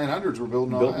KZ 900s were built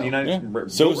in Ohio.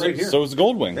 So was the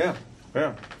Goldwing.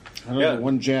 Yeah. I know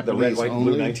one Japanese the red, white, and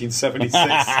blue 1976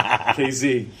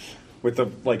 KZ with the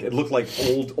it looked like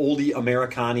oldie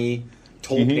Americani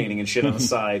toll painting and shit on the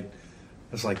side.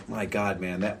 I was like, my God,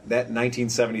 man, that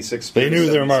 1976 they knew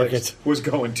their market was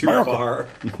going too far.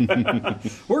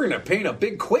 We're going to paint a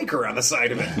big Quaker on the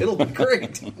side of it. It'll be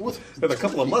great. With a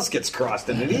couple of muskets crossed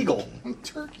and an eagle.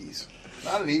 Turkeys.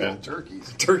 Not an eagle,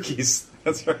 turkeys. Turkeys.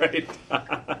 That's right.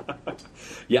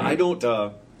 I don't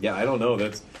know.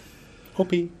 That's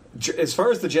Hopi. As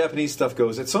far as the Japanese stuff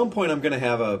goes, at some point I'm going to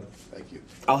have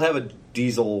I'll have a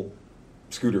diesel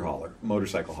scooter hauler,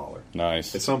 motorcycle hauler.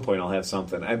 Nice. At some point, I'll have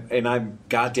something.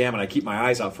 God damn it, I keep my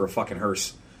eyes out for a fucking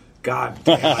hearse. God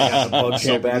damn, I got the bug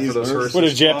so bad for those hearses. What,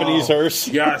 a Japanese hearse?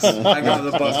 Yes, I got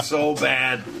the bug so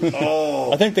bad.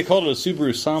 Oh, I think they called it a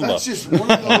Subaru Samba. That's just one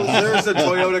of those. There's a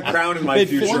Toyota Crown in my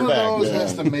future. One of those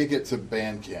has to make it to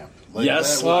band camp.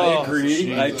 Yes, I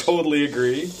agree. I totally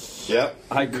agree. Yep,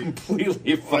 I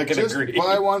completely fucking agree.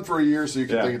 Buy one for a year so you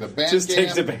can take it to band camp. Take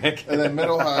it to band camp. And then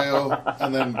Mid-Ohio,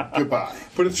 and then goodbye.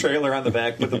 Put a trailer on the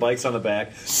back, put the bikes on the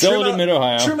back. Sell it in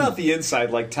Mid-Ohio. Trim out the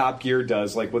inside like Top Gear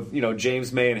does, like with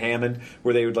James May and Hammond,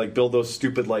 where they would build those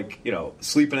stupid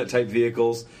sleeping it type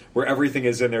vehicles where everything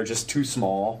is in there just too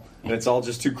small and it's all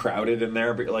just too crowded in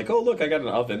there. But you're like, oh look, I got an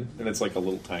oven, and it's like a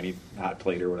little tiny hot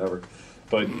plate or whatever.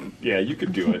 But yeah, you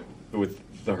could do it with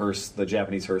the hearse, the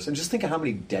Japanese hearse, and just think of how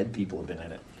many dead people have been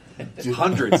in it.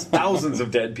 Hundreds, thousands of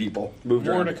dead people moved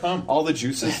around. More to come. All the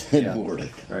juices.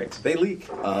 Right. They leak.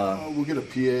 We'll get a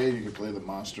PA. You can play the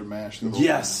Monster Mash.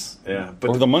 Yes. But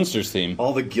or the Munsters theme.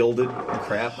 All the gilded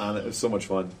crap on it. It was so much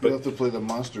fun. You'll have to play the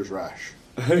Monsters Rash.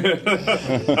 He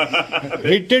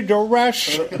did the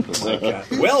rush.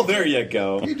 Well, there you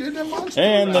go. He did the monster.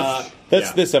 And that's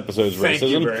yeah. this episode's Thank racism.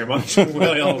 you very much.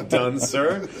 Well done,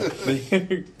 sir.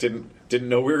 Didn't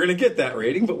know we were going to get that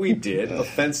rating, but we did.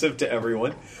 Offensive to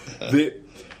everyone.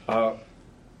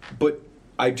 But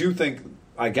I do think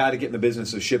I got to get in the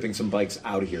business of shipping some bikes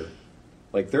out of here.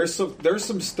 Like there's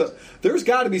some stuff. There's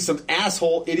got to be some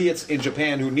asshole idiots in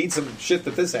Japan who need some shit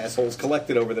that this asshole's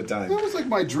collected over the time. That was like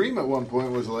my dream at one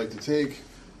point was like to take.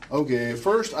 Okay,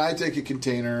 first I take a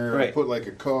container, I put like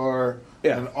a car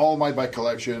and all my bike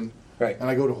collection, and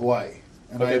I go to Hawaii.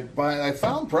 And I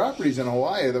found properties in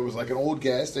Hawaii that was like an old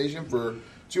gas station for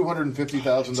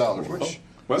 $250,000, which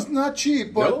is not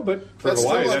cheap, but, for that's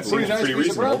Hawaii, still a that's pretty nice piece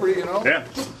reasonable. of property, you know? Yeah.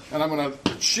 And I'm going to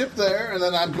ship there, and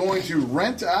then I'm going to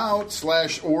rent out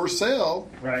 / or sell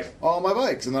all my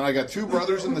bikes. And then I got two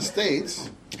brothers in the States.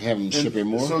 Have them shipping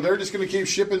more? So they're just going to keep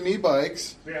shipping me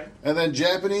bikes. Yeah. And then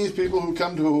Japanese people who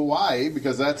come to Hawaii,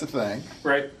 because that's a thing,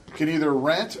 can either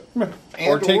rent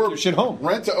or take your shit home.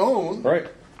 Rent to own. Right.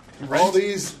 All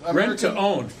these rent to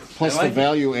own. Plus the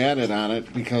value added on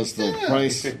it because the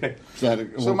price that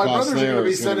it will so my cost brothers are there going to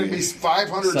be is gonna sending me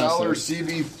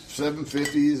 $500 CV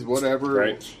 750s, whatever.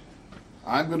 Right.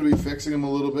 I'm going to be fixing them a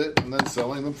little bit and then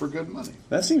selling them for good money.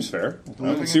 That seems fair. I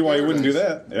Living don't see in why you wouldn't do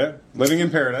paradise. that. Yeah. Living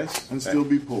in paradise. And still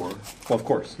be poor. Well, of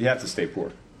course. You have to stay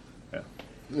poor. Yeah.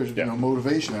 There's no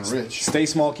motivation in rich. Stay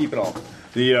small, keep it all.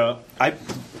 I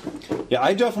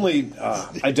definitely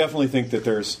think that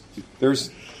there's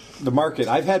the market.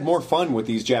 I've had more fun with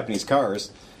these Japanese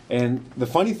cars, and the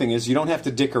funny thing is, you don't have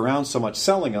to dick around so much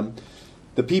selling them.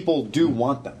 The people do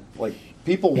want them. Like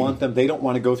people want them. They don't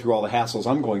want to go through all the hassles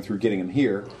I'm going through getting them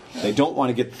here. They don't want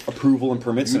to get approval and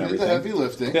permits You and did the everything. heavy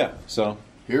lifting. Yeah. So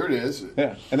here it is.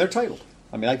 Yeah, and they're titled.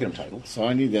 I mean, I get them titled. So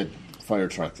I need that fire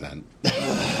truck then.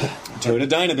 Toyota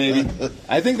Dyna, baby.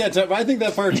 I think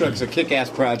that fire truck's a kick-ass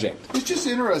project. It's just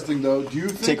interesting, though. Do you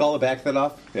think, Take all the back of that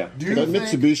off? Yeah. Do you The think,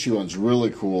 Mitsubishi one's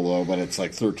really cool though, but it's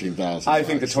like $13,000. I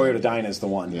think the Toyota Dyna is the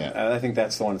one. Yeah. I think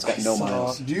that's the one that's got no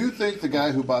miles. Do you think the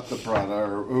guy who bought the Prada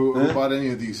or who bought any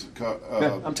of these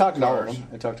I'm talking to all of cars, them.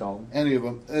 I talked to all of them. any of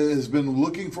them, has been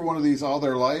looking for one of these all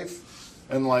their life,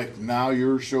 and like now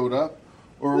yours showed up,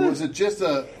 or was it just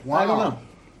a wow? I don't know.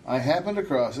 I happened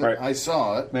across it. Right. I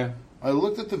saw it. Yeah. I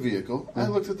looked at the vehicle. I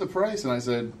looked at the price, and I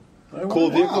said, Cool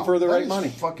vehicle wow, for the that right is money.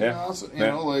 Fucking Yeah. awesome. You Yeah.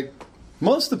 know, like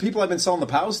Most of the people I've been selling the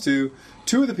POWs to,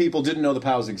 two of the people didn't know the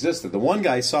POWs existed. The one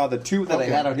guy saw the two that I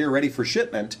had out here ready for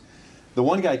shipment. The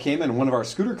one guy came in, one of our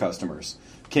scooter customers,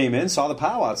 came in, saw the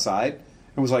POW outside,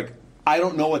 and was like, I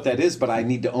don't know what that is, but I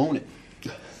need to own it.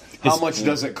 How much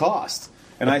does it cost?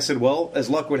 And I said, well, as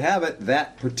luck would have it,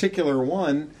 that particular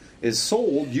one is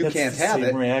sold. You That's can't the have same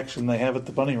it. reaction they have at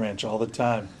the Bunny Ranch all the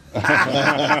time. If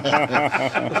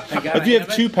you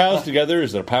have two pals together,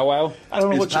 is it a powwow? I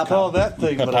don't know what you call that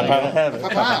thing, but I gotta have it.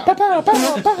 But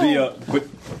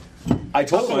I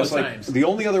told him, I was Couple of like, times. the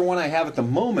only other one I have at the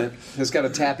moment has got a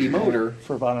tappy motor,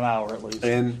 For about an hour at least.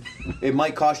 and it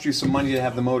might cost you some money to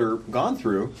have the motor gone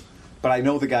through, but I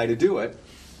know the guy to do it.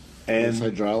 It's And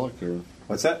hydraulic or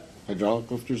what's that?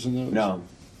 hydraulic lifters in those?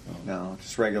 No,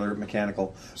 just regular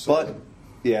mechanical. But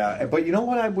yeah, but you know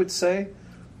what I would say?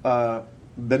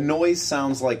 The noise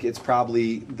sounds like it's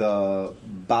probably the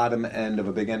bottom end of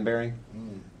a big end bearing.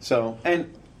 So,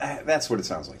 and that's what it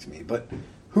sounds like to me. But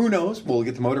who knows? We'll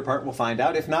get the motor part. We'll find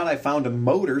out. If not, I found a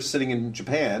motor sitting in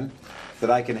Japan that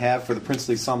I can have for the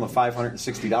princely sum of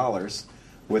 $560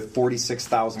 with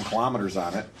 46,000 kilometers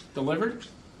on it. Delivered?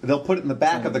 They'll put it in the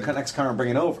back of the next car and bring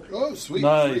it over. oh sweet,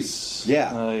 Nice.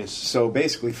 Yeah. Nice. So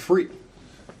basically free.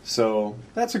 So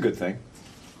that's a good thing.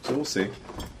 So we'll see.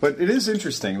 But it is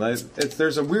interesting. Like,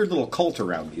 there's a weird little cult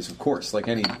around these, of course. Like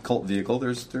any cult vehicle,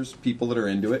 there's people that are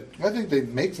into it. I think they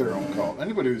make their own cult.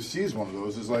 Anybody who sees one of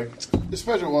those is like,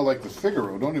 especially like the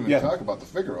Figaro. Don't even talk about the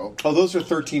Figaro. Oh, those are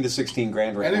 13 to 16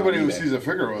 grand right Anybody now on who eBay. sees a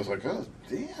Figaro is like, oh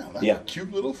damn, that's a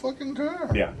cute little fucking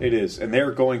car. Yeah, it is. And they're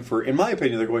going for, in my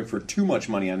opinion, they're going for too much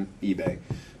money on eBay.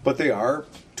 But they are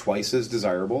twice as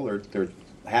desirable. They're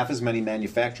half as many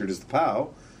manufactured as the POW.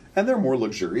 And they're more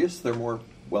luxurious. They're more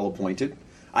well-appointed.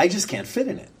 I just can't fit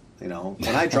in it. You know,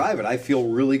 when I drive it, I feel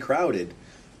really crowded.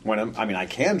 I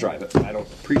can drive it, but I don't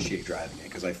appreciate driving it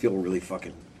because I feel really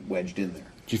fucking wedged in there.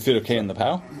 Do you fit okay in the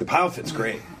POW? The POW fits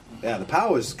great. Yeah, the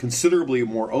POW is considerably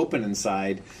more open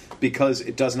inside because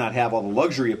it does not have all the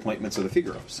luxury appointments of the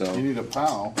Figaro. So You need a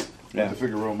POW with a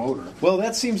Figaro motor. well,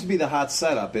 that seems to be the hot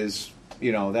setup. Is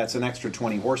that's an extra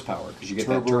 20 horsepower because you get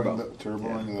that turbo.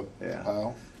 Turboing the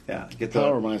POW. Yeah, get Power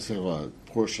the reminds me of a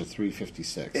Porsche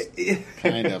 356.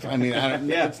 Kind of. I mean,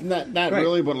 Yeah. it's not Right.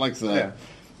 really, but like the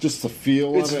Just the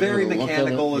feel It's of it? very or the look of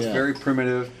mechanical. it? It's Yeah. very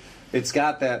primitive. It's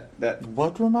got that.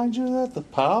 What reminds you of that? The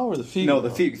POW or the Figaro? No, the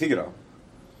Figaro.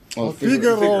 Oh,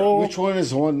 Figaro. Which one is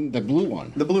the one? The blue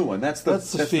one? The blue one. That's the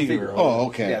Figaro. Oh,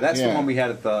 okay. Yeah, that's the one we had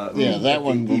at the. Yeah, that at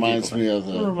one the reminds me of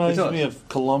It the. reminds It does. me of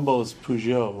Columbo's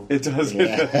Peugeot. It does. It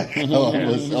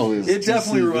It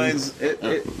definitely reminds. It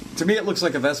to me, it looks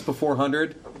like a Vespa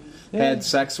 400 had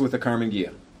sex with a Carmen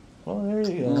Ghia. Well, there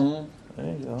you go. Mm-hmm.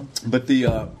 There you go. But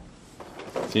the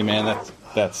See, man,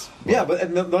 that's. yeah, but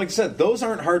and like I said, those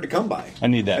aren't hard to come by. I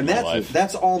need that and in my that's life.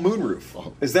 that's all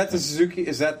moonroof. Is that the Suzuki?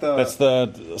 Is that the? That's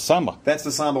the Samba. That's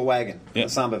the Samba wagon. Yeah. The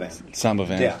Samba van. Samba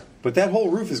van. Yeah, but that whole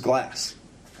roof is glass.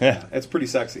 Yeah. It's pretty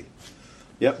sexy.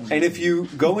 Yep. And if you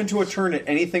go into a turn at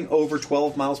anything over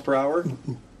 12 miles per hour,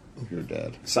 You're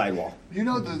dead. sidewall. You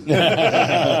know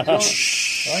the.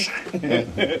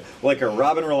 Like a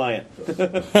Robin Reliant.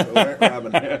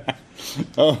 Robin.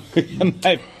 Oh,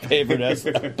 my favorite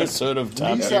episode of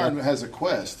Top Gear. Nissan has a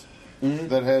Quest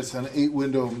that has an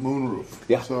 8-window moonroof.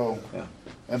 Yeah. So, Yeah.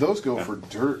 and those go for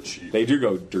dirt cheap. They do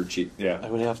go dirt cheap. Yeah. I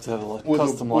would have to have a With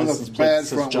custom a license plate bad that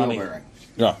says front Johnny. wheel bearing.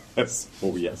 Yeah. That's,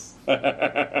 oh, yes.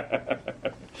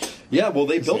 Yeah, well,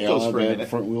 they built They all those have for a bad minute.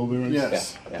 front wheel bearings?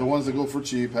 Yes, Yeah, yeah. the ones that go for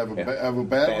cheap have a Yeah. have a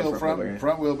Bad bad wheel front wheel bearing.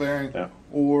 front wheel bearing, Yeah.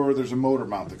 or there's a motor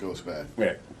mount that goes bad.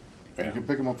 Yeah. You can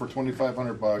pick them up for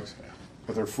 $2,500,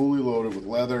 but they're fully loaded with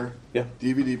leather, Yeah.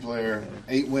 DVD player,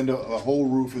 8-window. The whole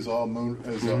roof is all moon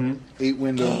is a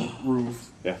 8-window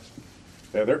roof. Yeah.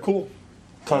 Yeah, they're cool.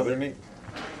 Cut. They're neat.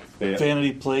 Yeah.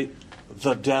 Vanity plate,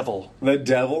 the devil The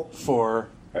devil. for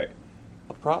Right.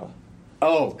 a Prada.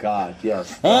 Oh God,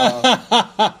 yes.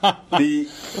 The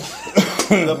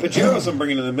Pajeros I'm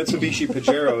bringing in, the Mitsubishi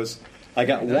Pajeros. I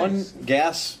got one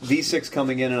gas V6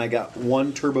 coming in, and I got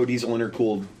one turbo diesel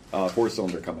intercooled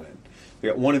 4-cylinder coming in. I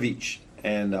got one of each,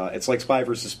 and it's like Spy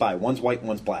versus Spy. One's white, and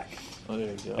one's black, Oh, there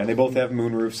you go. and they both have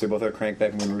moonroofs. They both have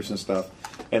crankback moonroofs and stuff,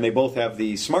 and they both have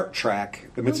the Smart Track,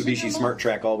 the Mitsubishi Smart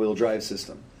Track all-wheel drive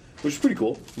system, which is pretty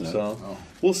cool. So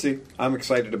we'll see. I'm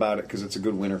excited about it because it's a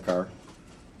good winter car.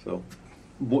 So.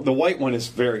 The white one is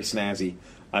very snazzy.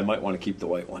 I might want to keep the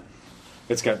white one.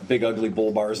 It's got big, ugly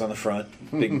bull bars on the front,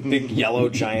 big yellow,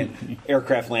 giant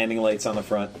aircraft landing lights on the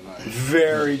front.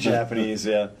 Very Japanese,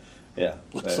 yeah.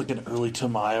 Looks like an early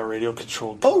Tamiya radio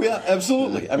controlled. Oh yeah,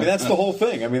 absolutely. I mean, that's the whole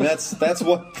thing. I mean, that's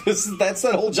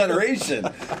that whole generation.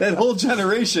 That whole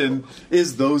generation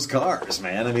is those cars,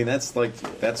 man. I mean, that's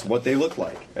what they look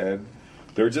like, and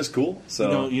they're just cool.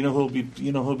 So who'll be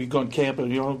going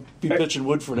camping. Who'll be pitching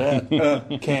wood for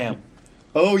that. Cam.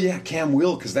 oh yeah, Cam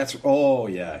will, because that's he'll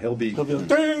be He'll be like,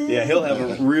 "Ding!" yeah, he'll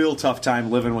have a real tough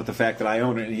time living with the fact that I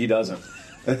own it and he doesn't.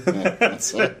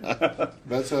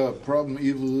 That's a problem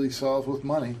easily solved with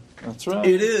money. That's right.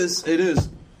 It is.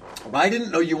 If I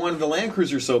didn't know you wanted a Land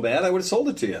Cruiser so bad, I would have sold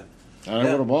it to you. I would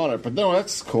have bought it, but no,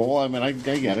 that's cool. I mean, I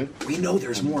get it. We know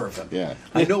there's more of them. Yeah.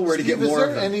 I know where to get Steve, more is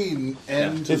of there them. any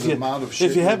end to If the you, amount of shit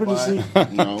if you happen to buy?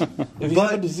 see, No. if you But-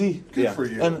 happen to see Good Yeah. for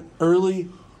you. an early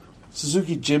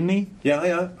Suzuki Jimny, Yeah,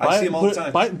 I buy see it them and all put the it-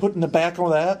 time. buy it and put it in the back of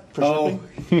that for Oh,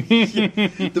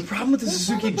 shipping. the problem with the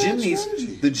Suzuki not a bad Jimneys,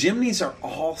 strategy. the Jimneys are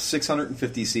all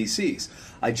 650 cc's.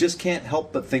 I just can't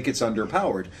help but think it's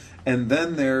underpowered. And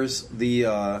then there's the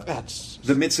That's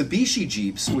Mitsubishi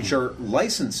Jeeps, which are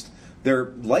licensed.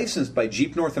 They're licensed by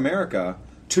Jeep North America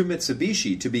to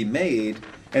Mitsubishi to be made,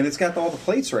 and it's got all the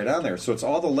plates right on there. So it's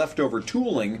all the leftover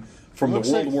tooling from Looks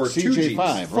the World like War II Jeeps.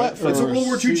 CJ5, right? It's a Or World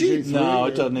War II Jeep. CJ3 no, or-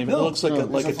 it doesn't even. No, it looks like no,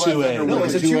 a it's a 2A. flat No,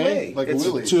 it's a 2A. Like a It's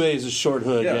wheelie. 2A is a short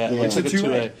hood. Yeah, Yeah, it yeah. looks like It's a a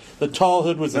 2A. 2A. The tall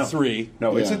hood was No. a 3.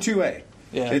 No, it's Yeah. a 2A.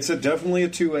 Yeah. It's definitely a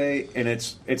 2A, and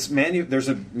it's there's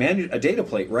a data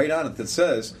plate right on it that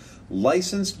says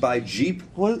licensed by Jeep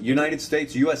What? United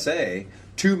States USA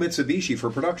to Mitsubishi for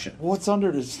production. What's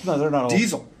under this? No, they're not all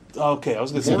Diesel. Okay, I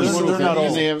was going to say Well, they're not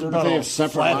all. they have, They're but not they all have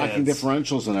separate locking flatheads.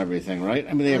 differentials and everything, right?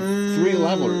 I mean, they have three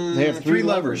levers. They have Three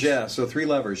levers, yeah. So 3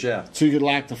 levers, yeah. So you could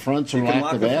lock the fronts or You can lock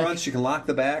lock the the back. fronts, you can lock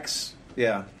the backs.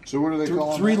 Yeah. So what do they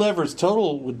call them? 3 levers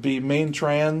total would be main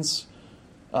trans,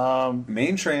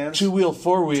 Main trans. 2-wheel,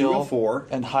 4-wheel, 2-wheel, 4.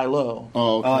 and high-low.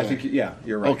 Oh, okay. Oh, I think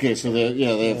you're right. Okay, so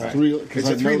they have three. Because It's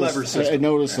a I three-lever noticed- system. I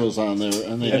noticed those on there,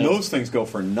 and they And have, those things go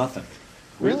for nothing.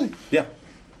 Really? Yeah.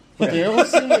 but they always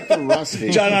seem like they're rusty.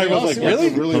 John and I They was always like, seem really?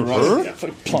 they're really rusty.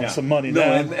 Yeah. Plump some money No,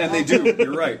 down. and they do.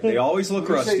 You're right. They always look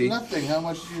When you say rusty. nothing, how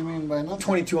much do you mean by nothing?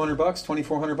 $2,200,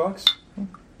 $2,400.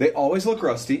 They always look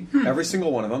rusty. Every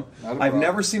single one of them. Not a I've problem.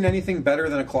 never seen anything better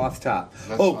than a cloth top.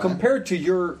 That's Oh, fine. compared to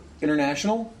your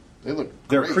International, They look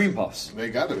they're great. cream puffs. They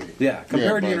got to be. Yeah,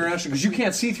 compared to but- International, because you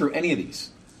can't see through any of these.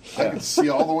 I can see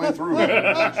all the way through.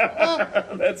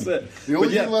 That's it. The only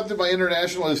thing left in my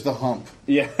International is the hump.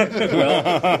 Yeah.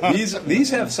 Well, these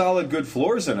have solid, good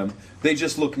floors in them. They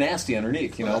just look nasty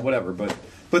underneath, whatever.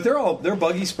 But they're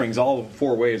buggy springs all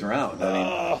 4 ways around.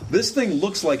 I mean, this thing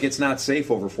looks like it's not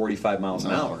safe over 45 miles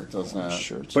an hour. It does not.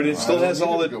 Sure, But it still has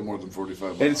all go more than 45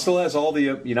 miles. and it still has all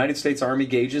the United States Army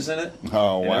gauges in it.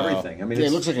 Oh, and wow. everything. I mean,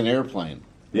 It looks like an airplane.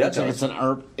 Yeah, Looks like it's an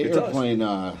airplane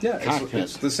cockpit.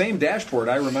 it's the same dashboard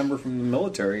I remember from the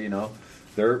military.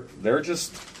 They're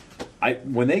just.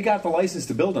 When they got the license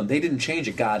to build them, they didn't change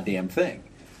a goddamn thing.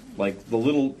 Like the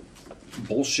little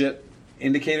bullshit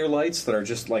indicator lights that are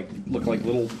just look like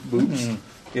little boots.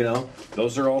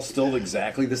 Those are all still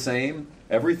exactly the same.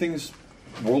 Everything's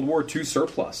World War II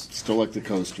surplus. Still like the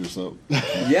coasters, though.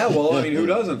 Yeah, well, I mean, who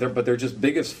doesn't? But they're just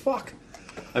big as fuck.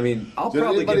 I mean, I'll Did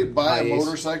probably anybody get buy a IAs.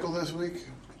 motorcycle this week?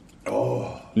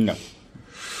 No.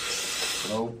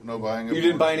 No buying. You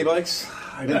didn't buy any bikes?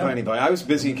 I didn't buy any bikes. I was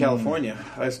busy in California.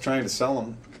 I was trying to sell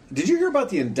them. Did you hear about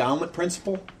the endowment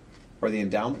principle or the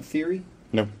endowment theory?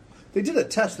 No. They did a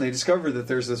test and they discovered that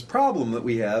there's this problem that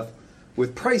we have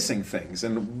with pricing things,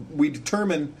 and we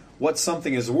determine what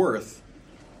something is worth,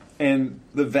 and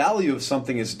the value of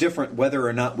something is different whether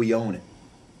or not we own it.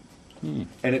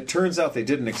 And it turns out they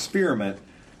did an experiment,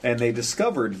 and they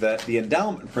discovered that the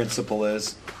endowment principle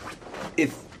is,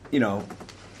 if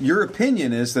your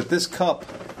opinion is that this cup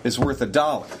is worth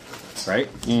 $1,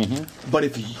 right?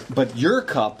 Mm-hmm. But your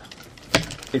cup,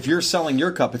 if you're selling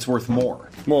your cup, it's worth more.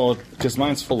 Well, because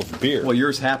mine's full of beer. Well,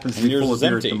 yours happens to be Yours full of is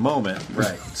beer empty. at the moment,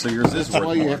 right? So yours is That's worth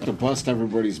why you more. have to bust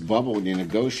everybody's bubble when you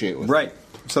negotiate with them. Right.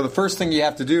 So the first thing you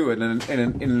have to do in a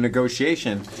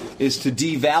negotiation is to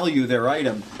devalue their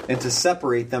item and to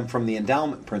separate them from the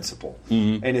endowment principle.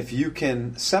 Mm-hmm. And if you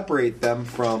can separate them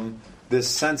from this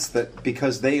sense that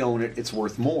because they own it, it's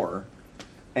worth more,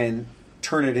 and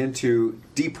turn it into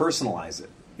depersonalize it.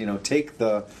 Take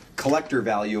the collector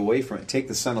value away from it. Take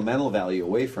the sentimental value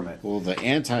away from it. Well, the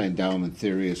anti-endowment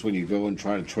theory is when you go and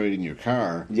try to trade in your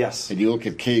car. Yes. And you look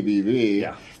at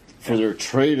KBB for their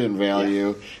trade-in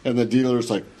value, and the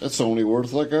dealer's like, that's only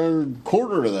worth like a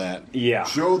quarter of that. Yeah.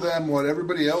 Show them what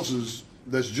everybody else's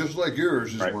that's just like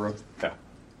yours is worth. Yeah.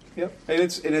 Yep. And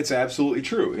it's absolutely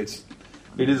true.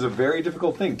 It is a very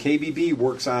difficult thing. KBB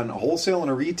works on a wholesale and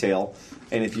a retail,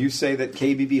 and if you say that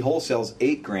KBB wholesale is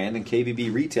 $8,000 and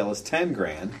KBB retail is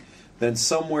 $10,000, then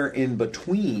somewhere in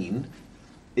between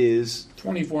is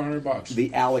 $2,400.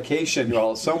 the allocation.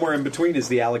 Well, somewhere in between is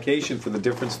the allocation for the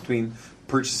difference between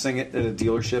purchasing it at a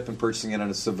dealership and purchasing it on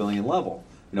a civilian level.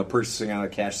 Purchasing on a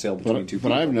cash sale between two people.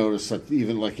 But I've noticed that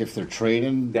even like if they're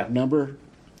trading number,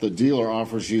 the dealer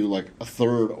offers you like a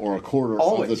third or a quarter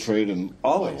of the trade-in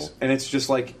Always. level. And it's just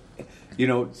like,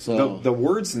 the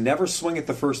words never swing at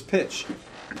the first pitch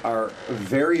are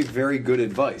very, very good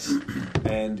advice.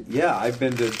 And I've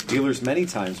been to dealers many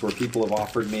times where people have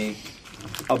offered me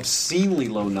obscenely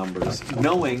low numbers,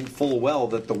 knowing full well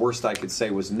that the worst I could say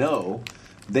was no.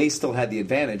 They still had the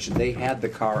advantage. They had the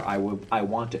car I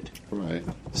wanted. Right.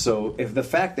 So if the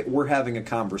fact that we're having a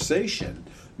conversation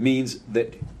means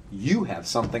that you have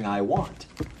something I want.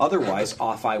 Otherwise,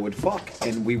 off I would fuck,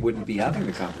 and we wouldn't be having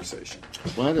the conversation.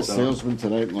 Well, I had a salesman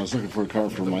tonight, and I was looking for a car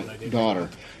for my daughter,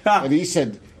 and he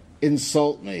said,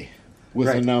 "Insult me with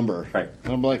a number." Right.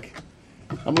 And I'm like,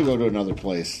 "I'm gonna go to another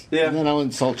place, and then I'll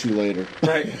insult you later."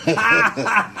 Right.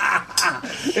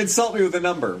 Insult me with a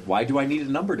number. Why do I need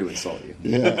a number to insult you?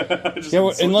 Yeah.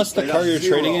 Unless the car you're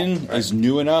trading in is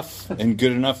new enough and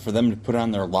good enough for them to put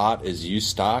on their lot as used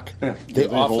stock, they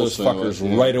off those fuckers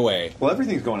right away. Well,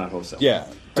 everything's going on wholesale. Yeah.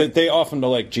 They off them to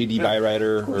like JD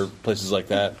Buyrider or places like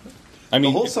that. I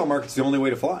mean, the wholesale market's the only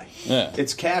way to fly. Yeah.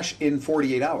 It's cash in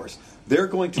 48 hours. They're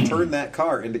going to turn that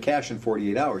car into cash in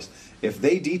 48 hours. If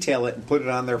they detail it and put it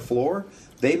on their floor,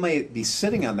 they might be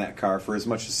sitting on that car for as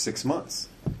much as 6 months.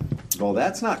 Well,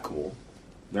 that's not cool.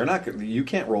 They're not. You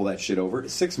can't roll that shit over.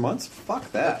 6 months?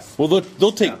 Fuck that. Well,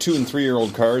 they'll take 2- and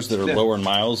 3-year-old cars that are lower in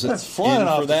miles. That's flying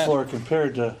off the floor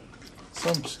compared to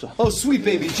some stuff. Oh, sweet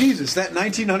baby Jesus! That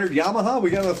 1900 Yamaha we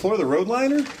got on the floor of the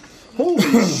Roadliner.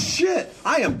 Holy shit!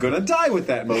 I am gonna die with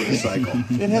that motorcycle.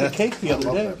 It had a cake the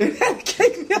other day. It had a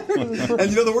cake the other day.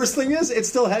 And the worst thing is, it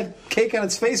still had cake on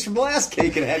its face from the last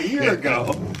cake it had a year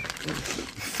ago.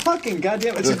 Fucking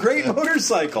goddamn! It's a great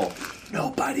motorcycle.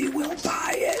 Nobody will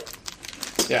buy it.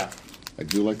 Yeah. I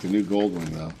do like the new Goldwing,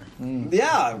 though.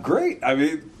 Yeah, great. I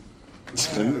mean,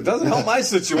 it doesn't help my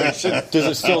situation. Does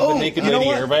it still have the naked lady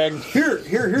airbag?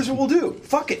 Here's what we'll do.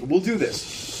 Fuck it. We'll do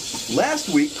this. Last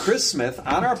week, Chris Smith,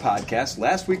 on our podcast,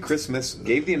 Chris Smith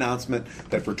gave the announcement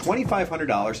that for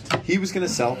 $2,500, he was going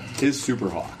to sell his Super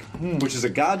Hawk. which is a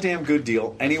goddamn good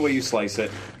deal any way you slice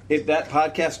it. That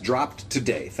podcast dropped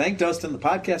today. Thank Dustin, the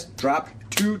podcast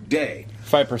dropped today.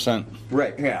 5%.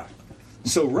 Right, yeah.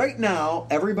 So right now,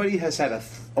 everybody has had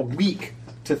a week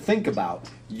to think about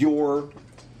your...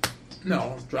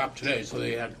 No, it dropped today, so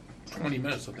they had 20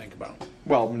 minutes to think about.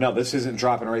 Well, no, this isn't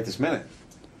dropping right this minute.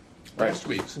 Last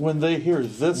week's. When they hear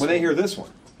this one,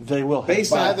 they will have...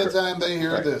 By the time they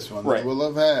hear this one, they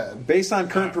will have had. Based on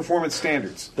current performance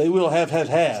standards. They will have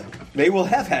had. They will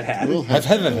have had.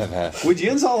 Would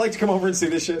Jens all like to come over and see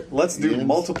this shit? Let's do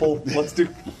multiple. Let's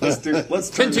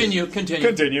Continue.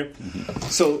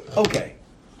 So, okay.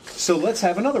 So let's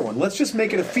have another one. Let's just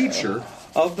make it a feature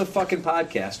of the fucking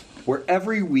podcast where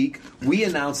every week we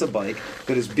announce a bike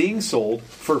that is being sold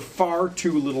for far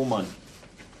too little money.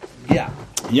 Yeah.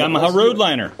 Yamaha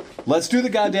Roadliner. Let's do the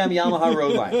goddamn Yamaha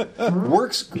Roadliner.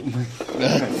 Works.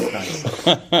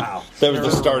 Wow. That was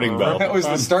the starting bell. That was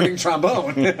the starting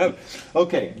trombone.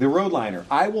 Okay, the Roadliner.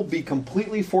 I will be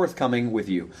completely forthcoming with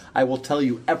you. I will tell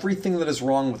you everything that is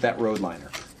wrong with that Roadliner.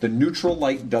 The neutral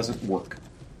light doesn't work.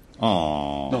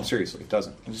 Aww. No, seriously, it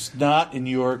doesn't. It's not in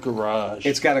your garage.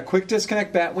 It's got a quick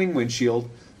disconnect Batwing windshield,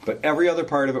 but every other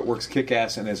part of it works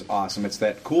kick-ass and is awesome. It's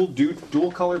that cool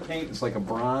dual color paint. It's like a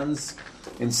bronze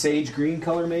and sage green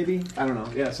color, maybe. I don't know.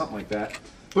 Yeah, something like that.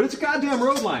 But it's a goddamn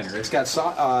Roadliner. It's got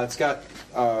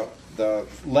the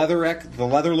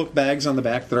leather look bags on the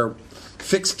back that are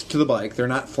fixed to the bike. They're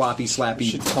not floppy, slappy.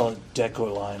 You should call it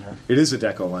Decoliner. It is a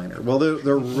Decoliner. Well, the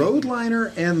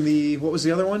Roadliner and the what was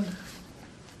the other one?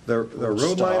 The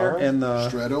Roadliner and the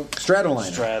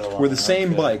Stratoliner were the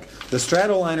same bike. The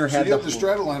Stratoliner had the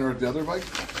Stratoliner at the other bike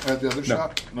at the other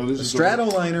shop. No, this is the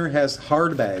Stratoliner has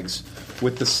hard bags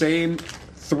with the same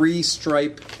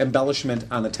 3-stripe embellishment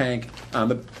on the tank on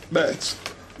the bags.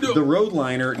 The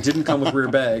Roadliner didn't come with rear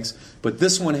bags, but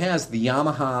this one has the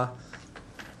Yamaha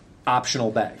optional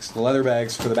bags, the leather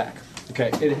bags for the back. Okay,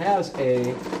 it has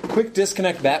a quick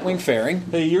disconnect Batwing fairing.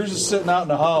 Hey, yours is sitting out in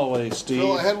the hallway, Steve.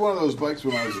 Phil, I had one of those bikes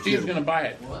when I was a kid. Steve's going to buy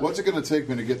it. What's it going to take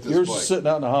me to get this yours bike? Yours is sitting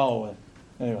out in the hallway.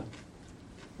 Anyway.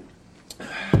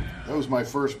 That was my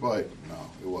first bike. No,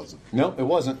 it wasn't. No, it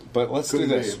wasn't, but let's do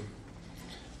this.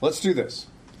 Let's do this.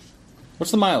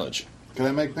 What's the mileage? Can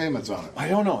I make payments on it? I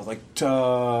don't know, like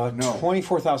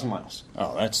 24,000 miles.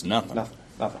 Oh, that's nothing. Nothing.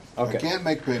 Okay. I can't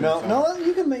make payments. No,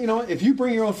 you can. You know, if you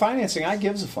bring your own financing, I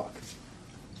gives a fuck.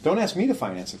 Don't ask me to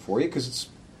finance it for you because it's,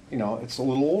 it's a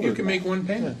little older. You can make one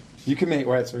payment. You can make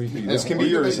right. So this can be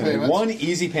yours. One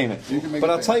easy payment. But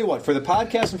I'll tell you what, for the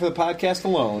podcast and for the podcast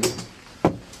alone,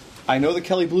 I know the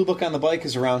Kelly Blue Book on the bike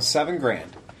is around $7,000,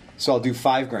 so I'll do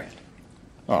 $5,000.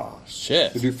 Oh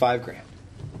shit! We'll do $5,000.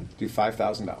 Do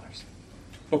 $5,000.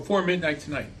 Before midnight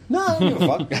tonight. No, I don't give a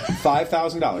fuck.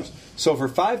 $5,000. So for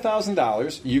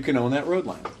 $5,000, you can own that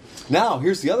Roadliner. Now,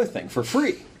 here's the other thing. For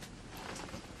free,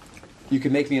 you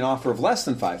can make me an offer of less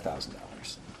than $5,000.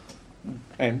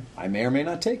 And I may or may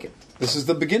not take it. This is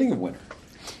the beginning of winter.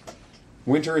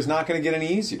 Winter is not going to get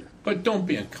any easier. But don't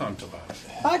be a cunt about it.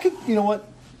 I could, you know what?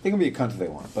 They can be a cunt if they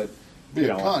want, but... Be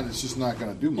a cunt, it's just not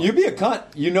going to do much. You be a cunt.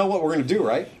 You know what we're going to do,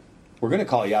 right? We're going to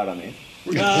call you out on me.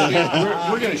 We're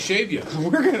going to shave you. We're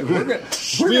going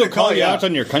to call you out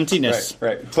on your cuntiness.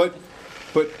 Right.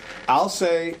 But I'll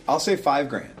say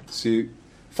 $5,000. See,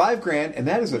 $5,000, and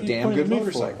that is a damn good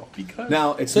motorcycle.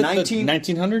 Now it's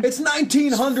 1900. It's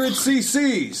 1900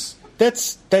 cc's.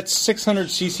 That's 600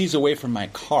 cc's away from my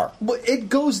car. But it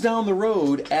goes down the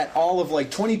road at all of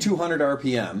like 2,200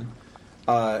 RPM.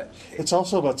 It's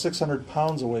also about 600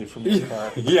 pounds away from your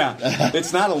car. Yeah,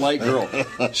 it's not a light girl.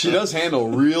 She does handle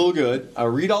real good.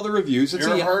 Read all the reviews.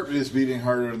 Your heart is beating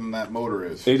harder than that motor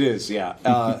is. It is,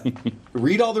 yeah.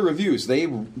 Read all the reviews.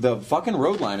 The fucking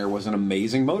Roadliner was an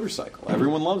amazing motorcycle.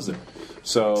 Everyone loves it.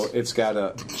 So it's got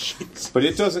a, but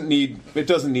it doesn't need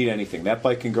anything. That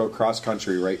bike can go cross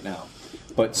country right now.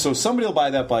 But so somebody will buy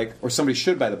that bike, or somebody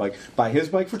should buy the bike. Buy his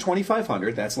bike for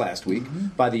 $2,500. That's last week.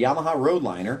 Buy the Yamaha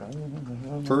Roadliner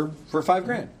for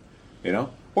 $5,000,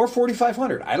 or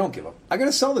 $4,500. I don't give up. I got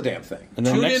to sell the damn thing. And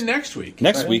then Tune in next week.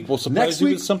 Next week we'll surprise you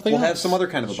with something. We'll have some other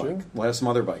kind of a bike. We'll have some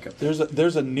other bike up there.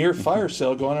 There's a near fire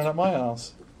sale going on at my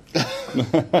house. No,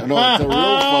 it's a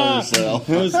real fire sale.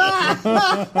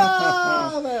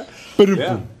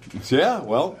 Yeah.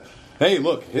 Well. Hey,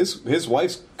 look, his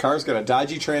wife's car's got a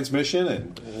dodgy transmission,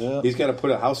 and he's got to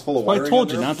put a house full of wiring. I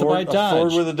told you not to buy Dodge. A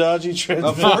Ford with a dodgy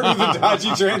transmission. A Ford with a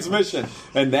dodgy transmission.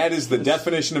 And that is the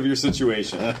definition of your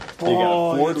situation. You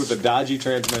got a Ford with a dodgy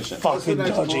transmission. What's the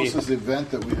next closest event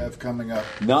that we have coming up?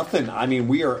 Nothing. I mean,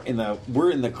 we're in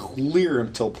the clear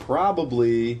until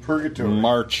probably Purgatory.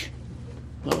 March.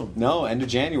 No, end of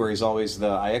January is always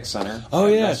the IX Center. Oh,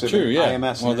 yeah, Massive true, yeah.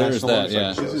 IMS. Well, there's International that, Motorcycle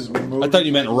yeah. Show. This is I thought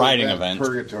you meant motorcycle riding event.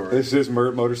 Purgatory. This is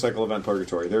motorcycle event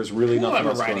purgatory. There's really We'll nothing have a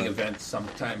else riding going on. event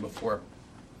sometime before.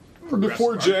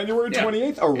 Before January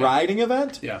 28th? A riding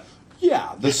event? Yeah.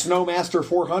 Yeah, the Snowmaster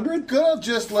 400? Could have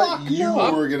just let Fuck you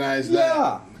no. organize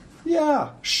that. Yeah,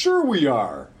 sure we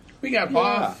are. We got Yeah.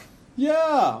 off.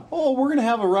 Yeah. Oh, we're going to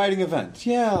have a riding event.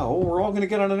 Yeah. Oh, we're all going to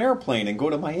get on an airplane and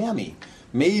go to Miami.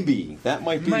 Maybe. That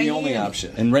might be the only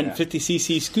option. And rent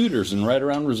 50cc scooters and ride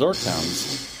around resort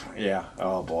towns. Yeah.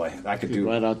 Oh, boy. I could do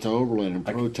Right out to Oberlin and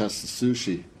protest the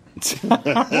sushi.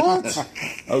 What?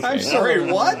 Okay. I'm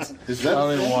sorry, what? Is I that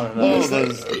don't even want to know. Oh,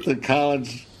 the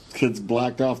college kids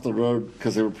blocked off the road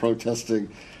because they were protesting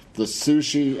the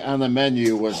sushi on the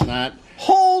menu was not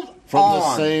Hold from on.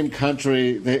 the same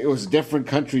country. It was different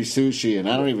country sushi, and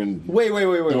I don't even Wait.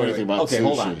 know anything about Okay, sushi.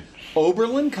 hold on.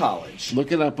 Oberlin College.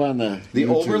 Look it up on the YouTubes.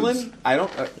 Oberlin? I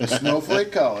don't.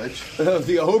 Snowflake College?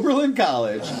 The Oberlin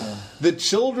College, the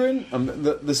children,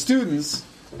 the students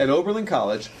at Oberlin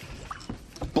College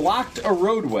blocked a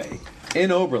roadway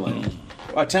in Oberlin,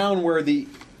 a town where the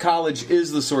college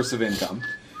is the source of income,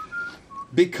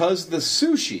 because the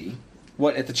sushi,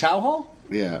 at the Chow Hall?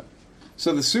 Yeah.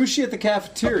 So the sushi at the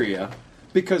cafeteria,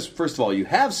 because first of all, you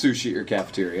have sushi at your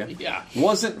cafeteria, Yeah.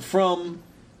 wasn't from.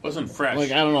 Wasn't fresh.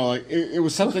 Like, I don't know, like it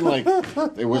was something like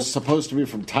it was supposed to be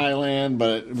from Thailand,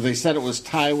 but they said it was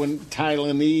Taiwanese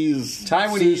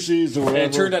sushis or and whatever.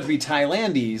 it turned out to be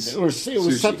Thailandese. It was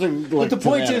sushi. something like But the to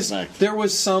point that is, effect. there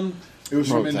was some. It was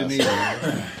from Protest.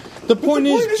 Indonesia. The point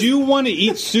is, do you want to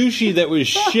eat sushi that was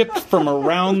shipped from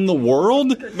around the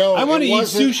world? No, I want to it eat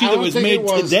wasn't- sushi I that don't was think made it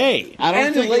was- today. I don't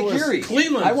And think in Lake it was Erie.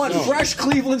 Cleveland. I want fresh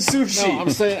Cleveland sushi. No, I'm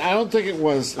saying I don't think it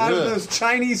was. out of those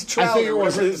Chinese trout. I think it or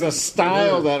was whatever. the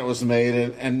style that it was made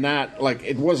in, and not like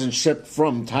it wasn't shipped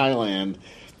from Thailand.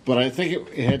 But I think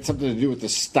it had something to do with the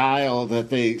style that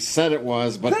they said it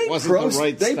was, but it wasn't the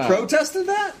right They style. protested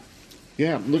that?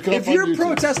 Yeah, look it If up on you're YouTube.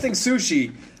 protesting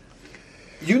sushi,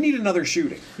 you need another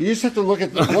shooting. You just have to look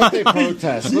at what they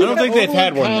protest. I don't think they've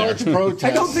had one there. College protest. I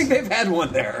don't think they've had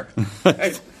one there.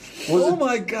 Oh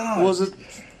my God. Was it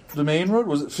the main road?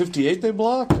 Was it 58 they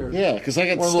blocked? Or? Yeah, because I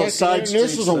got One of those stuck. side This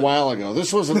streets was a that- while ago.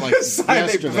 This wasn't like they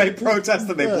yesterday.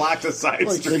 protested. They blocked a side They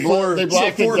street. blocked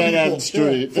the four dead people. end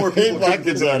street. Yeah, 4 They people blocked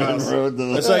the couldn't get to dead their end house. road.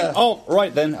 It's like, oh,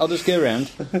 right then, I'll just get around.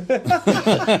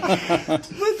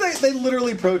 They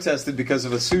literally protested because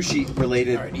of a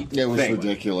sushi-related It was thing.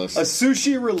 ridiculous. A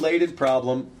sushi-related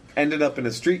problem ended up in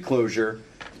a street closure,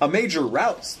 a major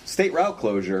state route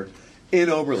closure in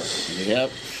Oberlin.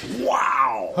 Yep.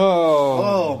 Wow!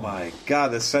 Oh my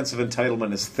God, the sense of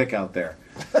entitlement is thick out there.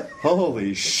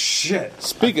 Holy shit!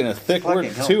 Speaking of thick, we're Fucking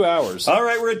at hell. 2 hours. All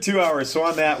right, we're at 2 hours, so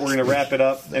on that, we're going to wrap it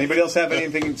up. Anybody else have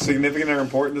anything significant or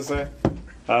important to say?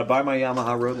 Buy my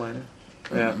Yamaha Roadliner.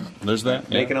 Yeah. There's that.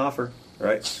 Make an offer.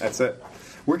 Right? That's it.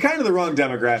 We're kind of the wrong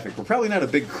demographic. We're probably not a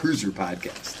big cruiser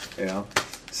podcast, you know?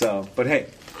 So, but hey,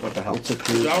 what the hell? It's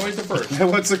always the first.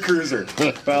 What's a cruiser?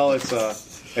 Well,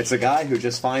 it's a guy who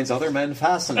just finds other men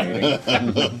fascinating.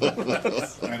 And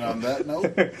on that note,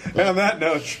 And on that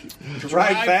note,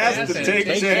 ride fast and take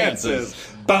chances.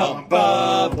 Bum,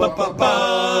 ba, ba, ba,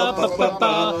 ba, ba, ba,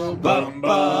 ba, bum,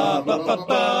 ba, ba, ba,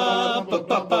 ba, ba,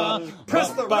 ba, ba. Press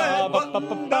the red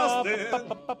button,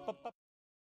 Dustin.